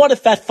 Do you want a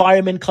fat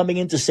fireman coming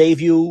in to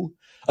save you?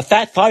 A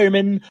fat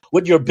fireman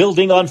with your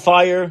building on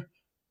fire?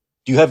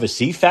 Do you ever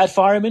see fat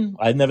firemen?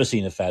 I've never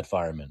seen a fat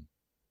fireman.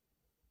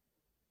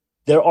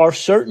 There are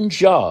certain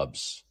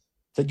jobs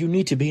that you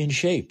need to be in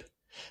shape.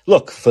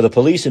 Look, for the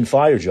police and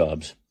fire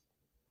jobs,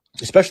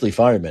 especially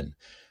firemen,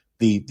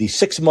 the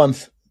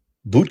 6-month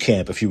boot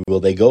camp, if you will,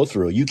 they go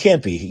through, you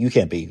can't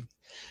be,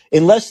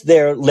 unless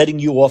they're letting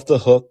you off the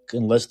hook,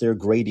 unless they're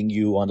grading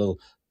you on a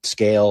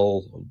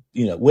scale,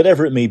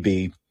 whatever it may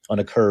be, on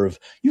a curve,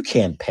 you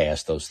can't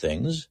pass those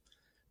things,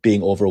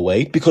 being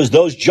overweight, because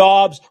those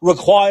jobs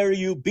require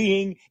you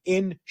being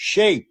in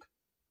shape.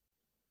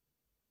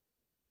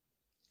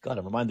 God,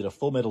 I'm reminded of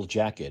Full Metal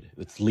Jacket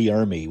with Lee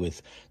Ermey,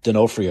 with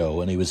D'Onofrio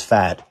when he was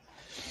fat.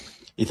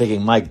 You're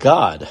thinking, my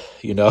God,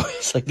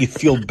 it's like you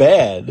feel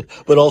bad,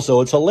 but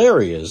also it's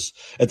hilarious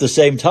at the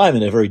same time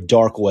in a very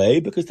dark way,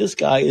 because this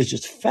guy is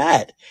just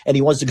fat and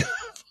he wants to go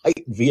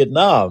fight in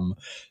Vietnam.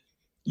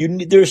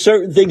 There are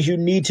certain things you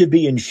need to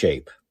be in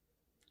shape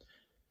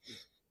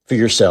for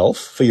yourself,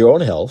 for your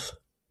own health,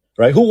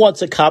 right? Who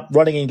wants a cop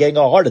running and getting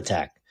a heart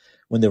attack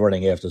when they're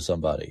running after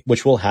somebody,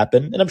 which will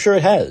happen, and I'm sure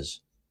it has.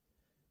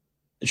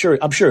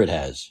 I'm sure it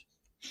has.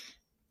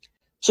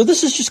 So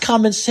this is just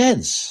common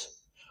sense.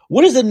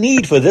 What is the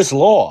need for this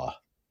law?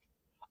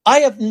 I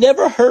have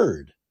never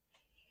heard.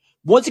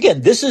 Once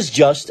again, this is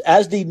just,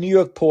 as the New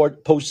York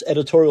Post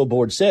editorial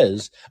board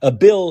says, a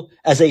bill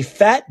as a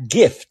fat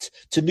gift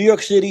to New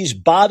York City's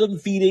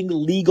bottom-feeding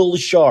legal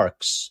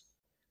sharks.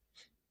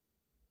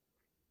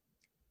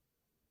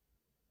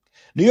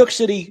 New York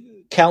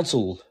City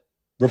Council,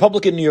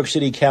 Republican New York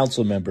City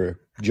Council member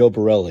Joe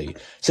Borelli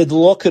said the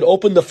law could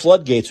open the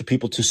floodgates for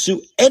people to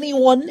sue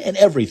anyone and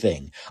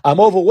everything. I'm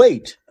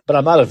overweight, but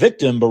I'm not a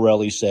victim,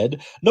 Borelli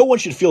said. No one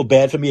should feel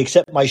bad for me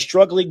except my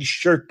struggling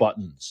shirt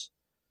buttons.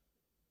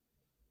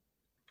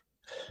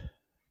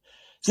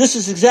 This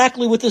is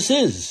exactly what this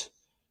is.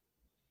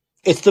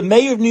 It's the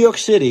mayor of New York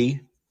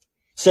City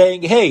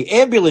saying, hey,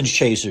 ambulance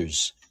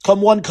chasers,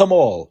 come one, come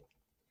all.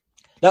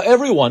 Now,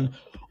 everyone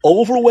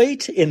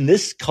overweight in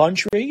this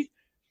country,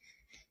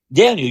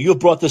 Daniel, you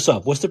brought this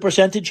up. What's the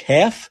percentage?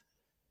 Half?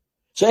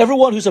 So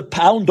everyone who's a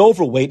pound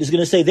overweight is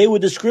going to say they were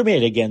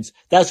discriminated against.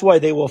 That's why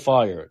they were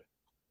fired.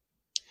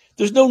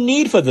 There's no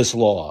need for this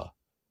law.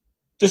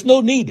 There's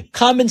no need.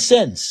 Common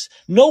sense.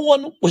 No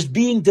one was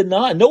being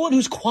denied. No one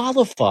who's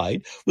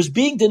qualified was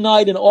being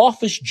denied an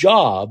office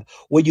job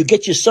where you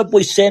get your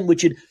Subway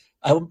sandwich.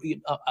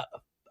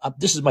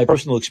 This is my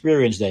personal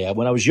experience day.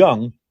 When I was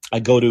young,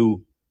 I'd go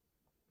to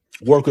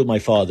work with my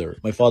father.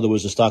 My father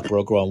was a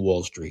stockbroker on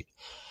Wall Street.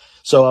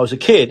 So I was a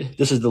kid.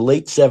 This is the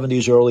late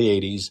 70s, early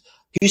 80s.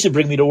 He used to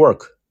bring me to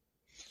work.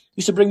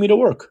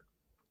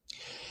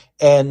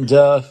 And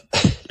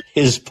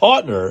his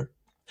partner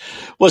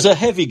was a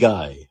heavy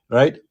guy,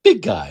 right?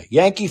 Big guy,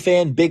 Yankee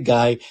fan, big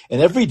guy.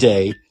 And every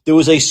day there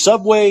was a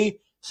Subway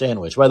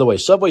sandwich. By the way,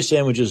 Subway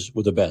sandwiches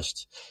were the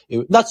best.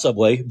 Not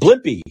Subway,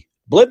 Blimpie.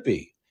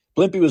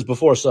 Blimpie was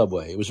before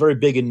Subway. It was very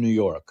big in New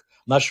York.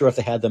 I'm not sure if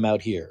they had them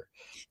out here.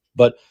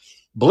 But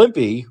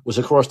Blimpie was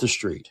across the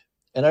street.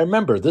 And I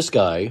remember this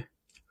guy,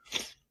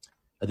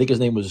 I think his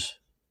name was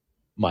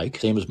Mike,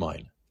 same as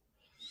mine,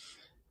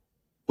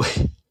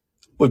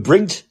 would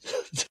bring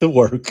to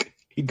work,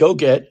 he'd go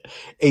get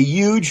a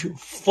huge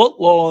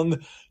foot-long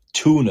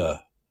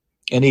tuna.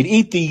 And he'd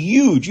eat the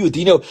huge,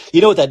 you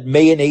know that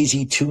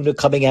mayonnaise-y tuna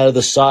coming out of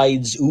the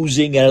sides,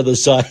 oozing out of the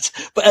sides.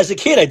 But as a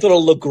kid, I thought it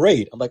looked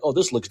great. I'm like, oh,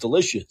 this looks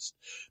delicious.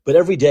 But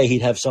every day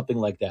he'd have something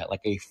like that,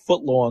 like a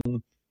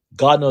foot-long,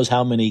 God knows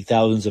how many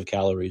thousands of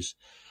calories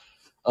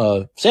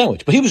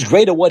sandwich. But he was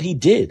great at what he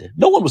did.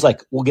 No one was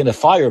like, we're going to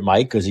fire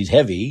Mike because he's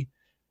heavy.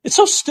 It's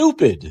so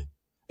stupid.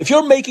 If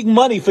you're making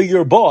money for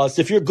your boss,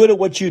 if you're good at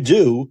what you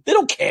do, they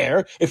don't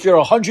care if you're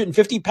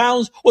 150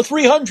 pounds or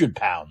 300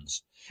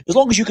 pounds. As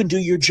long as you can do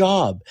your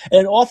job. And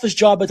an office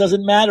job, it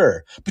doesn't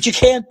matter. But you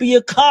can't be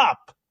a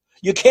cop.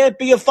 You can't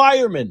be a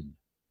fireman.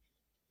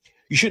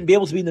 You shouldn't be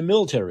able to be in the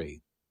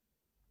military.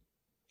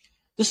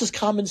 This is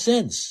common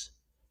sense.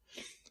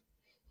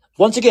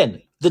 Once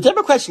again, the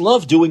Democrats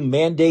love doing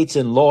mandates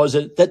and laws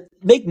that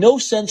make no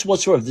sense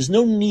whatsoever. There's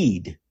no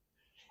need.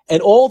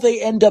 And all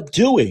they end up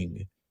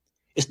doing,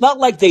 it's not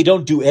like they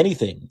don't do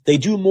anything. They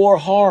do more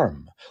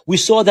harm. We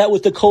saw that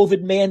with the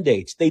COVID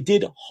mandates. They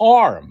did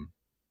harm.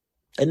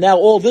 And now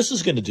all this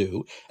is going to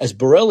do, as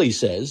Borelli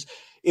says,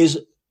 is,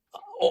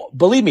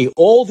 believe me,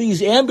 all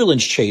these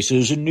ambulance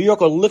chasers in New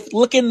York are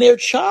licking their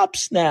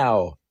chops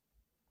now.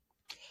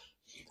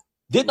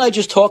 Didn't I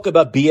just talk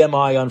about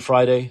BMI on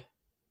Friday?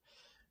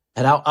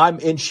 And how I'm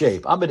in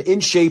shape. I'm an in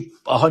shape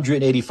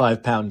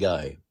 185-pound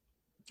guy.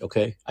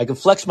 Okay? I can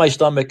flex my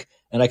stomach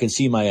and I can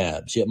see my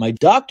abs. Yet my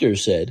doctor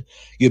said,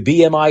 your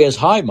BMI is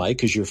high, Mike,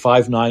 because you're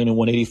 5'9" and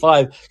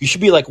 185. You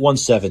should be like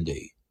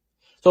 170.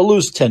 So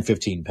lose 10,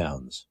 15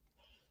 pounds.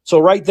 So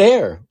right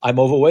there, I'm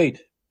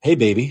overweight. Hey,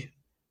 baby,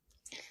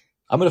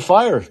 I'm going to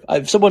fire.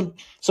 If someone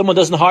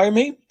doesn't hire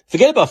me,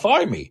 forget about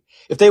firing me.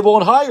 If they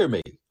won't hire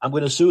me, I'm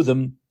going to sue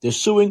them. I'm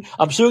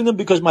suing them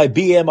because my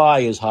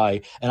BMI is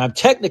high and I'm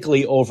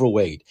technically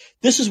overweight.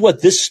 This is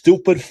what this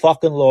stupid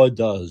fucking law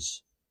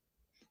does.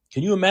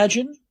 Can you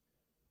imagine?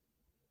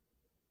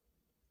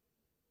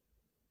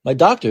 My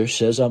doctor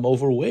says I'm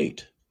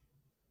overweight.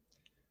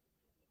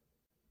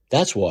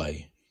 That's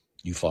why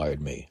you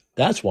fired me.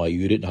 That's why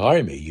you didn't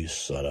hire me, you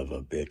son of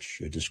a bitch.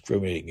 You're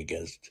discriminating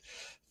against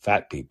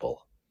fat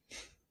people.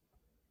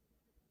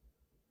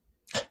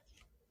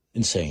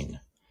 Insane.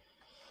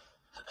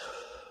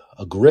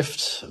 A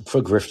grift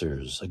for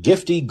grifters. A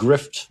gifty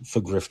grift for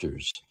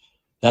grifters.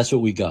 That's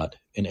what we got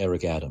in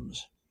Eric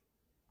Adams.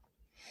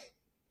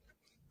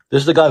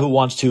 This is the guy who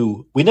wants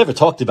to, we never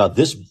talked about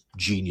this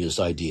genius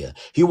idea.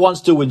 He wants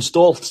to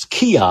install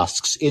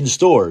kiosks in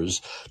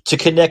stores to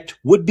connect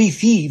would-be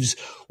thieves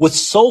with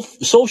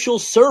social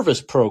service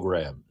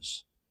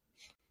programs.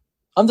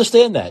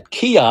 Understand that.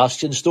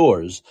 Kiosks in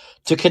stores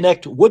to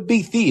connect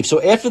would-be thieves. So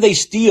after they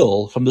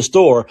steal from the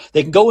store,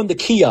 they can go in the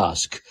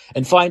kiosk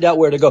and find out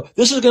where to go.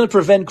 This is going to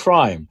prevent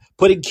crime.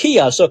 Putting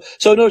kiosks.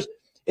 So notice,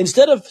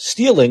 instead of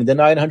stealing the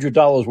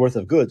 $900 worth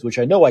of goods, which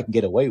I know I can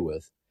get away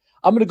with,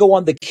 I'm going to go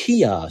on the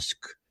kiosk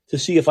to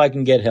see if I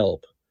can get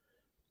help.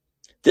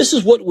 This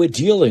is what we're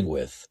dealing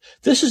with.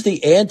 This is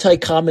the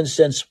anti-common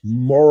sense,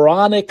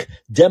 moronic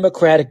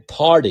Democratic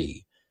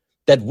Party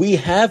that we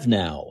have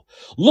now.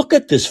 Look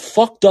at this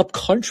fucked up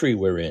country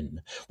we're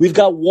in. We've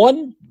got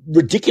one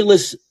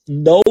ridiculous,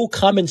 no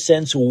common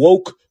sense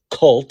woke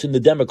cult in the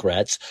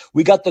Democrats.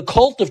 We got the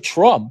cult of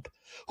Trump,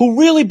 who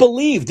really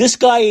believe this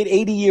guy at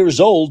 80 years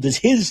old is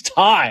his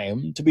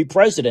time to be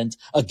president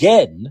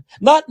again.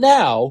 Not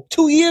now,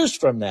 2 years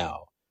from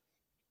now.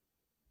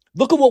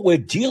 Look at what we're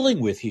dealing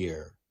with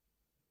here.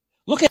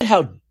 Look at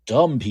how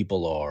dumb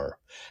people are,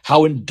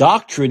 how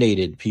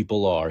indoctrinated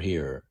people are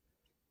here.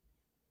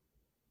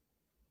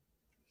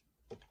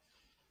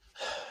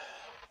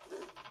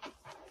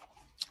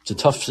 It's a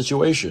tough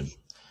situation.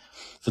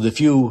 For the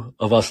few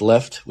of us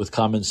left with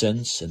common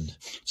sense and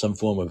some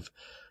form of,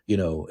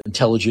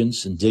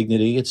 intelligence and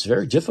dignity, it's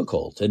very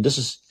difficult. And this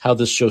is how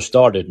this show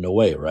started in a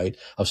way, right?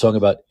 I was talking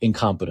about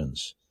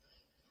incompetence.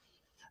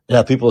 And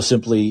how people are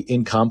simply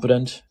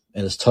incompetent,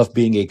 and it's tough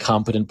being a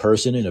competent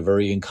person in a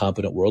very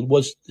incompetent world.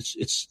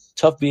 It's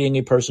tough being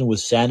a person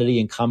with sanity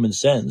and common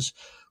sense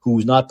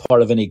who's not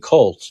part of any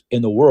cult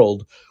in the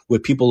world where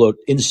people are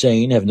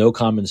insane, have no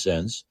common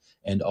sense,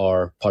 and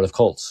are part of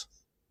cults.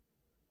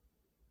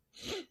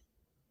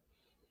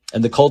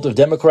 And the cult of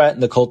Democrat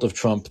and the cult of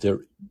Trump,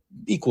 they're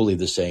equally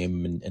the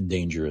same and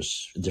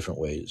dangerous in different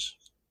ways.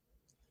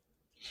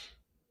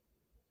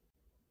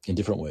 In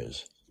different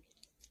ways.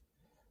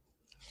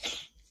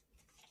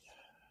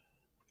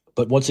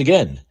 But once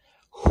again,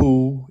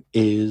 who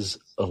is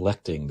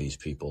electing these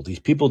people? These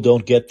people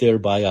don't get there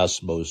by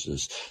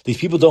osmosis. These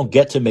people don't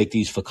get to make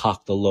these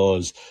fakakta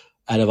laws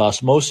out of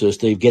osmosis.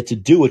 They get to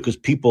do it because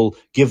people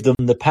give them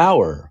the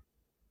power.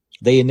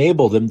 They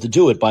enable them to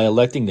do it by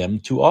electing them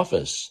to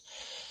office.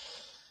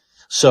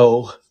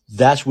 So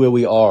that's where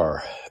we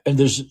are. And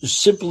there's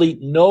simply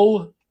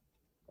no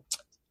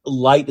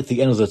light at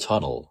the end of the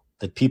tunnel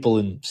that people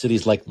in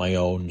cities like my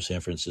own, San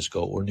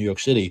Francisco or New York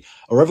City,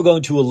 are ever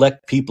going to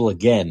elect people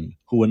again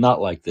who are not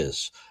like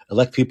this.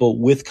 Elect people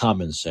with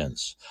common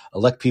sense.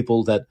 Elect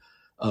people that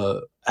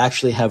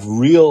actually have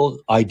real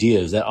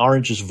ideas that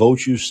aren't just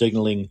virtue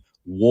signaling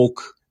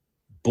woke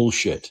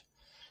bullshit.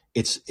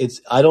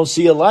 I don't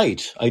see a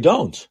light. I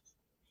don't.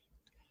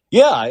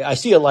 Yeah, I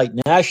see a light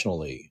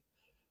nationally,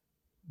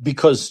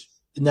 because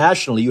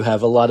nationally you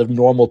have a lot of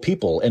normal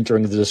people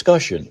entering the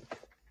discussion.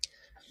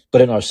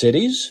 But in our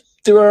cities,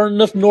 there aren't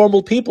enough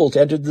normal people to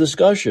enter the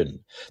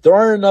discussion. There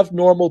aren't enough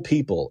normal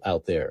people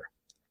out there.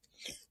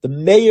 The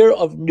mayor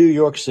of New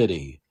York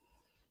City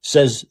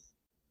says,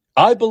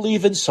 I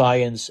believe in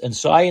science, and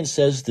science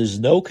says there's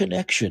no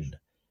connection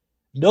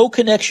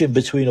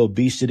between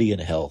obesity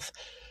and health.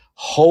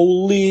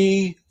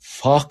 Holy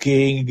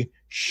fucking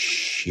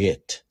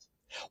shit.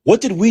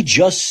 What did we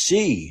just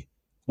see?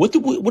 What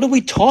are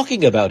we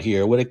talking about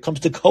here when it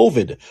comes to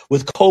COVID,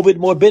 with COVID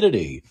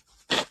morbidity?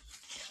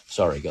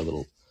 Sorry, got a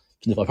little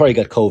sniff. I probably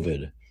got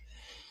COVID.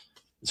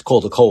 It's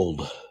called a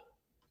cold.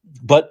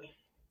 But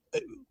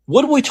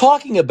what are we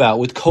talking about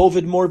with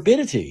COVID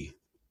morbidity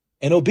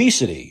and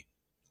obesity?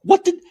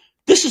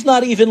 This is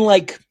not even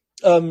like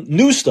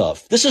new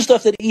stuff. This is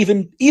stuff that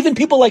even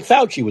people like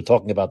Fauci were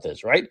talking about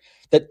this, right?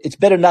 That it's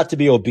better not to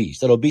be obese,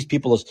 that obese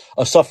people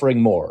are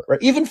suffering more.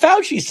 Right? Even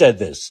Fauci said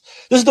this.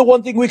 This is the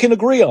one thing we can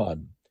agree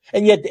on.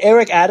 And yet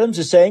Eric Adams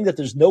is saying that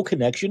there's no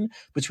connection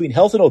between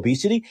health and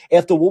obesity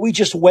after what we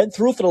just went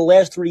through for the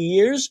last 3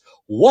 years.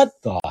 What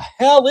the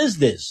hell is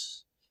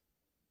this?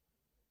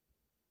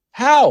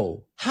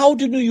 How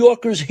do New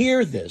Yorkers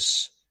hear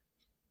this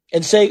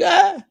and say,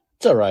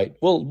 it's all right,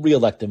 we'll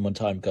reelect him when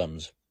time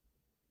comes?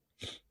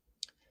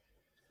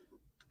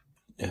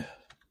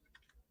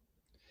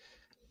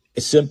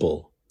 It's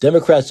simple.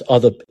 Democrats are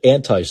the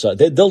anti-science.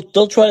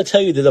 They'll try to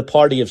tell you they're the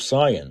party of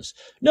science.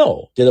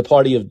 No, they're the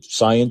party of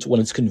science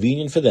when it's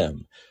convenient for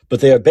them. But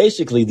they are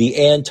basically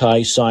the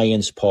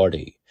anti-science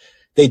party.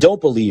 They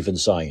don't believe in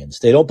science.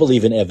 They don't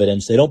believe in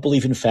evidence. They don't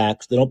believe in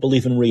facts. They don't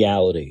believe in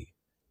reality.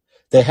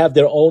 They have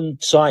their own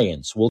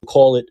science. We'll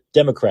call it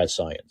Democrat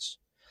science.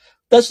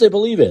 That's what they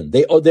believe in.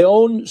 Their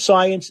own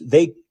science,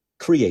 they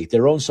create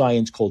their own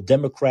science called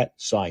Democrat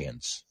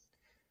science.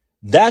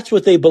 That's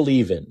what they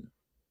believe in.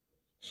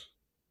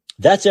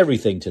 That's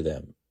everything to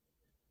them.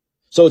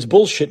 So it's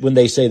bullshit when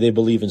they say they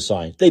believe in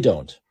science. They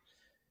don't.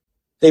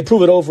 They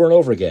prove it over and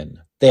over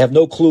again. They have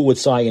no clue what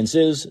science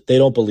is. They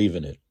don't believe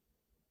in it.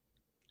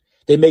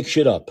 They make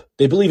shit up.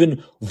 They believe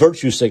in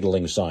virtue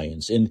signaling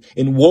science, in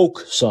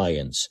woke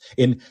science,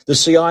 in the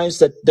science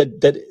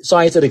that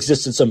science that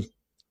exists in some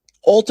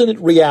alternate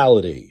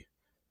reality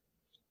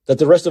that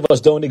the rest of us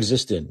don't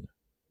exist in.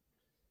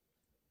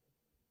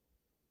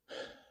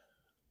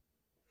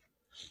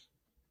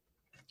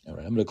 All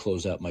right, I'm going to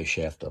close out my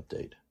Shaft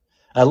update.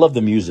 I love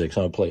the music,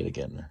 so I'm going to play it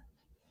again.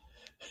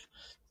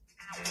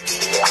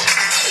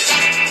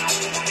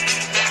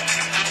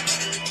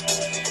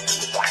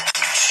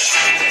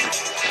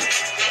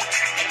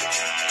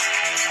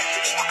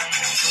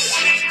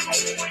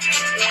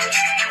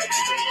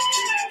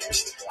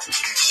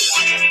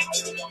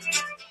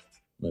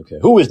 Okay,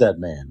 who is that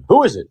man?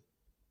 Who is it?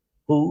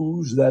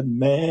 Who's that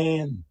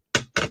man?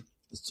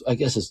 I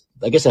guess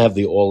I have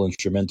the all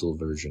instrumental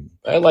version.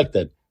 I like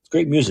that. It's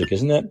great music,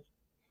 isn't it?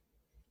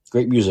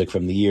 Great music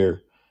from the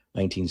year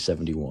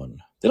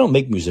 1971. They don't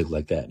make music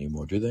like that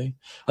anymore, do they?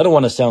 I don't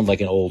want to sound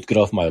like an old get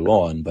off my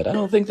lawn, but I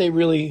don't think they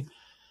really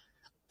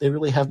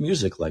have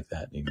music like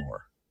that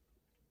anymore.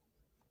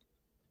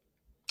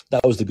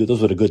 Those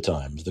were the good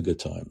times, the good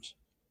times.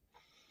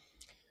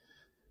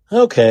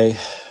 Okay,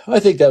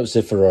 I think that was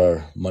it for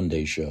our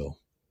Monday show,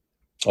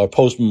 our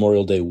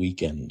post-Memorial Day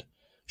weekend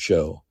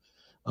show.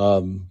 There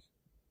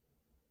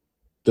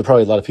are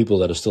probably a lot of people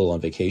that are still on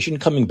vacation,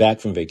 coming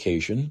back from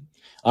vacation.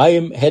 I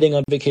am heading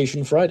on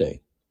vacation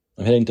Friday.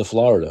 I'm heading to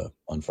Florida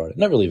on Friday.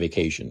 Not really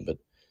vacation, but,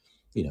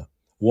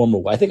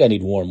 warmer. I think I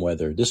need warm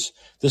weather. This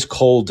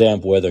cold,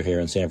 damp weather here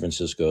in San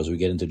Francisco as we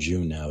get into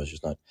June now is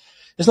just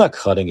it's not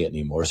cutting it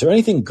anymore. Is there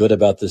anything good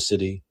about this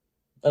city?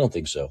 I don't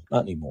think so.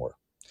 Not anymore.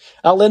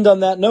 I'll end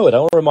on that note. I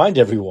want to remind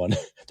everyone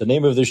the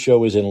name of this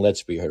show is In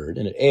Let's Be Heard,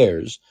 and it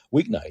airs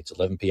weeknights,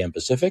 11 p.m.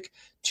 Pacific,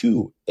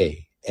 2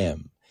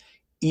 a.m.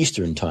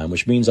 Eastern Time,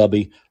 which means I'll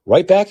be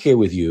right back here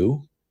with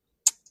you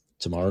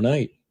tomorrow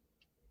night.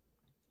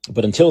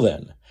 But until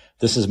then,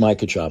 this is Mike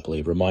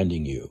Caccioppoli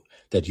reminding you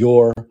that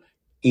your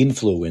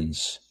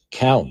influence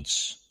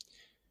counts.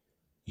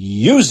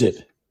 Use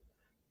it.